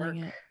doing the work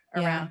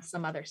around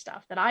some other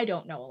stuff that I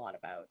don't know a lot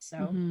about.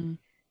 So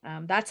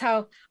that's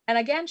how, and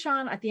again,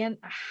 Sean, at the end,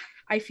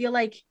 I feel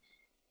like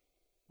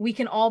we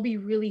can all be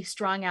really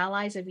strong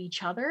allies of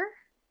each other,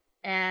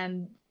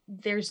 and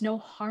there's no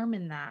harm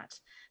in that.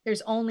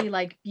 There's only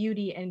like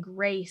beauty and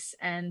grace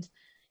and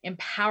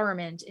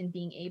empowerment in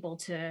being able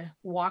to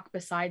walk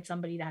beside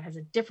somebody that has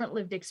a different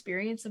lived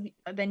experience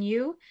than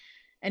you,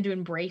 and to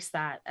embrace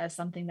that as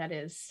something that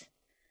is,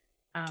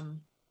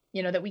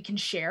 that we can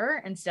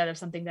share, instead of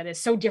something that is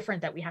so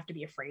different that we have to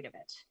be afraid of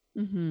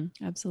it.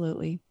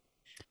 Absolutely.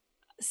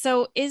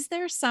 So is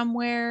there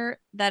somewhere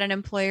that an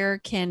employer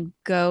can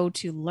go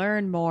to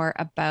learn more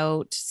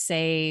about,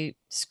 say,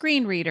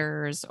 screen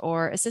readers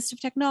or assistive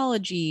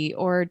technology,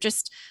 or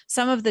just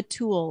some of the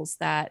tools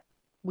that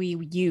we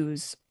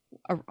use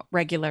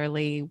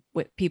regularly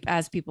with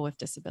as people with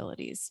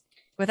disabilities,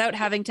 without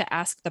having to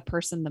ask the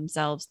person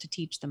themselves to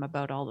teach them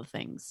about all the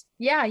things?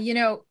 Yeah,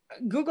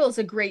 Google is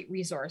a great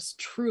resource,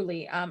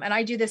 truly. And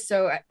I do this.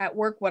 So at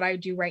work, what I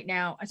do right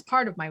now as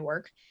part of my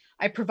work,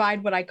 I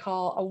provide what I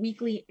call a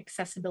weekly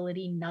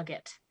accessibility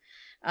nugget.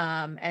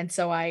 And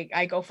so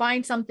I go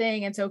find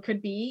something. And so it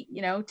could be,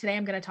 today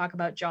I'm going to talk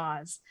about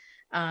JAWS.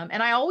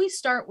 And I always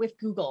start with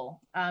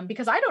Google,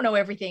 because I don't know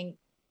everything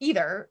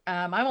either.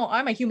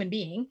 I'm a human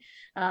being,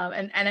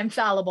 and I'm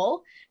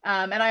fallible.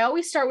 And I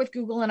always start with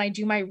Google, and I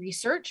do my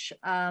research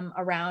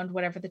around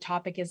whatever the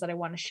topic is that I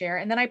want to share.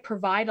 And then I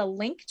provide a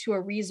link to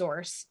a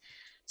resource,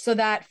 so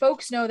that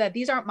folks know that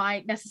these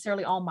aren't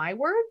necessarily all my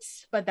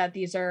words, but that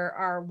these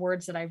are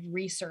words that I've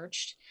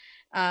researched.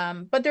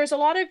 But there's a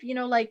lot of,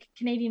 like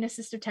Canadian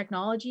Assistive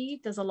Technology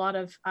does a lot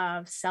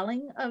of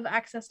selling of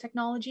access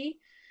technology.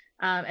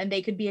 And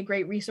they could be a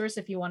great resource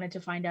if you wanted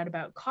to find out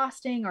about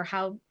costing or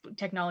how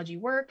technology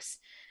works.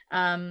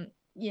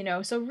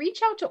 So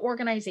reach out to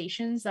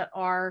organizations that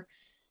are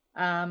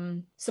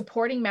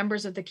supporting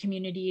members of the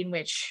community in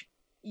which,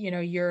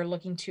 you're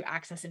looking to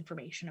access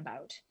information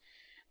about.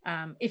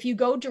 If you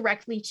go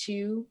directly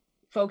to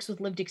folks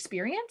with lived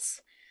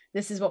experience,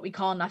 this is what we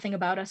call nothing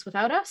about us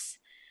without us.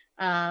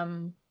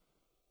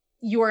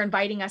 You are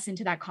inviting us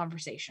into that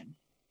conversation.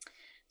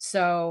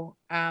 So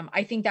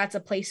I think that's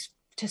a place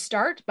to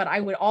start. But I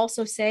would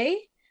also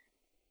say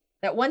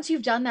that once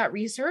you've done that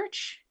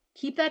research,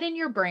 keep that in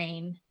your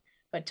brain,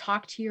 but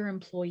talk to your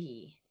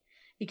employee,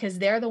 because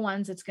they're the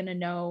ones that's going to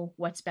know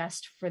what's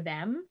best for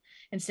them,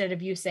 instead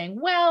of you saying,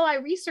 well, I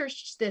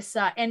researched this,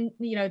 and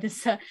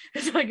this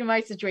is like in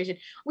my situation,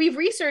 we've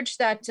researched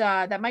that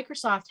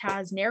Microsoft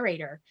has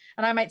Narrator,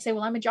 and I might say,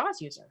 well, I'm a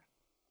JAWS user.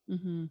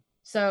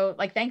 So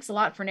like, thanks a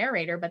lot for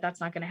Narrator, but that's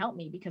not going to help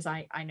me because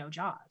I know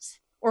JAWS,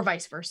 or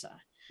vice versa.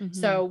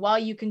 So while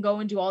you can go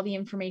and do all the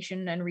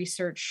information and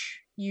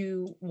research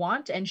you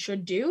want and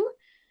should do,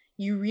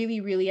 you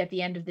really, really, at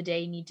the end of the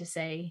day, need to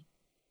say,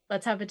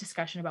 let's have a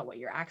discussion about what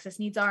your access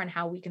needs are and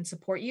how we can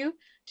support you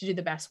to do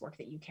the best work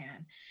that you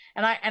can.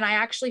 And I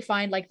actually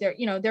find like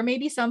there may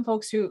be some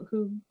folks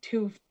who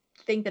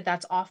think that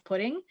that's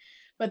off-putting,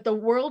 but the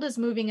world is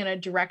moving in a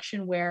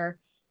direction where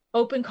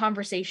open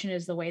conversation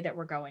is the way that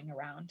we're going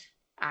around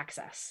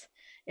access,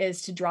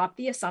 is to drop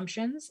the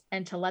assumptions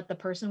and to let the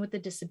person with the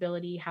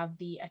disability have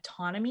the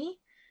autonomy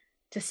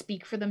to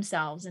speak for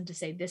themselves and to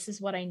say, this is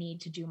what I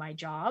need to do my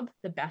job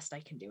the best I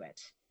can do it.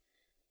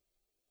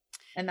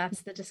 And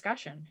that's the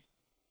discussion.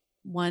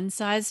 One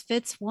size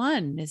fits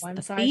one is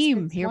the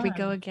theme. Here we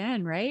go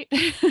again, right?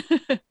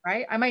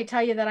 Right. I might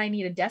tell you that I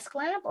need a desk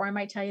lamp, or I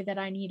might tell you that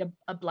I need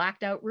a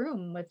blacked out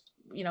room with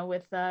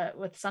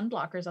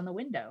sunblockers on the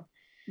window.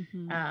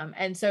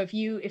 And so if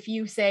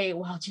you say,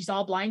 well, geez,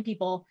 all blind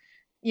people,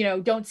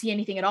 don't see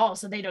anything at all,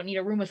 so they don't need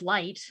a room with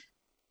light.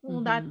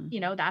 Well, that,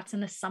 that's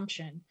an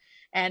assumption.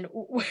 And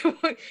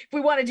if we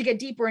wanted to get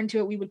deeper into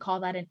it, we would call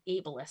that an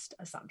ableist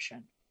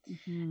assumption.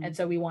 And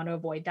so we want to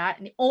avoid that.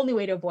 And the only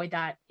way to avoid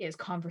that is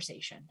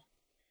conversation.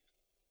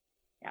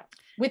 Yeah.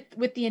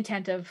 With the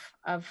intent of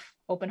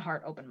open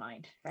heart, open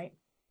mind, right?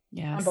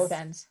 Yes. On both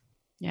ends.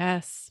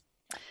 Yes.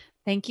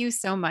 Thank you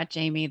so much,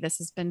 Amy. This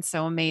has been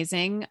so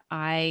amazing.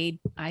 I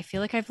feel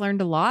like I've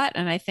learned a lot,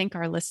 and I think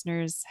our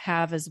listeners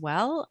have as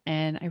well.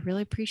 And I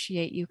really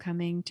appreciate you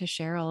coming to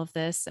share all of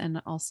this,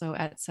 and also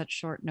at such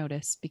short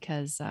notice,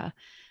 because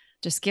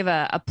just give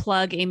a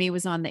plug. Amy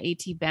was on the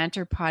AT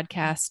Banter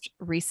podcast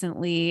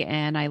recently,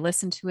 and I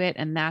listened to it.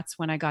 And that's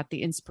when I got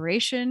the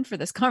inspiration for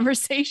this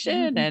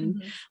conversation,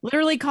 and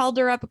literally called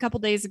her up a couple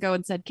days ago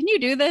and said, can you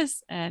do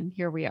this? And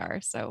here we are.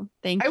 So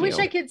thank you. I wish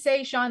I could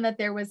say, Sean, that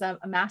there was a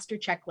master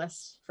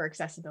checklist for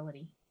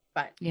accessibility,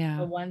 but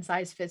the one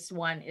size fits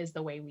one is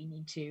the way we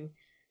need to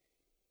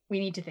we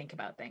need to think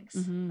about things,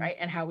 Mhm. right?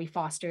 And how we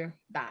foster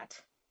that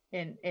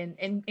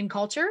in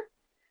culture,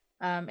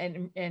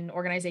 in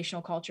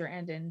organizational culture,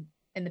 and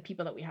in the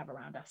people that we have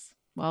around us.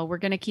 Well, we're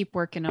going to keep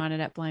working on it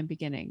at Blind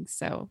Beginnings.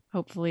 So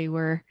hopefully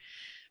we're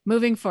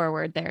moving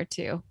forward there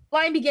too.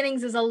 Blind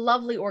Beginnings is a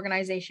lovely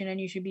organization,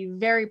 and you should be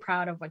very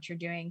proud of what you're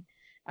doing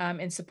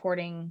in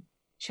supporting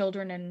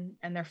children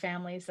and their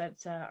families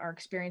that are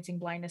experiencing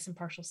blindness and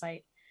partial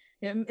sight.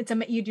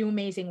 You do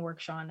amazing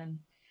work, Sean, and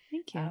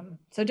Thank you.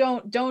 so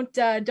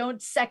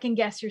don't second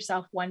guess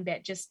yourself one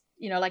bit. Just,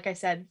 like I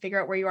said,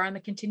 figure out where you are on the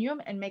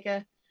continuum and make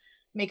a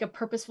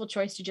purposeful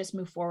choice to just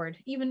move forward,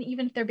 even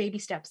if they're baby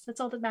steps. That's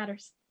all that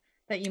matters,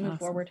 that you move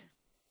forward.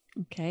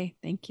 Okay,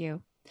 thank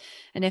you.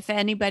 And if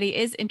anybody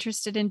is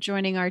interested in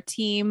joining our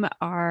team,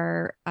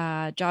 our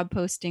job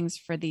postings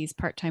for these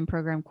part-time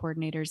program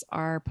coordinators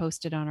are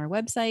posted on our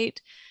website,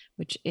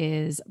 which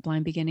is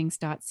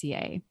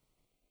blindbeginnings.ca.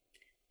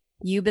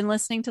 You've been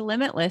listening to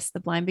Limitless,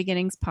 the Blind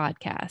Beginnings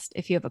podcast.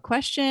 If you have a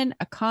question,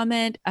 a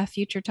comment, a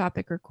future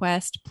topic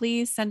request,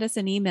 please send us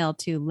an email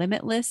to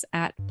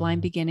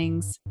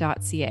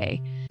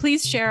limitless@blindbeginnings.ca.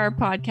 Please share our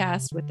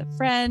podcast with a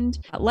friend,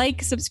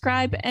 like,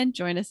 subscribe, and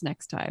join us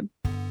next time.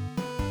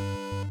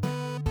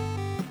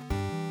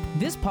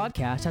 This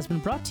podcast has been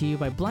brought to you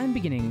by Blind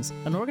Beginnings,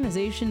 an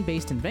organization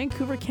based in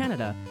Vancouver,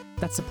 Canada,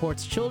 that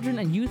supports children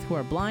and youth who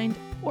are blind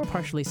or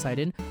partially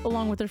sighted,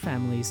 along with their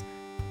families.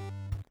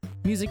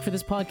 Music for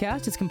this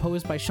podcast is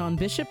composed by Sean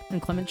Bishop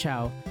and Clement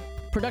Chow.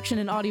 Production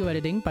and audio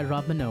editing by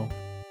Rob Minot.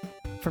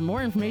 For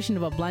more information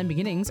about Blind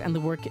Beginnings and the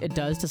work it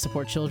does to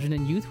support children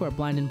and youth who are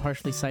blind and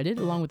partially sighted,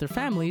 along with their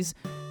families,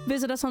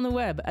 visit us on the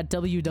web at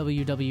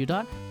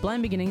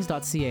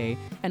www.blindbeginnings.ca,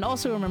 and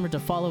also remember to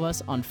follow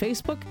us on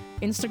Facebook,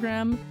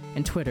 Instagram,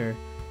 and Twitter.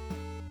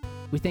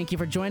 We thank you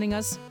for joining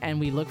us, and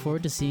we look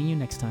forward to seeing you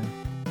next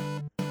time.